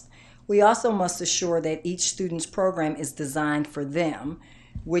cost. We also must assure that each student's program is designed for them,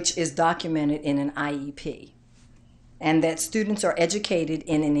 which is documented in an IEP, and that students are educated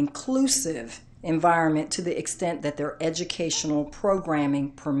in an inclusive environment to the extent that their educational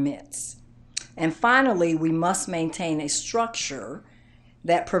programming permits. And finally, we must maintain a structure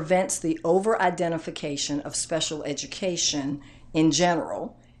that prevents the over-identification of special education in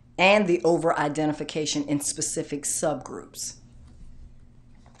general and the over-identification in specific subgroups.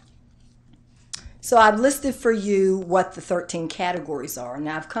 So I've listed for you what the 13 categories are.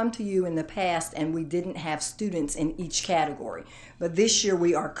 Now I've come to you in the past and we didn't have students in each category. But this year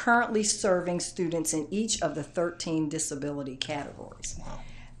we are currently serving students in each of the 13 disability categories. Wow.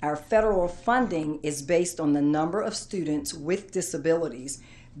 Our federal funding is based on the number of students with disabilities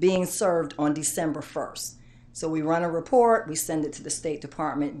being served on December 1st. So we run a report, we send it to the State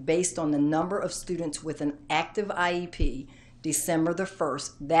Department based on the number of students with an active IEP December the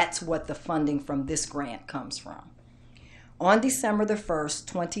 1st. That's what the funding from this grant comes from. On December the 1st,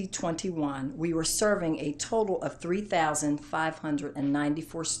 2021, we were serving a total of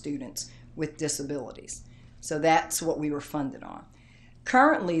 3,594 students with disabilities. So that's what we were funded on.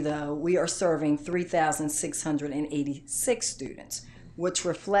 Currently, though, we are serving 3,686 students, which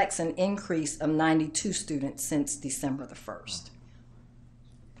reflects an increase of 92 students since December the 1st.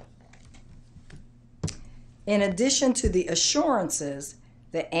 In addition to the assurances,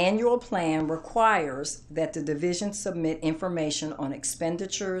 the annual plan requires that the division submit information on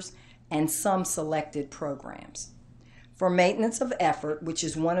expenditures and some selected programs. For maintenance of effort, which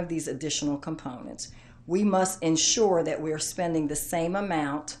is one of these additional components, we must ensure that we are spending the same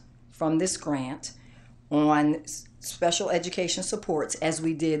amount from this grant on special education supports as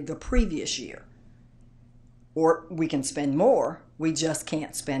we did the previous year. Or we can spend more, we just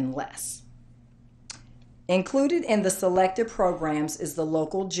can't spend less. Included in the selected programs is the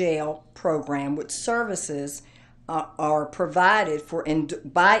local jail program, which services are provided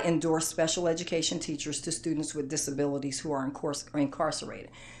by endorsed special education teachers to students with disabilities who are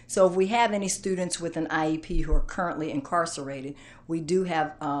incarcerated. So if we have any students with an IEP who are currently incarcerated, we do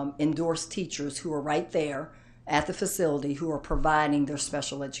have endorsed teachers who are right there at the facility who are providing their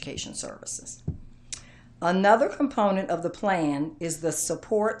special education services. Another component of the plan is the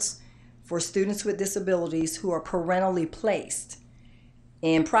supports for students with disabilities who are parentally placed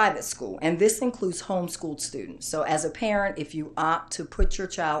in private school, and this includes homeschooled students. So as a parent, if you opt to put your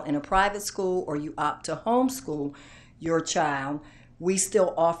child in a private school or you opt to homeschool your child, we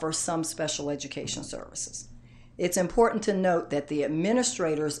still offer some special education services. It's important to note that the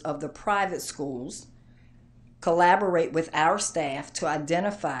administrators of the private schools collaborate with our staff to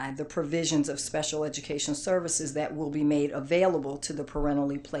identify the provisions of special education services that will be made available to the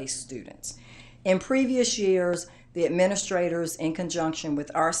parentally placed students. In previous years, the administrators, in conjunction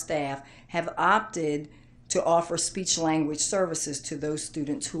with our staff, have opted to offer speech-language services to those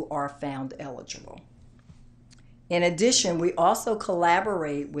students who are found eligible. In addition, we also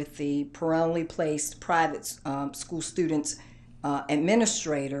collaborate with the parentally placed private school students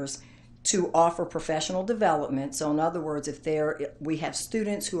administrators to offer professional development. So in other words, if we have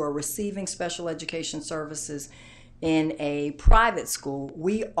students who are receiving special education services in a private school,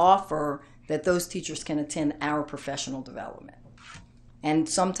 we offer that those teachers can attend our professional development. And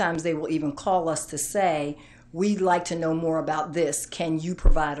sometimes they will even call us to say, we'd like to know more about this. Can you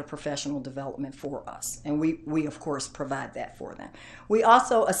provide a professional development for us? And we of course provide that for them. We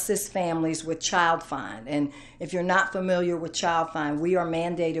also assist families with Child Find. And if you're not familiar with Child Find, we are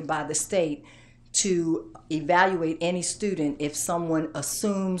mandated by the state to evaluate any student if someone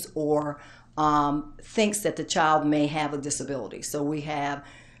assumes or thinks that the child may have a disability. So we have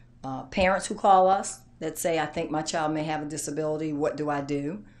parents who call us that say, I think my child may have a disability. What do I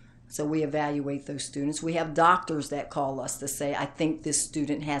do? So we evaluate those students. We have doctors that call us to say, I think this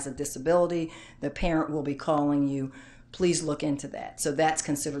student has a disability. The parent will be calling you. Please look into that. So that's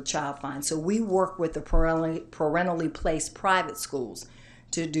considered Child Find. So we work with the parentally placed private schools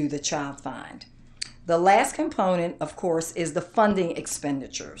to do the Child Find. The last component, of course, is the funding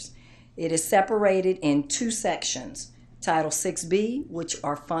expenditures. It is separated in two sections. Title 6B, which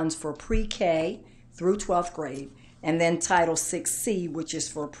are funds for pre-K through 12th grade, and then Title 6C, which is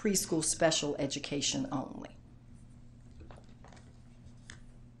for preschool special education only.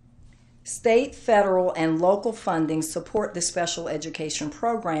 State, federal, and local funding support the special education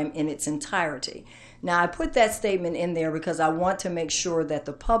program in its entirety. Now, I put that statement in there because I want to make sure that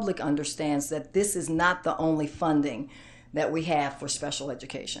the public understands that this is not the only funding that we have for special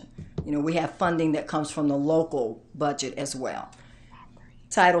education. You know, we have funding that comes from the local budget as well.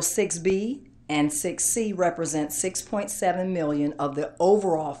 Title 6B and 6C represent $6.7 million of the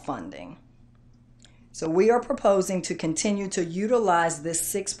overall funding. So we are proposing to continue to utilize this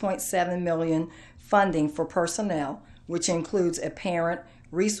 $6.7 million funding for personnel, which includes a parent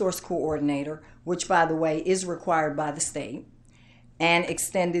resource coordinator, which by the way is required by the state, and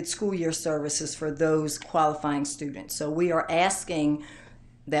extended school year services for those qualifying students. So we are asking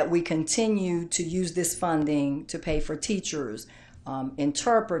that we continue to use this funding to pay for teachers,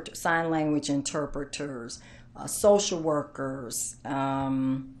 sign language interpreters, social workers,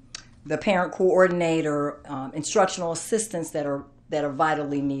 the parent coordinator, instructional assistants that are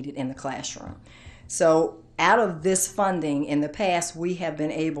vitally needed in the classroom. So out of this funding, in the past, we have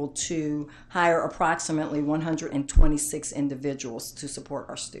been able to hire approximately 126 individuals to support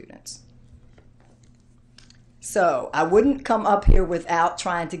our students. So I wouldn't come up here without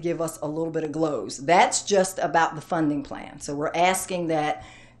trying to give us a little bit of glows. That's just about the funding plan. So we're asking that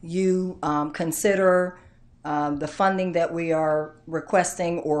you consider the funding that we are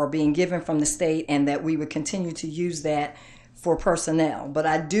requesting or being given from the state, and that we would continue to use that for personnel. But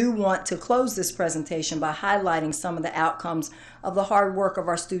I do want to close this presentation by highlighting some of the outcomes of the hard work of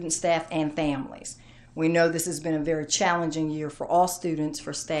our student, staff, and families. We know this has been a very challenging year for all students,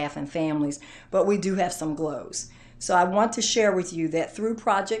 for staff and families, but we do have some glows. So I want to share with you that through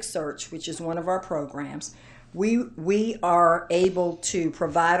Project Search, which is one of our programs, we are able to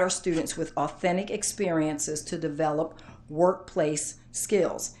provide our students with authentic experiences to develop workplace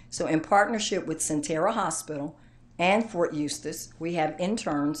skills. So in partnership with Centera Hospital and Fort Eustis, we have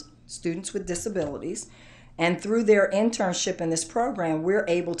interns, students with disabilities, and through their internship in this program, we're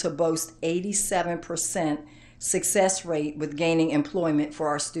able to boast 87% success rate with gaining employment for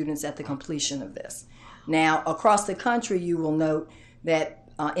our students at the completion of this. Now, across the country, you will note that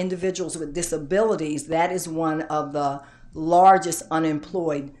individuals with disabilities, that is one of the largest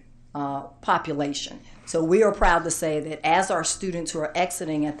unemployed population. So we are proud to say that as our students who are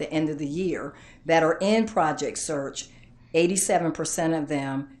exiting at the end of the year that are in Project Search, 87% of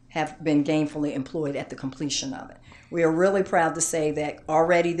them have been gainfully employed at the completion of it. We are really proud to say that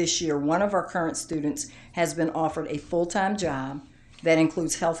already this year, one of our current students has been offered a full-time job that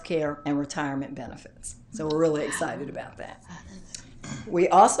includes health care and retirement benefits. So we're really excited about that. We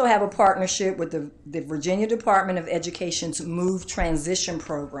also have a partnership with the Virginia Department of Education's MOVE Transition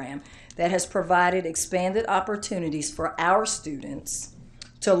Program that has provided expanded opportunities for our students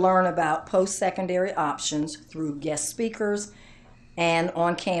to learn about post-secondary options through guest speakers and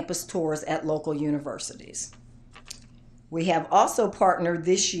on-campus tours at local universities. We have also partnered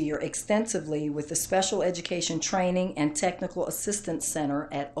this year extensively with the Special Education Training and Technical Assistance Center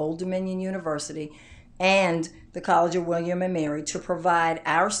at Old Dominion University and the College of William & Mary to provide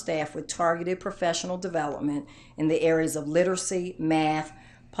our staff with targeted professional development in the areas of literacy, math,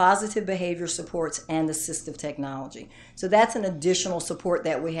 positive behavior supports, and assistive technology. So that's an additional support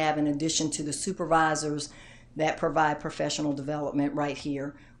that we have in addition to the supervisors that provide professional development right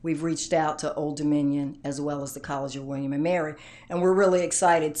here. We've reached out to Old Dominion as well as the College of William & Mary, and we're really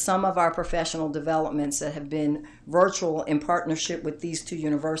excited. Some of our professional developments that have been virtual in partnership with these two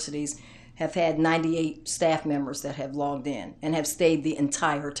universities have had 98 staff members that have logged in and have stayed the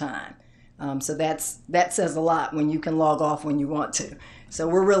entire time. So that says a lot when you can log off when you want to. So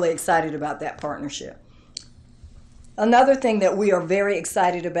we're really excited about that partnership. Another thing that we are very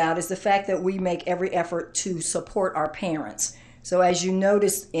excited about is the fact that we make every effort to support our parents. So as you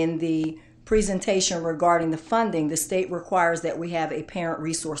noticed in the presentation regarding the funding, the state requires that we have a parent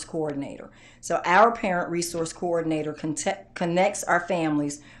resource coordinator. So our parent resource coordinator connects our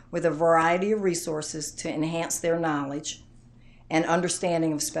families with a variety of resources to enhance their knowledge and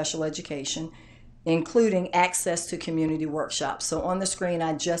understanding of special education, including access to community workshops. So on the screen,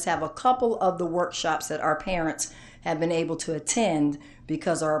 I just have a couple of the workshops that our parents have been able to attend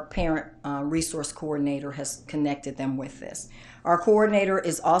because our parent resource coordinator has connected them with this. Our coordinator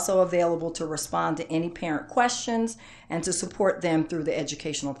is also available to respond to any parent questions and to support them through the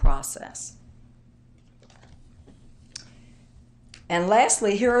educational process. And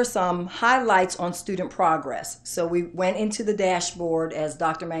lastly, here are some highlights on student progress. So we went into the dashboard as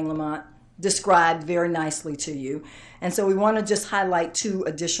Dr. Manglamont described very nicely to you. And so we want to just highlight two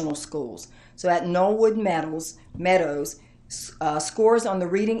additional schools. So at Knollwood Meadows, scores on the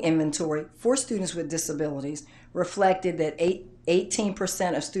reading inventory for students with disabilities reflected that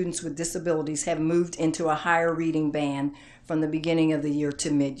 18% of students with disabilities have moved into a higher reading band from the beginning of the year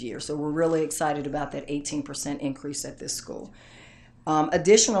to mid-year. So we're really excited about that 18% increase at this school.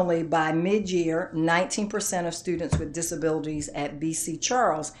 Additionally, by mid-year, 19% of students with disabilities at BC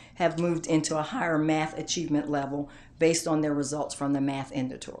Charles have moved into a higher math achievement level based on their results from the math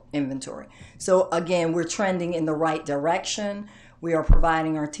inventory. So again, we're trending in the right direction. We are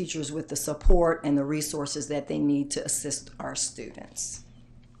providing our teachers with the support and the resources that they need to assist our students.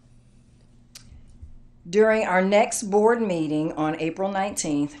 During our next board meeting on April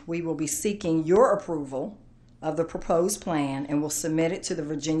 19th, we will be seeking your approval of the proposed plan and will submit it to the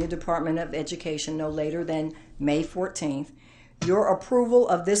Virginia Department of Education no later than May 14th. Your approval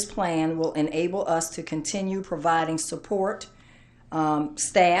of this plan will enable us to continue providing support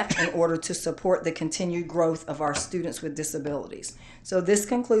staff in order to support the continued growth of our students with disabilities. So this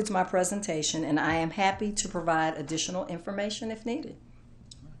concludes my presentation, and I am happy to provide additional information if needed.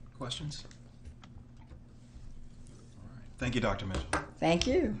 Questions? All right. Thank you, Dr. Mitchell. Thank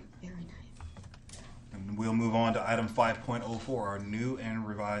you. And we'll move on to item 5.04, our new and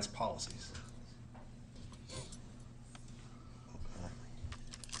revised policies.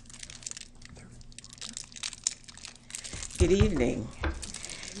 Good evening.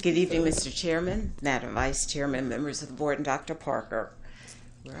 Good evening, Mr. Chairman, Madam Vice Chairman, members of the board, and Dr. Parker.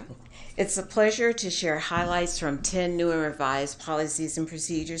 It's a pleasure to share highlights from 10 new and revised policies and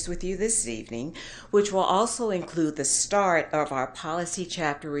procedures with you this evening, which will also include the start of our policy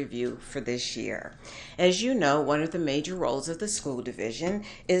chapter review for this year. As you know, one of the major roles of the school division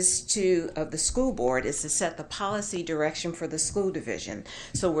of the school board is to set the policy direction for the school division.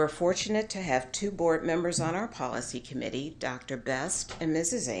 So we're fortunate to have 2 board members on our policy committee, Dr. Best and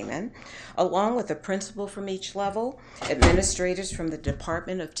Mrs. Amen, along with a principal from each level, administrators from the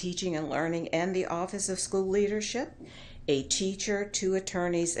Department of Teaching and Learning and the Office of School Leadership, a teacher, 2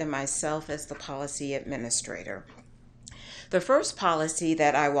 attorneys, and myself as the policy administrator. The first policy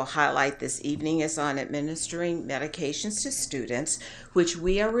that I will highlight this evening is on administering medications to students, which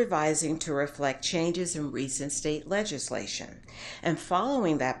we are revising to reflect changes in recent state legislation. And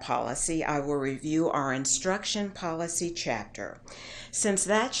following that policy, I will review our instruction policy chapter. Since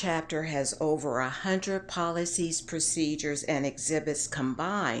that chapter has over 100 policies, procedures, and exhibits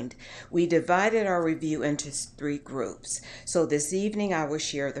combined, we divided our review into 3 groups. So this evening I will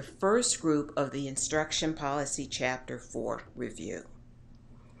share the first group of the instruction policy chapter for review.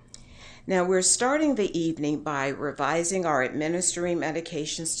 Now, we're starting the evening by revising our administering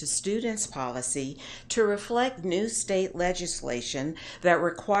medications to students policy to reflect new state legislation that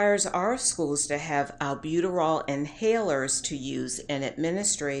requires our schools to have albuterol inhalers to in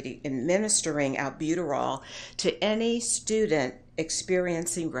administering albuterol to any student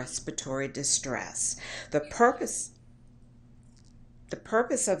experiencing respiratory distress. The purpose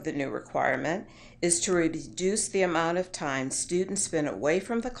of the new requirement is to reduce the amount of time students spend away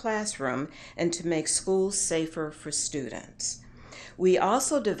from the classroom and to make schools safer for students. We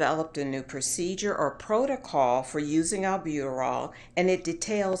also developed a new procedure or protocol for using albuterol, and it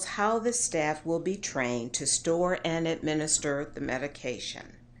details how the staff will be trained to store and administer the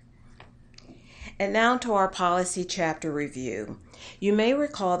medication. And now to our policy chapter review. You may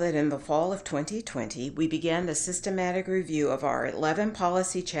recall that in the fall of 2020, we began the systematic review of our 11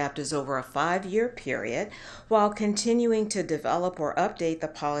 policy chapters over a 5-year period, while continuing to develop or update the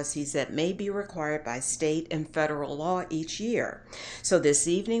policies that may be required by state and federal law each year. So this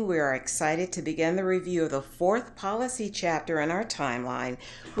evening, we are excited to begin the review of the 4th policy chapter in our timeline,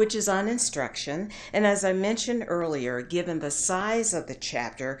 which is on instruction. And as I mentioned earlier, given the size of the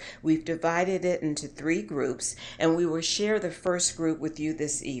chapter, we've divided it into 3 groups, and we will share the first group with you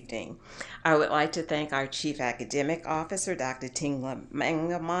this evening. I would like to thank our Chief Academic Officer, Dr. Tingla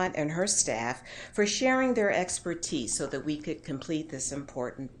Mangamont, and her staff for sharing their expertise so that we could complete this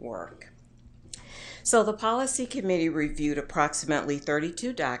important work. So the Policy Committee reviewed approximately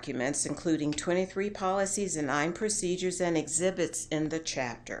 32 documents, including 23 policies and 9 procedures and exhibits in the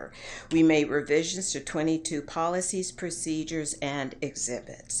chapter. We made revisions to 22 policies, procedures, and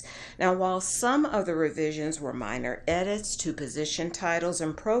exhibits. Now, while some of the revisions were minor edits to position titles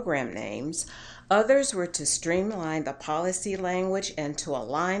and program names, others were to streamline the policy language and to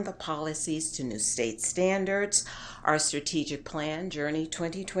align the policies to new state standards, our strategic plan, Journey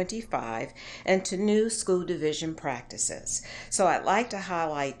 2025, and to new school division practices. So I'd like to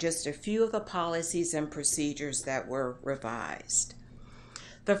highlight just a few of the policies and procedures that were revised.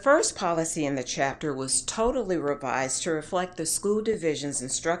 The first policy in the chapter was totally revised to reflect the school division's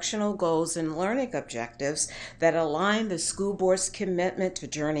instructional goals and learning objectives that align the school board's commitment to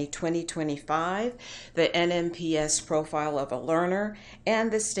Journey 2025, the NNPS profile of a learner, and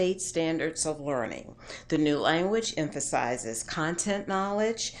the state standards of learning. The new language emphasizes content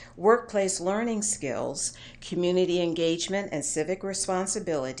knowledge, workplace learning skills, community engagement and civic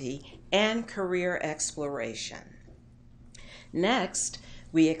responsibility, and career exploration. Next,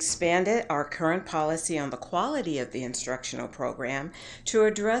 we expanded our current policy on the quality of the instructional program to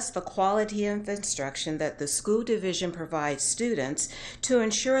address the quality of instruction that the school division provides students to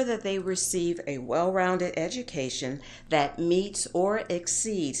ensure that they receive a well-rounded education that meets or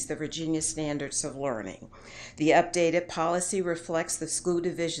exceeds the Virginia standards of learning. The updated policy reflects the school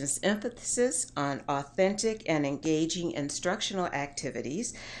division's emphasis on authentic and engaging instructional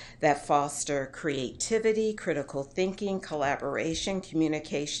activities that foster creativity, critical thinking, collaboration,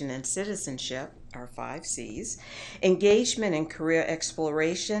 communication, and citizenship. our 5 C's, engagement in career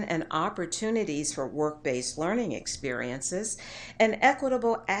exploration and opportunities for work-based learning experiences, and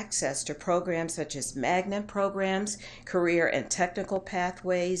equitable access to programs such as magnet programs, career and technical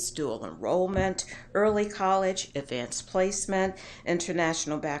pathways, dual enrollment, early college, advanced placement,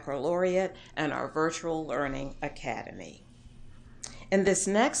 international baccalaureate, and our virtual learning academy. In this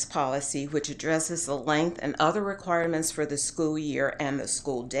next policy, which addresses the length and other requirements for the school year and the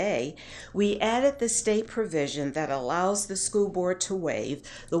school day, we added the state provision that allows the school board to waive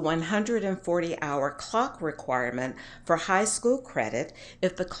the 140-hour clock requirement for high school credit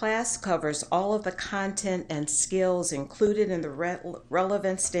if the class covers all of the content and skills included in the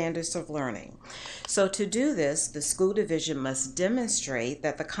relevant standards of learning. So to do this, the school division must demonstrate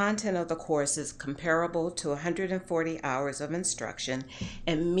that the content of the course is comparable to 140 hours of instruction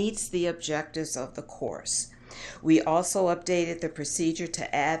and meets the objectives of the course. We also updated the procedure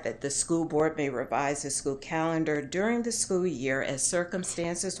to add that the school board may revise the school calendar during the school year as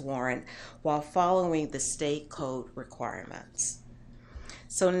circumstances warrant while following the state code requirements.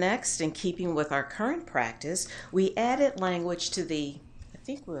 So next, in keeping with our current practice, we added language to the,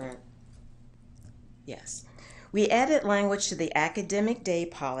 We added language to the academic day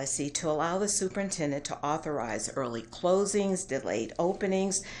policy to allow the superintendent to authorize early closings, delayed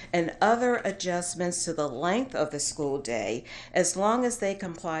openings, and other adjustments to the length of the school day as long as they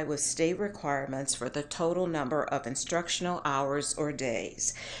comply with state requirements for the total number of instructional hours or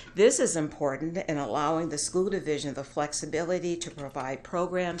days. This is important in allowing the school division the flexibility to provide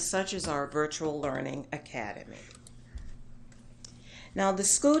programs such as our virtual learning academy. Now, the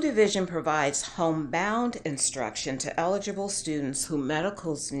school division provides homebound instruction to eligible students whose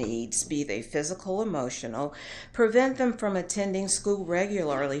medical needs, be they physical or emotional, prevent them from attending school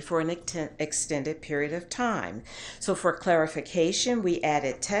regularly for an extended period of time. So for clarification, we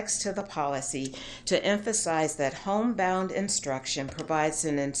added text to the policy to emphasize that homebound instruction provides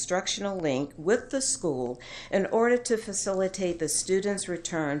an instructional link with the school in order to facilitate the student's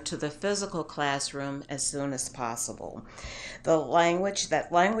return to the physical classroom as soon as possible. The language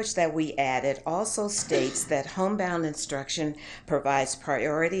that we added also states that homebound instruction provides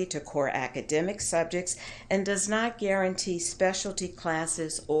priority to core academic subjects and does not guarantee specialty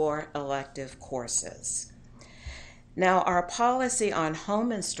classes or elective courses. Now, our policy on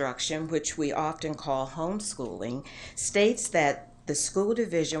home instruction, which we often call homeschooling, states that the school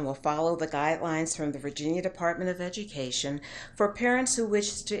division will follow the guidelines from the Virginia Department of Education for parents who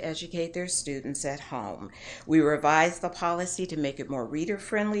wish to educate their students at home. We revised the policy to make it more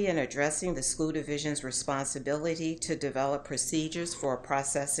reader-friendly in addressing the school division's responsibility to develop procedures for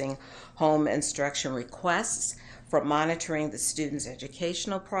processing home instruction requests, for monitoring the student's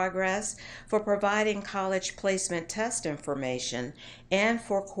educational progress, for providing college placement test information, and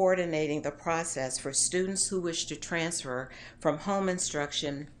for coordinating the process for students who wish to transfer from home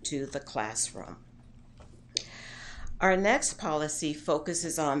instruction to the classroom. Our next policy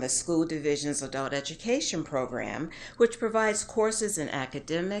focuses on the school division's adult education program, which provides courses in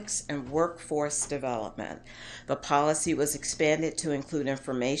academics and workforce development. The policy was expanded to include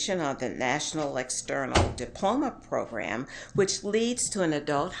information on the National External Diploma Program, which leads to an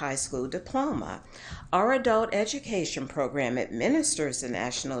adult high school diploma. Our adult education program administers the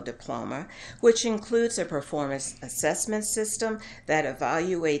National Diploma, which includes a performance assessment system that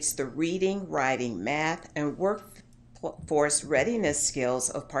evaluates the reading, writing, math, and workforce readiness skills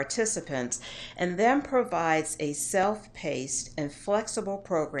of participants, and then provides a self-paced and flexible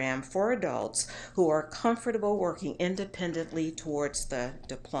program for adults who are comfortable working independently towards the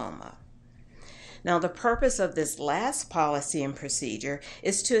diploma. Now, the purpose of this last policy and procedure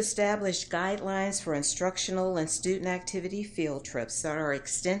is to establish guidelines for instructional and student activity field trips that are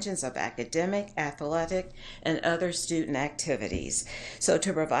extensions of academic, athletic, and other student activities. So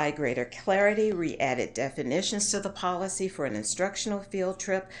to provide greater clarity, we added definitions to the policy for an instructional field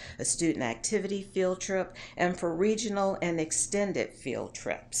trip, a student activity field trip, and for regional and extended field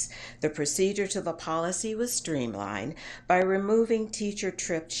trips. The procedure to the policy was streamlined by removing teacher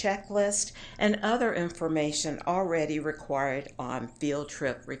trip checklist and other information already required on field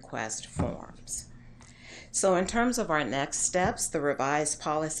trip request forms. So in terms of our next steps, the revised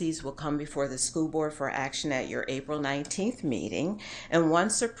policies will come before the school board for action at your April 19th meeting. And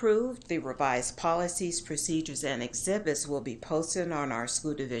once approved, the revised policies, procedures, and exhibits will be posted on our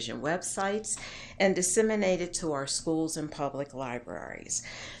school division websites and disseminated to our schools and public libraries.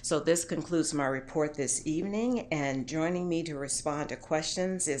 So this concludes my report this evening, and joining me to respond to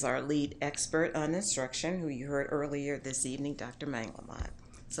questions is our lead expert on instruction, who you heard earlier this evening, Dr. Manglemont.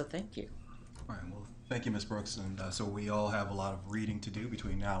 So thank you. All right, well, thank you, Ms. Brooks. And so we all have a lot of reading to do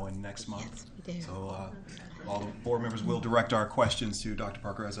between now and next month. Yes, we do. So all the board members will direct our questions to Dr.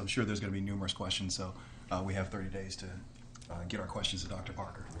 Parker, as I'm sure there's going to be numerous questions. So we have 30 days to get our questions to Dr.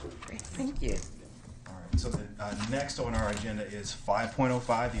 Parker. Great, thank you. All right, so the next on our agenda is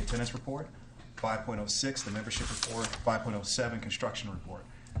 5.05, the attendance report, 5.06, the membership report, 5.07, construction report.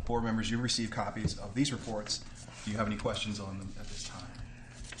 Board members, you received copies of these reports. Do you have any questions on them at this time?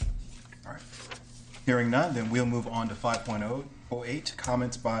 All right. Hearing none, then we'll move on to 5.08,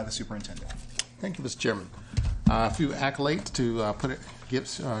 comments by the superintendent. Thank you, Mr. Chairman. A few accolades to give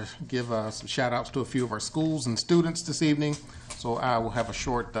some shout outs to a few of our schools and students this evening. So I will have a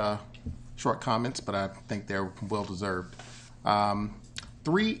short comments, but I think they're well deserved.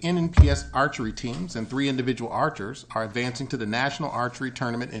 3 NNPS archery teams and 3 individual archers are advancing to the National Archery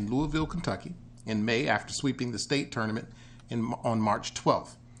Tournament in Louisville, Kentucky in May after sweeping the state tournament on March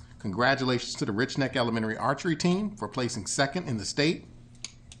 12th. Congratulations to the Rich Neck Elementary Archery Team for placing 2nd in the state,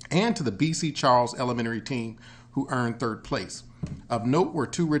 and to the B.C. Charles Elementary Team who earned 3rd place. Of note were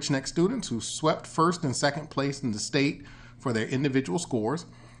 2 Rich Neck students who swept 1st and 2nd place in the state for their individual scores.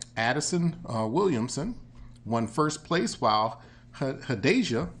 Addison Williamson won 1st place, while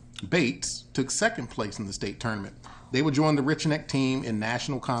Hadasia Bates took 2nd place in the state tournament. They will join the Rich Neck team in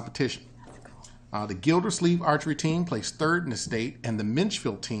national competition. The Gildersleeve Archery team placed 3rd in the state, and the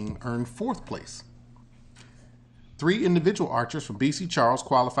Minchfield team earned 4th place. 3 individual archers from B.C. Charles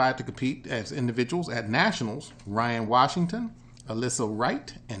qualified to compete as individuals at nationals: Ryan Washington, Alyssa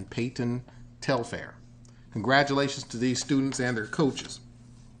Wright, and Peyton Telfair. Congratulations to these students and their coaches.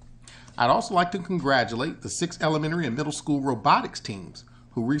 I'd also like to congratulate the 6 elementary and middle school robotics teams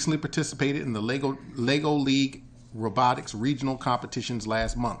who recently participated in the Lego League Robotics Regional Competitions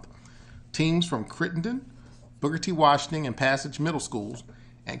last month. Teams from Crittenden, Booker T. Washington, and Passage Middle Schools,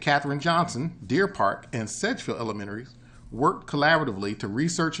 and Katherine Johnson, Deer Park, and Sedgefield Elementaries worked collaboratively to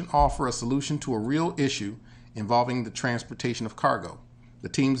research and offer a solution to a real issue involving the transportation of cargo. The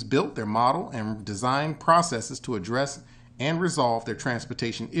teams built their model and designed processes to address and resolve their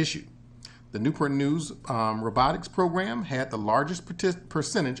transportation issue. The Newport News robotics program had the largest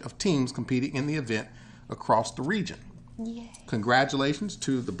percentage of teams competing in the event across the region. Yay. Congratulations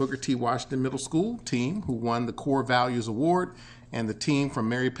to the Booker T. Washington Middle School team who won the Core Values Award, and the team from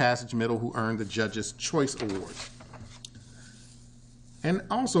Mary Passage Middle who earned the Judges' Choice Award. And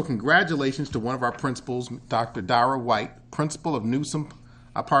also congratulations to one of our principals, Dr. Dara White, principal of Newsom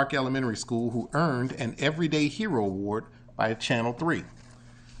Park Elementary School, who earned an Everyday Hero Award by Channel 3.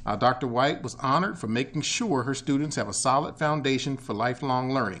 Dr. White was honored for making sure her students have a solid foundation for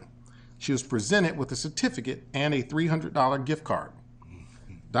lifelong learning. She was presented with a certificate and a $300 gift card.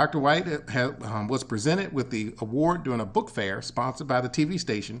 Dr. White was presented with the award during a book fair sponsored by the TV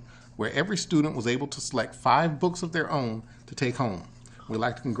station, where every student was able to select 5 books of their own to take home. We'd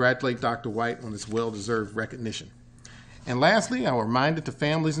like to congratulate Dr. White on this well-deserved recognition. And lastly, I will remind to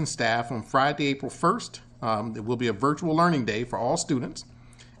families and staff on Friday, April 1st, there will be a virtual learning day for all students.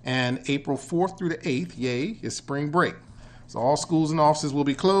 And April 4th through the 8th, yay, is spring break. So all schools and offices will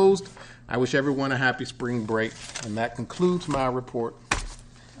be closed. I wish everyone a happy spring break. And that concludes my report,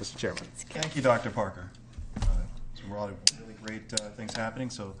 Mr. Chairman. Thank you, Dr. Parker. So we're all really great things happening.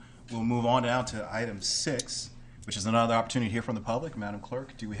 So we'll move on now to item 6, which is another opportunity to hear from the public. Madam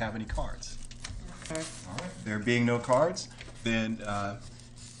Clerk, do we have any cards? All right. There being no cards, then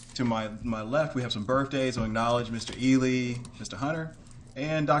to my left, we have some birthdays. I'll acknowledge Mr. Ely, Mr. Hunter,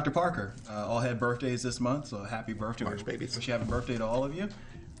 and Dr. Parker. All had birthdays this month, so happy birthday. March babies. Wish you happy birthday to all of you.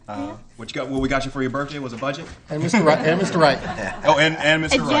 What we got you for your birthday was a budget. And Mr. Wright. And Mr. Wright. Oh, and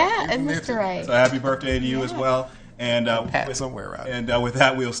Mr. Wright. Yeah, and Mr. Wright. So happy birthday to you as well. And Pat somewhere around. And with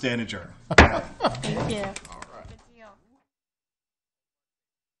that, we'll stand adjourned. Thank you.